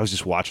was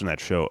just watching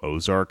that show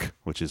Ozark,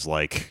 which is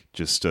like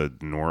just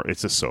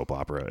it's a soap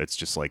opera. It's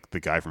just like the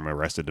guy from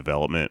Arrested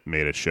Development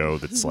made a show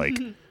that's like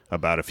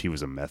about if he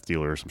was a meth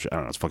dealer or some shit. I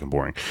don't know. It's fucking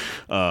boring.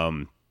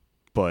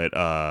 But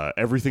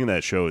everything in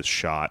that show is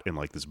shot in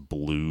like this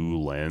blue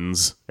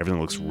lens.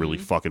 Everything looks really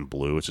fucking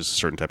blue. It's just a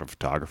certain type of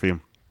photography.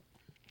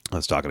 I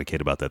was talking to a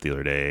kid about that the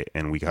other day,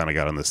 and we kind of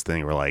got on this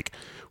thing where like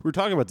we were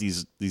talking about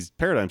these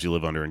paradigms you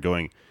live under and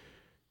going,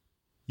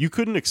 you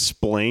couldn't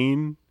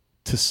explain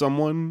to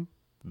someone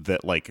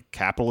that like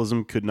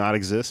capitalism could not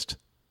exist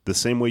the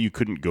same way you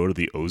couldn't go to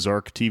the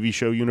Ozark TV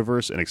show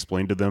universe and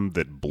explain to them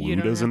that blue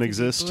doesn't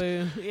exist.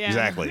 Blue. Yeah.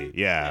 Exactly.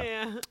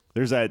 Yeah.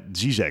 There's that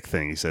Zizek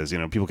thing. He says, you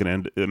know, people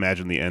can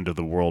imagine the end of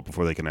the world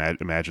before they can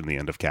imagine the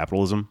end of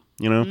capitalism,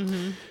 you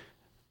know?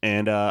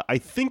 And I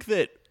think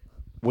that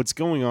what's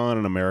going on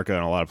in America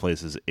in a lot of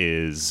places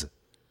is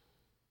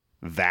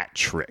that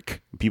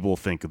trick. People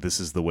think this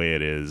is the way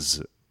it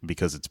is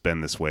because it's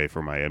been this way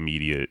for my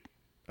immediate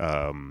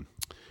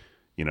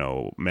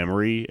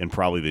memory, and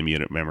probably the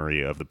immediate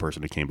memory of the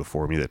person who came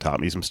before me that taught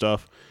me some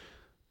stuff.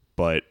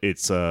 But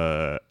it's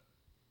I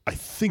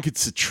think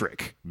it's a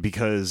trick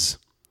because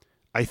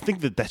I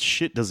think that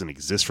shit doesn't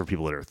exist for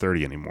people that are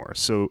 30 anymore.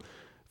 So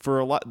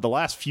for the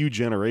last few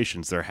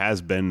generations, there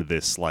has been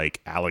this like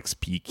Alex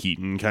P.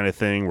 Keaton kind of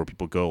thing where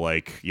people go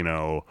like, you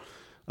know,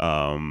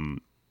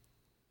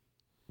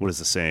 what is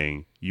the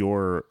saying?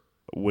 You're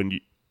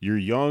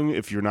young,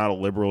 if you're not a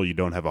liberal, you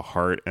don't have a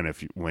heart, and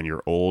when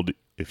you're old,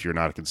 if you're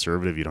not a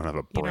conservative, you don't have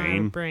a brain. You don't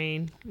have a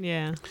brain.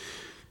 Yeah.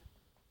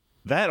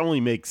 That only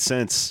makes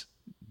sense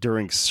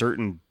during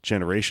certain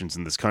generations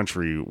in this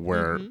country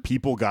where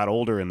people got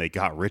older and they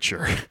got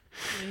richer.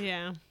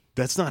 Yeah.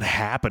 That's not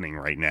happening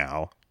right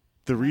now.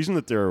 The reason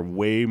that there are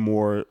way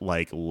more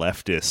like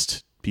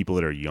leftist people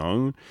that are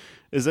young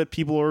is that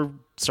people are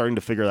starting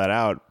to figure that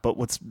out. But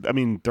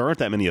there aren't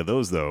that many of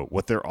those though.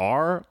 What there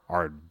are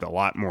a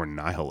lot more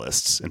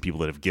nihilists and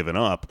people that have given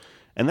up.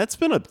 And that's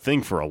been a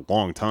thing for a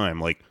long time.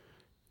 Like,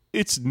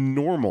 it's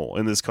normal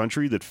in this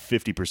country that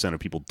 50% of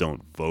people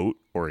don't vote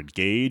or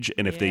engage.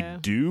 And if they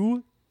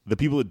do, the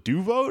people that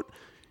do vote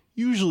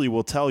usually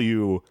will tell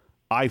you,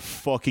 I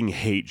fucking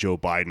hate Joe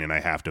Biden and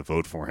I have to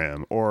vote for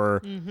him.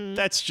 Or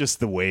that's just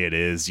the way it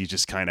is. You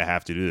just kind of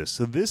have to do this.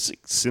 So this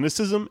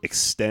cynicism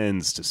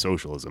extends to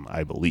socialism,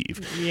 I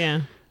believe.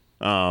 Yeah.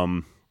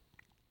 I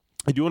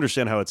do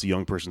understand how it's a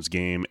young person's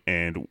game.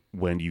 And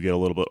when you get a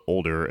little bit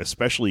older,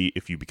 especially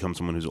if you become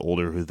someone who's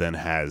older who then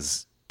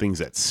has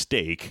things at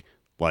stake,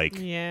 like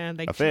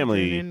a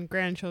family and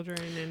grandchildren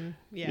and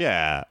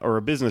or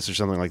a business or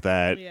something like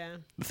that. Yeah.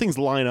 Things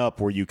line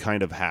up where you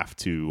kind of have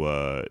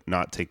to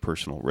not take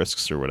personal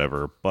risks or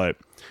whatever. But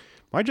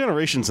my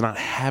generation's not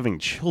having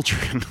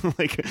children.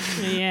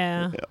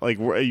 Like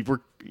we're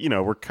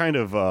kind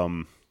of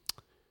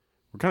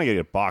getting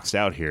it boxed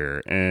out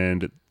here.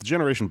 And the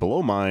generation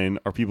below mine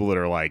are people that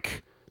are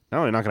like not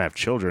only not gonna have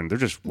children, they're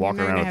just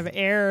walking around. Have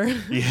air.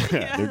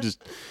 Yeah, they're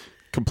just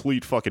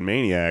complete fucking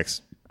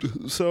maniacs.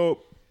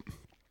 So.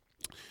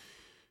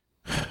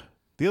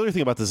 The other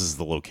thing about this is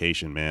the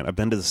location, man. I've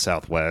been to the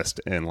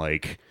Southwest, and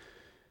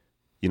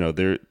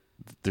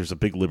there's a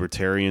big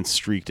libertarian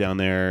streak down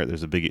there.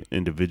 There's a big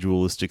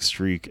individualistic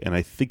streak, and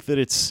I think that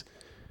it's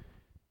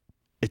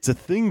a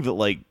thing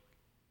that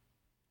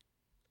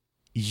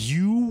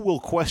you will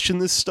question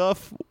this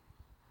stuff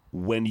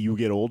when you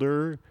get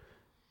older,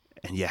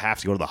 and you have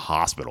to go to the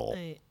hospital,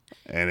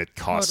 and it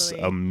costs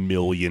 $1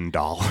 million.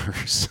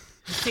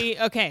 See,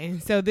 okay,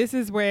 so this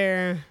is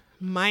where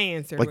my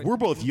answer we're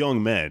both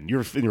young men.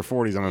 You're in your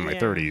 40s, I'm in my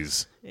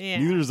 30s. Yeah.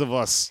 Neither of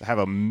us have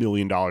 $1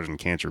 million in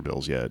cancer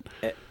bills yet.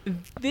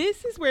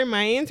 This is where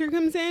my answer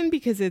comes in,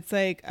 because it's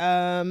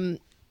here's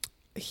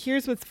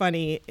what's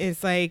funny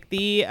is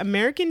the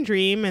American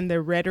dream and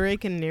the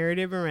rhetoric and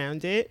narrative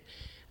around it.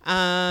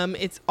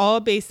 It's all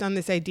based on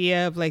this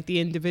idea of the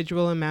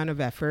individual amount of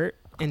effort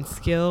and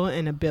skill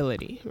and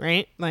ability,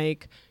 right?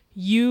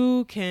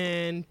 You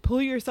can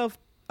pull yourself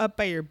up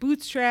by your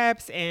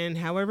bootstraps, and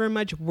however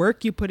much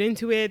work you put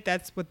into it,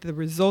 that's what the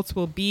results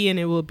will be, and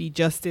it will be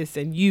justice,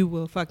 and you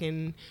will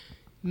fucking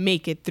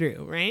make it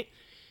through, right?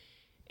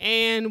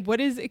 And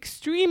what is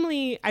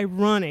extremely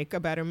ironic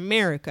about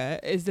America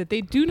is that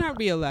we do not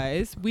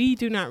realize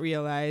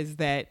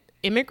that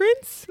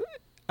immigrants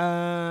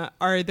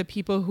are the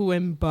people who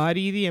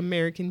embody the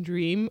American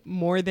dream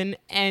more than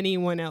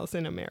anyone else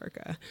in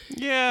America.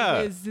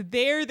 Yeah. Because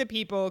they're the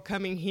people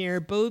coming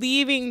here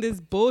believing this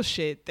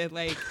bullshit that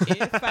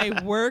if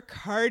I work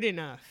hard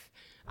enough,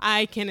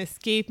 I can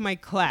escape my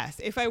class.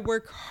 If I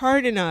work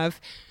hard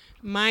enough,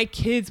 my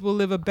kids will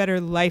live a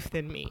better life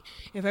than me.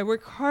 If I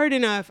work hard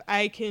enough,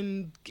 I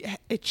can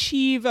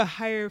achieve a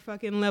higher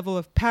fucking level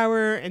of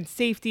power and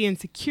safety and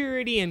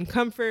security and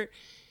comfort.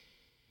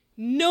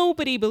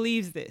 Nobody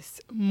believes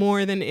this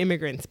more than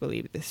immigrants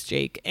believe this,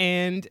 Jake.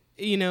 And,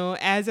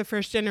 as a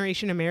first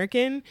generation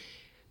American,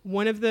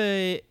 one of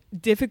the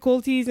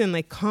difficulties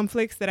and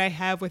conflicts that I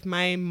have with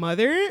my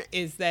mother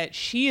is that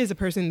she is a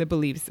person that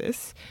believes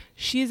this.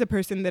 She is a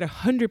person that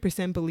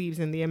 100% believes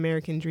in the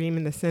American dream,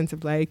 in the sense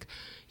of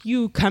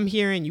you come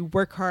here and you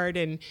work hard,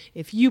 and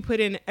if you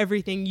put in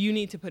everything you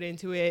need to put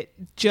into it,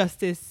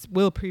 justice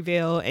will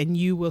prevail and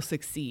you will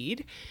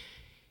succeed.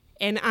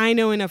 And I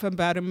know enough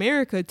about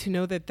America to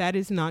know that that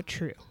is not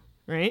true,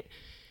 right?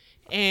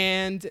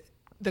 And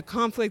the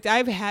conflict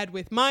I've had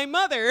with my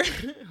mother,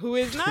 who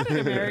is not an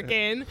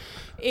American,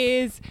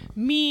 is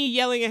me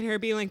yelling at her,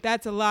 being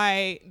that's a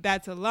lie,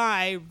 that's a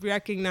lie.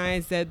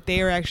 Recognize that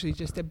they are actually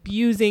just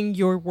abusing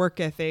your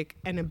work ethic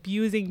and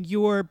abusing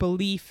your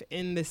belief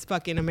in this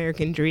fucking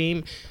American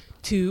dream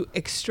to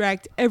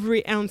extract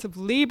every ounce of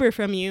labor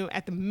from you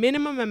at the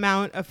minimum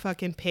amount of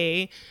fucking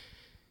pay,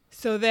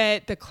 so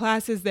that the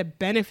classes that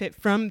benefit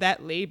from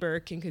that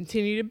labor can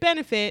continue to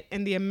benefit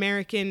and the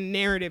American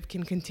narrative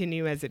can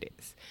continue as it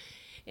is.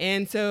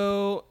 And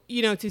so,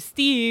 to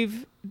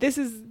Steve, this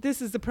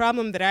is the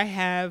problem that I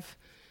have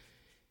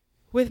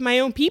with my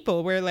own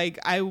people, where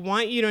I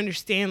want you to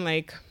understand,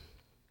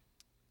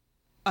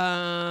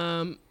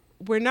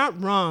 we're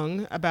not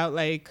wrong about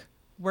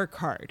work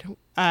hard.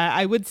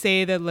 I would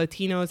say that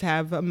Latinos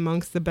have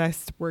amongst the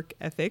best work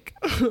ethic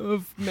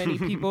of many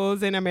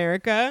peoples in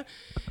America,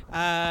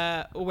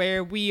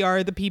 where we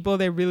are the people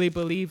that really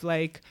believe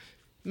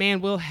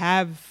man, we'll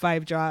have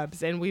 5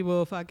 jobs and we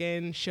will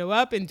fucking show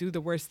up and do the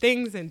worst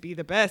things and be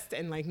the best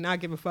and not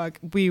give a fuck.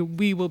 We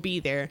will be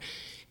there.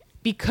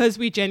 because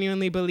we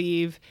genuinely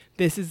believe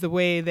this is the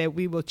way that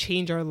we will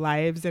change our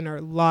lives and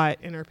our lot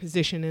and our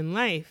position in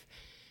life.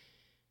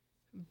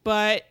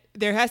 But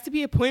there has to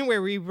be a point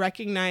where we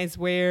recognize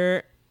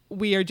where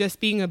we are just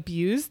being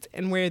abused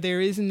and where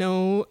there is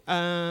no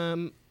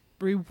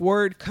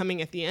reward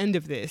coming at the end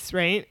of this,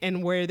 right?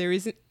 And where there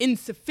is an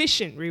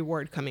insufficient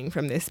reward coming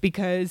from this,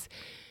 because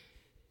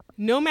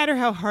no matter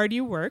how hard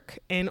you work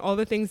and all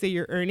the things that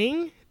you're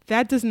earning,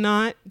 that does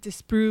not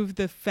disprove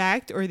the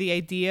fact or the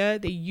idea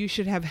that you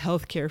should have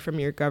health care from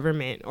your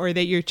government, or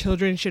that your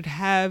children should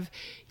have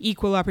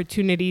equal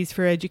opportunities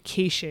for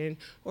education,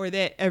 or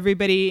that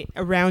everybody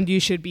around you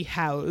should be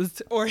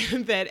housed, or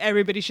that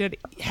everybody should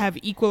have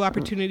equal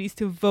opportunities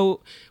to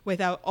vote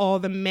without all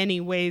the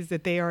many ways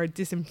that they are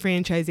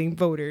disenfranchising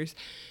voters.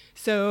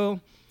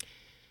 So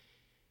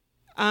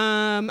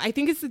I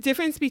think it's the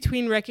difference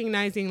between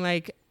recognizing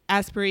like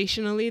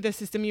aspirationally the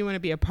system you want to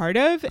be a part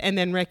of, and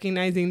then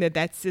recognizing that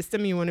that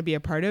system you want to be a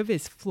part of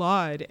is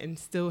flawed and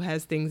still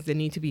has things that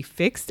need to be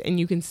fixed. And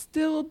you can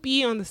still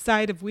be on the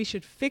side of we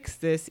should fix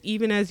this,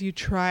 even as you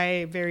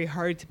try very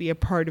hard to be a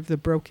part of the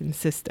broken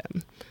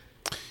system.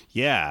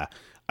 Yeah,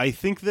 I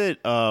think that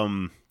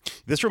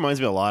this reminds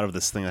me a lot of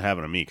this thing that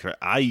happened to me.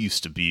 I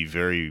used to believe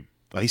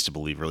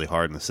really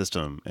hard in the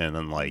system, and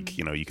then like,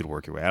 you know, you could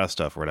work your way out of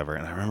stuff or whatever.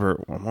 And I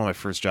remember one of my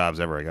first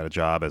jobs ever, I got a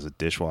job as a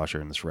dishwasher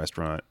in this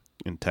restaurant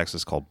in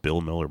Texas called Bill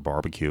Miller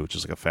Barbecue, which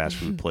is like a fast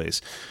food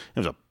place. It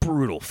was a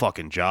brutal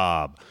fucking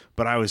job,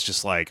 but I was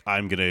just like,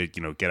 I'm gonna,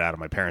 you know, get out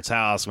of my parents'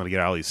 house. I'm gonna get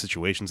out of these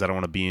situations I don't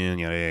want to be in.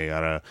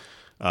 Yada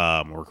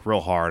yada. Work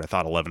real hard. I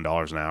thought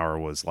 $11 an hour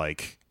was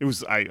like, it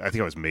was. I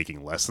think I was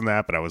making less than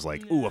that, but I was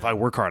like, ooh, if I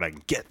work hard, I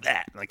can get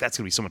that. Like that's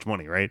gonna be so much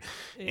money, right?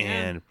 Yeah.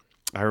 And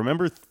I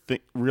remember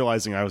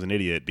realizing I was an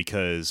idiot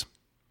because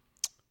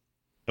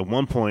at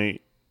one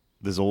point,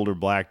 this older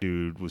black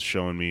dude was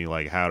showing me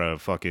like how to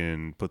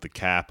fucking put the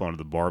cap onto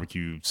the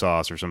barbecue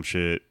sauce or some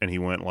shit, and he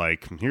went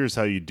like, here's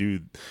how you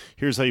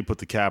put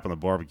the cap on the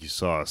barbecue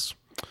sauce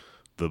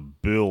the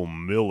Bill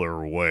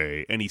Miller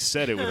way. And he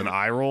said it with an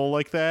eye roll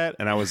like that,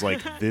 and I was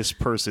like, this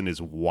person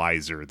is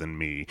wiser than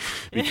me,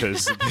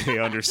 because they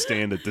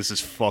understand that this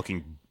is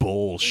fucking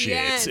bullshit.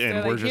 Yes,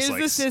 and we're just here's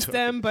like the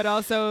system, but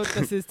also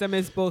the system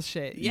is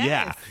bullshit.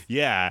 Yes.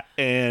 Yeah.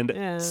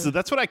 And so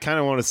that's what I kind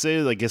of want to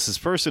say. I guess this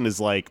person is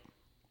like,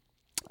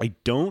 I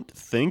don't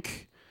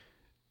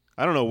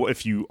know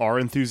if you are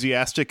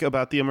enthusiastic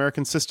about the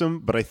American system,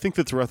 but I think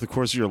that throughout the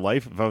course of your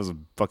life, if I was a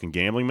fucking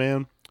gambling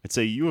man, I'd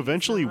say you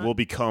eventually will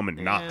become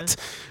not.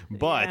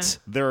 But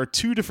there are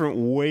two different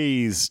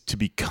ways to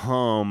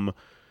become,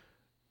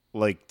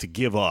 like, to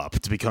give up,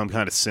 to become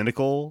kind of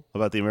cynical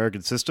about the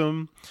American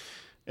system.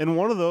 And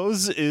one of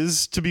those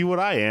is to be what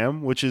I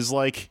am, which is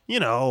like, you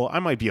know, I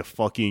might be a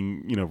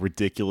fucking, you know,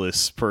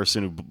 ridiculous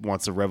person who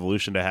wants a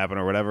revolution to happen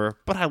or whatever,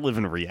 but I live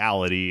in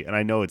reality, and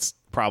I know it's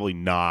probably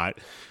not.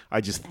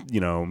 I just,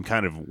 you know, I'm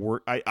kind of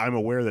I'm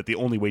aware that the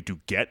only way to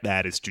get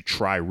that is to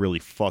try really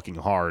fucking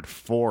hard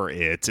for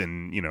it,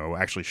 and, you know,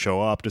 actually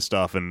show up to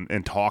stuff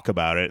and talk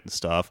about it and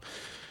stuff.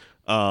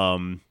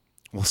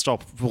 We'll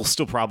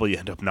still probably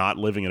end up not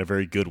living in a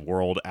very good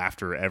world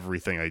after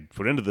everything I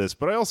put into this,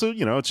 but I also,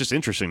 you know, it's just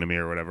interesting to me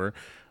or whatever.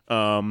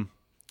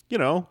 You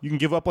know, you can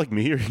give up like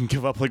me, or you can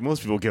give up like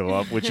most people give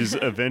up, which is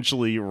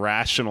eventually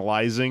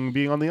rationalizing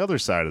being on the other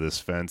side of this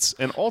fence.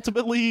 And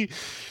ultimately,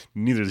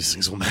 neither of these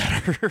things will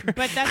matter.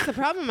 But that's the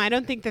problem. I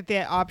don't think that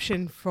the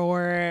option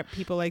for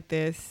people like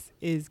this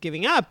is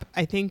giving up.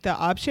 I think the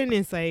option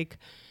is like,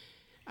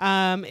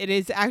 it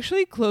is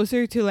actually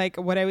closer to like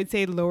what I would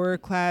say lower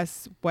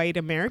class white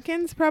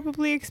Americans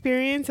probably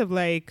experience, of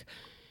like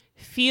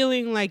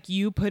feeling like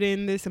you put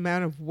in this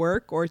amount of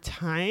work or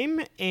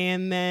time,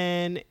 and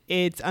then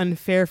it's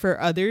unfair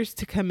for others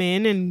to come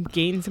in and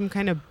gain some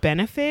kind of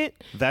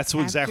benefit. That's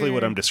exactly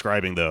what I'm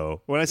describing,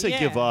 though. When I say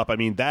give up, I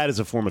mean that is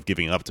a form of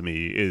giving up to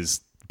me,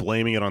 is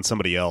blaming it on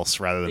somebody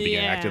else rather than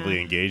being actively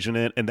engaged in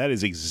it. And that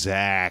is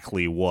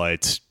exactly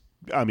what...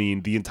 I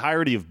mean, the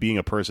entirety of being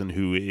a person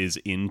who is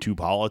into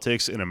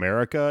politics in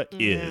America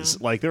is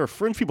like, there are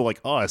fringe people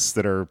like us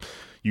that are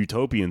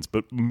utopians,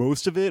 but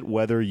most of it,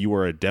 whether you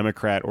are a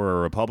Democrat or a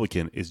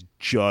Republican, is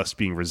just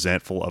being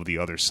resentful of the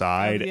other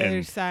side,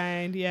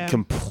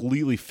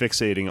 completely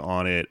fixating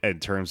on it in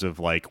terms of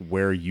like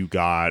where you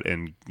got,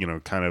 and, you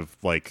know, kind of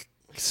like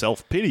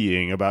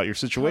self-pitying about your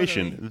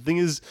situation. Totally. The thing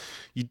is,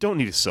 you don't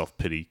need to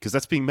self-pity, because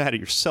that's being mad at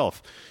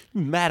yourself.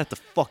 You're mad at the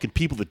fucking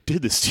people that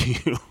did this to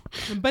you.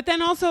 But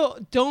then also,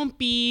 don't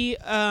be,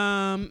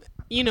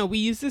 you know, we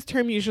use this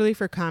term usually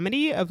for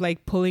comedy of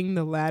like pulling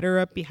the ladder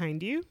up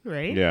behind you,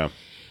 right? Yeah.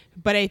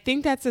 But I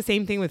think that's the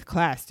same thing with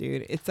class,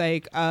 dude. It's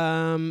like,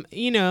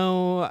 you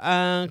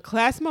know,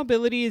 class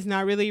mobility is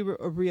not really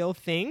a real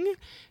thing,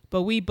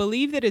 but we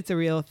believe that it's a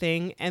real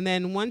thing. And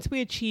then once we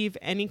achieve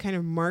any kind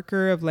of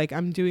marker of like,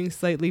 I'm doing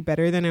slightly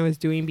better than I was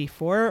doing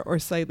before, or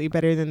slightly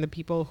better than the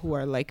people who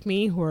are like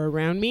me, who are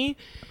around me,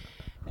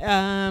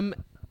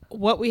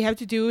 what we have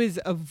to do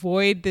is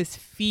avoid this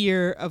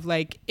fear of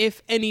like,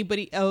 if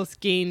anybody else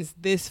gains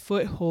this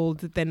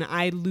foothold, then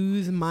I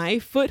lose my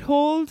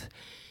foothold.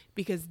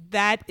 because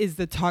that is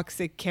the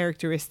toxic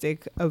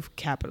characteristic of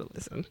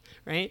capitalism,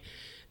 right?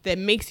 That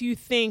makes you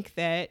think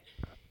that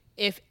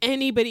if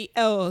anybody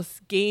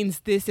else gains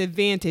this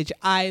advantage,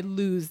 I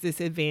lose this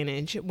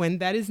advantage, when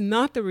that is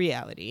not the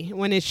reality.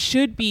 When it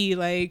should be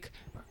like,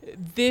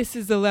 this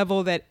is the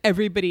level that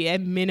everybody at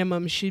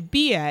minimum should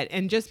be at.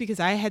 And just because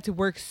I had to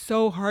work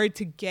so hard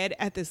to get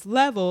at this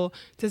level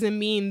doesn't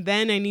mean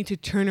then I need to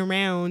turn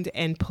around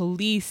and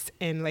police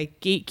and like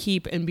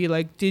gatekeep and be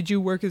like, did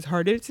you work as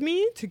hard as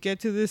me to get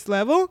to this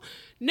level?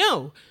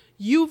 No,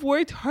 you've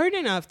worked hard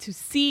enough to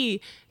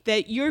see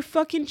that your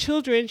fucking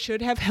children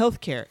should have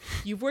health care.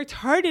 You've worked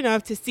hard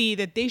enough to see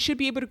that they should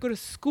be able to go to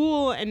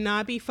school and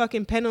not be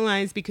fucking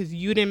penalized because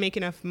you didn't make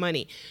enough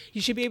money. You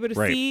should be able to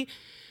see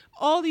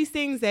all these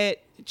things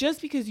that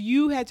just because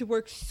you had to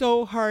work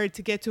so hard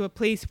to get to a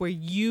place where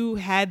you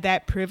had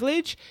that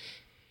privilege,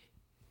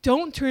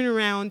 don't turn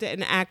around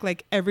and act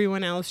like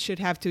everyone else should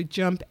have to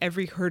jump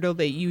every hurdle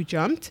that you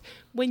jumped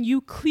when you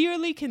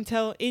clearly can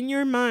tell in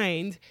your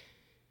mind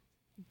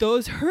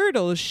those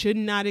hurdles should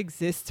not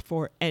exist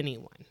for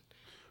anyone.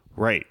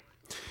 Right.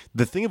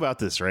 The thing about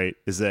this, right,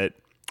 is that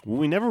what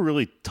we never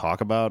really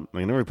talk about,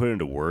 we never put it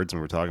into words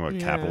when we're talking about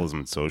capitalism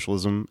and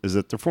socialism, is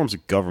that they're forms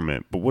of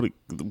government. But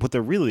what they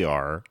really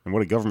are, and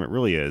what a government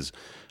really is,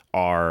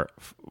 are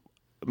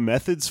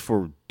methods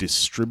for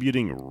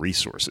distributing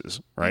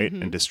resources, right?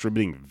 And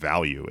distributing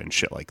value and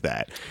shit like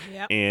that.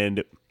 Yep.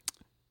 And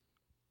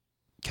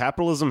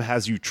capitalism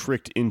has you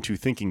tricked into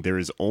thinking there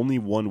is only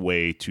one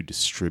way to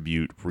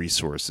distribute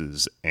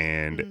resources,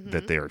 and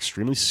that they are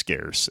extremely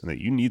scarce and that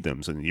you need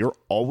them. So you're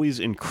always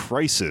in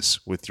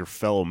crisis with your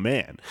fellow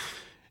man,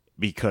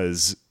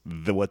 because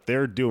what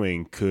they're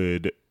doing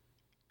could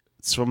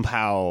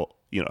somehow,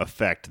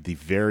 affect the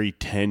very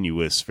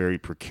tenuous, very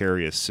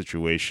precarious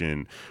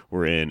situation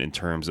we're in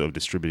terms of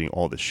distributing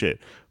all this shit.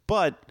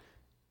 But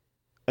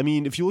I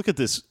mean, if you look at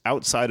this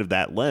outside of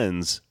that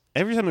lens,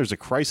 every time there's a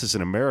crisis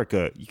in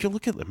America, you can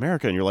look at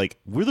America and you're like,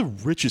 we're the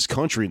richest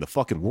country in the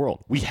fucking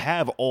world. We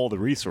have all the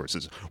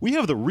resources. We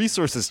have the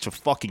resources to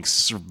fucking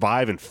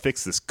survive and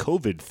fix this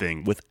COVID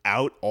thing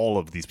without all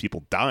of these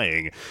people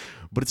dying.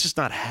 But it's just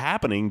not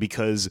happening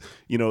because,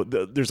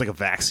 there's like a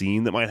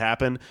vaccine that might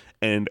happen.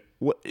 And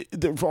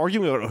they're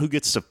arguing about who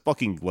gets to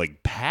fucking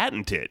like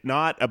patent it,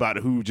 not about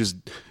who just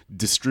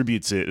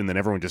distributes it and then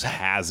everyone just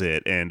has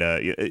it. And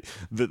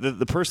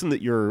the person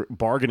that you're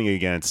bargaining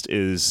against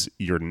is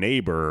your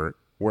neighbor,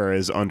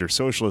 whereas under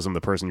socialism,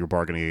 the person you're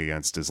bargaining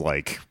against is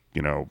like,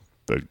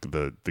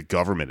 the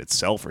government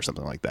itself or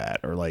something like that,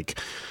 or like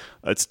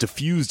it's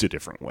diffused a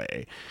different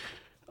way.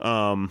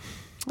 I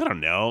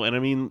don't know. And I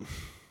mean,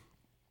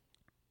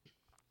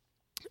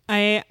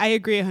 I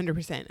agree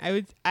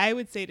 100%. I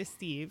would say to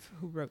Steve,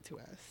 who wrote to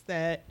us,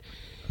 that,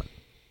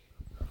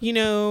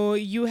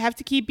 you have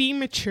to keep being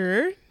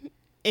mature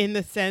in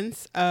the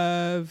sense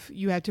of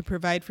you have to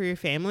provide for your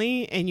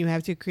family and you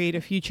have to create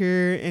a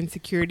future and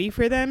security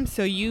for them.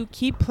 So you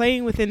keep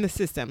playing within the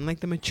system,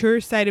 like the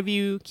mature side of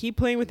you, keep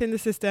playing within the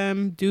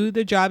system, do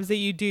the jobs that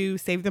you do,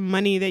 save the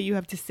money that you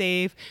have to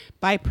save,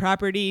 buy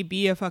property,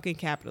 be a fucking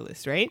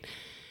capitalist, right?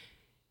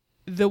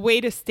 The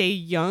way to stay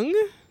young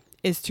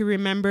is to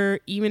remember,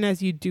 even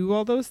as you do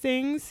all those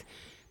things,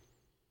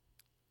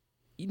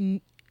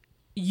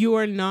 you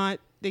are not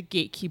the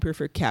gatekeeper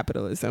for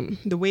capitalism.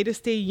 The way to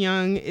stay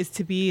young is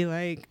to be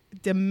like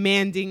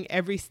demanding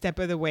every step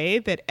of the way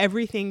that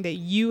everything that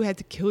you had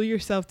to kill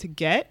yourself to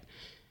get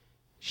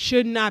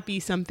should not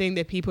be something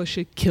that people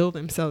should kill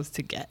themselves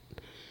to get.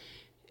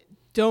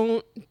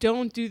 Don't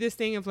do this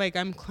thing of like,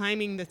 I'm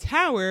climbing the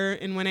tower,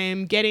 and when I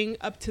am getting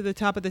up to the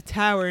top of the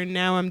tower,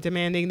 now I'm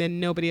demanding that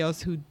nobody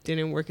else who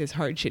didn't work as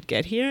hard should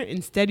get here.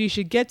 Instead, you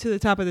should get to the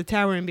top of the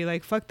tower and be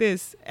like, fuck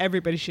this,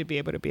 everybody should be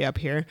able to be up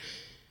here.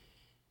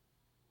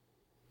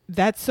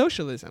 That's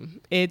socialism.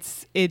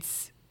 It's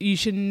you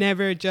should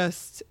never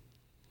just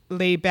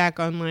lay back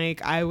on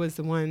like, I was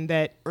the one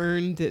that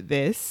earned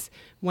this,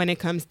 when it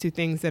comes to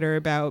things that are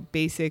about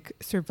basic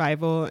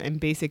survival and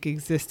basic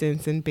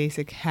existence and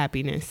basic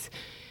happiness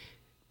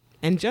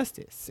and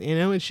justice.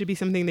 It should be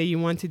something that you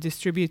want to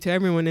distribute to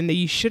everyone, and that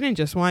you shouldn't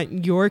just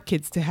want your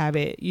kids to have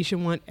it. You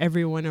should want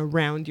everyone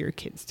around your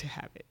kids to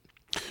have it.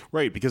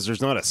 Right, because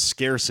there's not a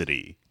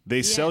scarcity.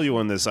 They sell you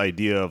on this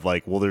idea of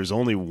like, well, there's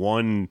only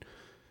one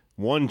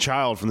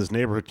child from this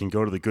neighborhood can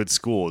go to the good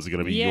school. Is it going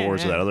to be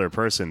yours or that other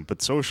person?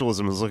 But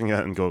socialism is looking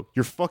at it and go,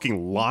 you're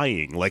fucking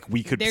lying. Like,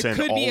 we could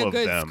send all of them. There could be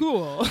a good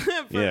school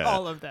for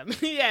all of them.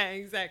 Yeah,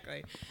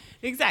 exactly.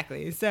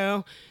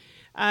 So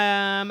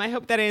I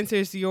hope that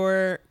answers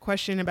your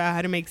question about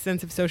how to make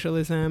sense of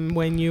socialism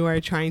when you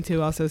are trying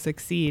to also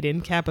succeed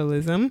in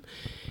capitalism.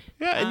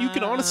 Yeah, and you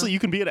can honestly, you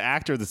can be an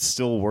actor that's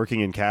still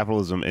working in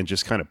capitalism and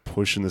just kind of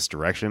push in this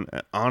direction.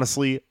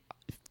 Honestly,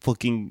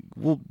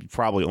 we'll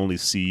probably only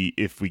see,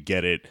 if we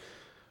get it,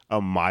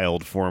 a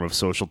mild form of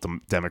social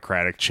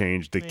democratic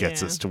change that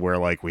gets us to where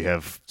like we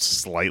have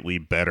slightly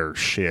better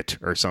shit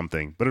or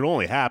something. But it'll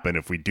only happen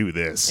if we do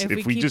this.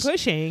 If we keep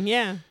pushing,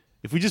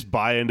 if we just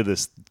buy into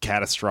this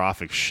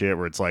catastrophic shit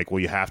where it's like, well,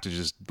 you have to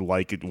just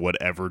like it,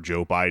 whatever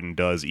Joe Biden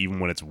does, even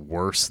when it's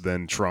worse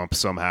than Trump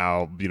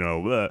somehow,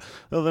 well,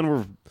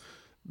 then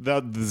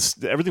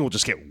everything will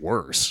just get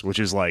worse, which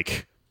is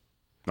like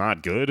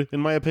not good in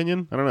my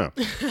opinion. I don't know.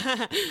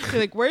 You're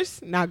like, worse,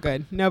 not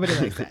good. Nobody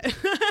likes that.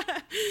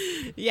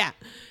 Yeah.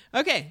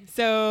 Okay,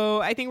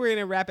 so I think we're going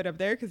to wrap it up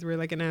there because we're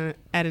like at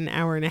an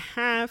hour and a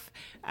half.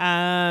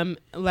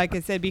 Like I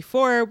said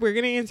before, we're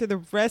going to answer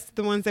the rest of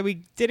the ones that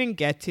we didn't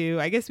get to.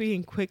 I guess we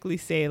can quickly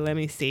say, let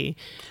me see.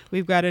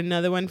 We've got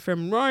another one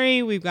from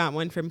Rory. We've got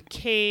one from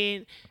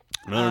Kate.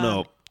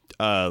 No.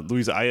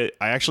 Louisa, I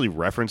actually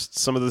referenced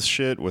some of this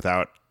shit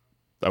I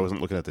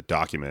wasn't looking at the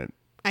document.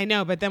 I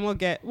know, but then we'll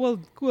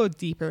go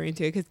deeper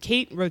into it because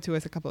Kate wrote to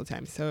us a couple of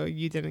times, so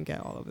you didn't get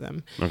all of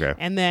them. Okay.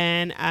 And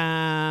then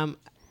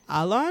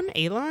Alon,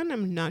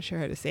 I'm not sure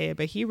how to say it,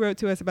 but he wrote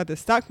to us about the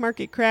stock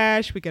market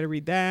crash. We got to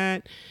read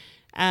that.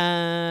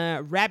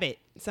 Rabbit,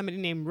 somebody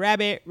named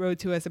Rabbit wrote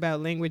to us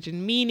about language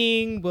and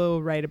meaning.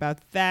 We'll write about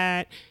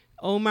that.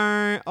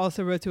 Omar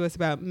also wrote to us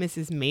about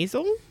Mrs.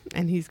 Maisel,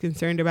 and he's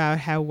concerned about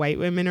how white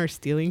women are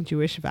stealing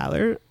Jewish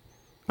valor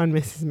on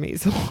Mrs.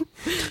 Maisel.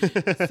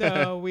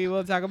 So we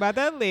will talk about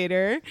that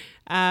later.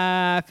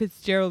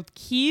 Fitzgerald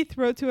Keith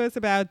wrote to us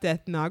about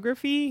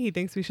Deathnography. He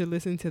thinks we should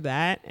listen to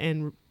that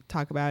and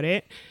talk about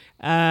it.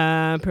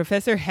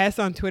 Professor Hess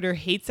on Twitter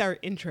hates our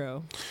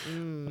intro.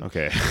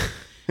 Okay.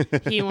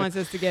 He wants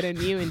us to get a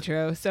new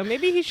intro. So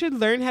maybe he should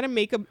learn how to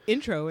make an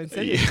intro and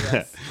send it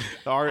to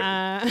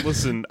us.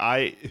 Listen,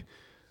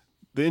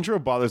 the intro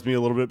bothers me a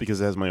little bit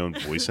because it has my own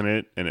voice in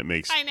it, and it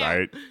makes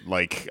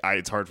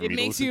it's hard for me to listen to. It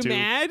makes you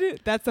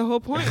mad? That's the whole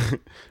point.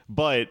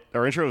 But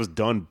our intro was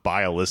done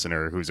by a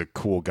listener who's a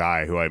cool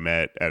guy who I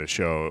met at a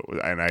show,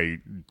 and I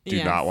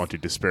do not want to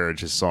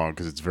disparage his song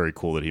because it's very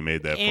cool that he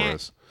made that for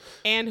us.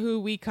 And who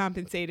we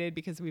compensated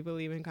because we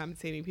believe in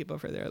compensating people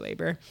for their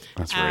labor.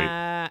 That's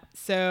right.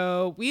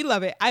 So we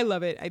love it. I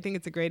love it. I think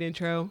it's a great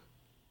intro.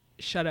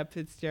 Shut up,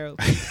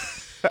 Fitzgerald.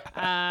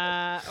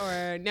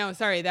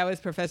 That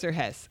was Professor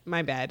Hess.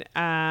 My bad.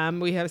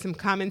 We have some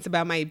comments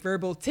about my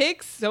verbal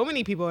tics. So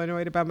many people are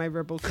annoyed about my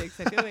verbal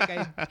tics. I feel like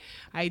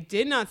I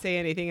did not say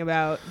anything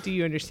about Do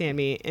You Understand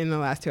Me in the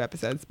last 2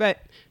 episodes, but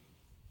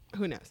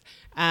who knows?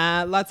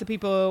 Lots of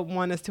people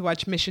want us to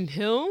watch Mission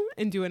Hill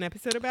and do an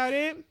episode about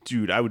it.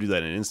 Dude, I would do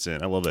that in an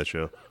instant. I love that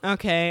show.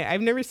 Okay.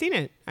 I've never seen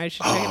it. I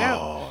should check it out.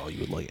 Oh,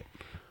 you would like it.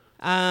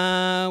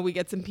 We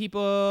get some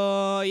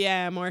people,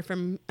 more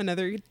from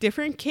another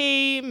different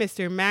Kate.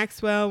 Mr.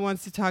 Maxwell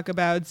wants to talk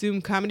about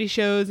Zoom comedy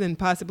shows and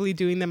possibly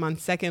doing them on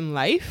Second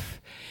Life.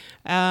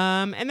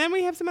 And then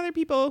we have some other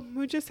people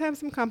who just have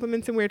some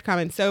compliments and weird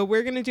comments. So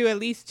we're going to do at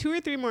least 2 or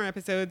 3 more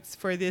episodes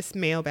for this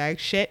mailbag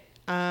shit.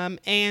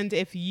 And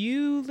if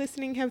you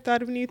listening have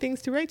thought of new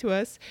things to write to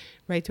us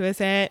at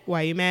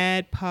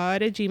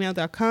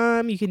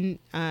whyoumadpod@gmail.com. You can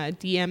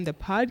DM the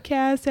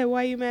podcast at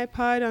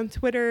whyoumadpod on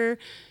Twitter.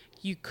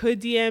 You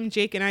could DM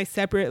Jake and I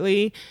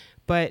separately,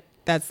 but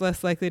that's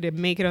less likely to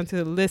make it onto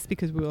the list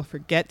because we will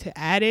forget to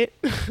add it.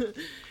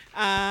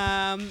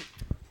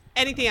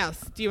 Anything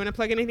else? Do you want to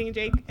plug anything,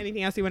 Jake?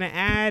 Anything else you want to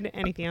add?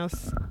 Anything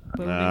else?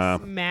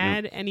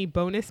 Any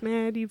bonus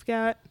mad you've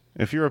got?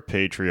 If you're a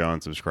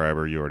Patreon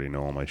subscriber, you already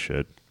know all my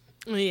shit.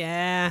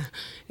 Yeah,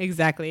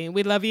 exactly.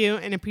 We love you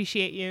and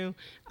appreciate you.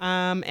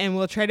 And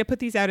we'll try to put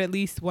these out at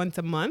least once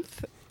a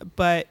month.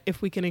 But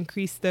if we can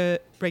increase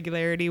the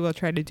regularity, we'll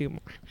try to do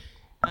more.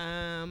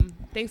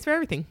 Thanks for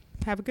everything.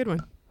 Have a good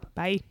one.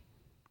 Bye.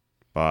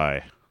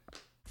 Bye.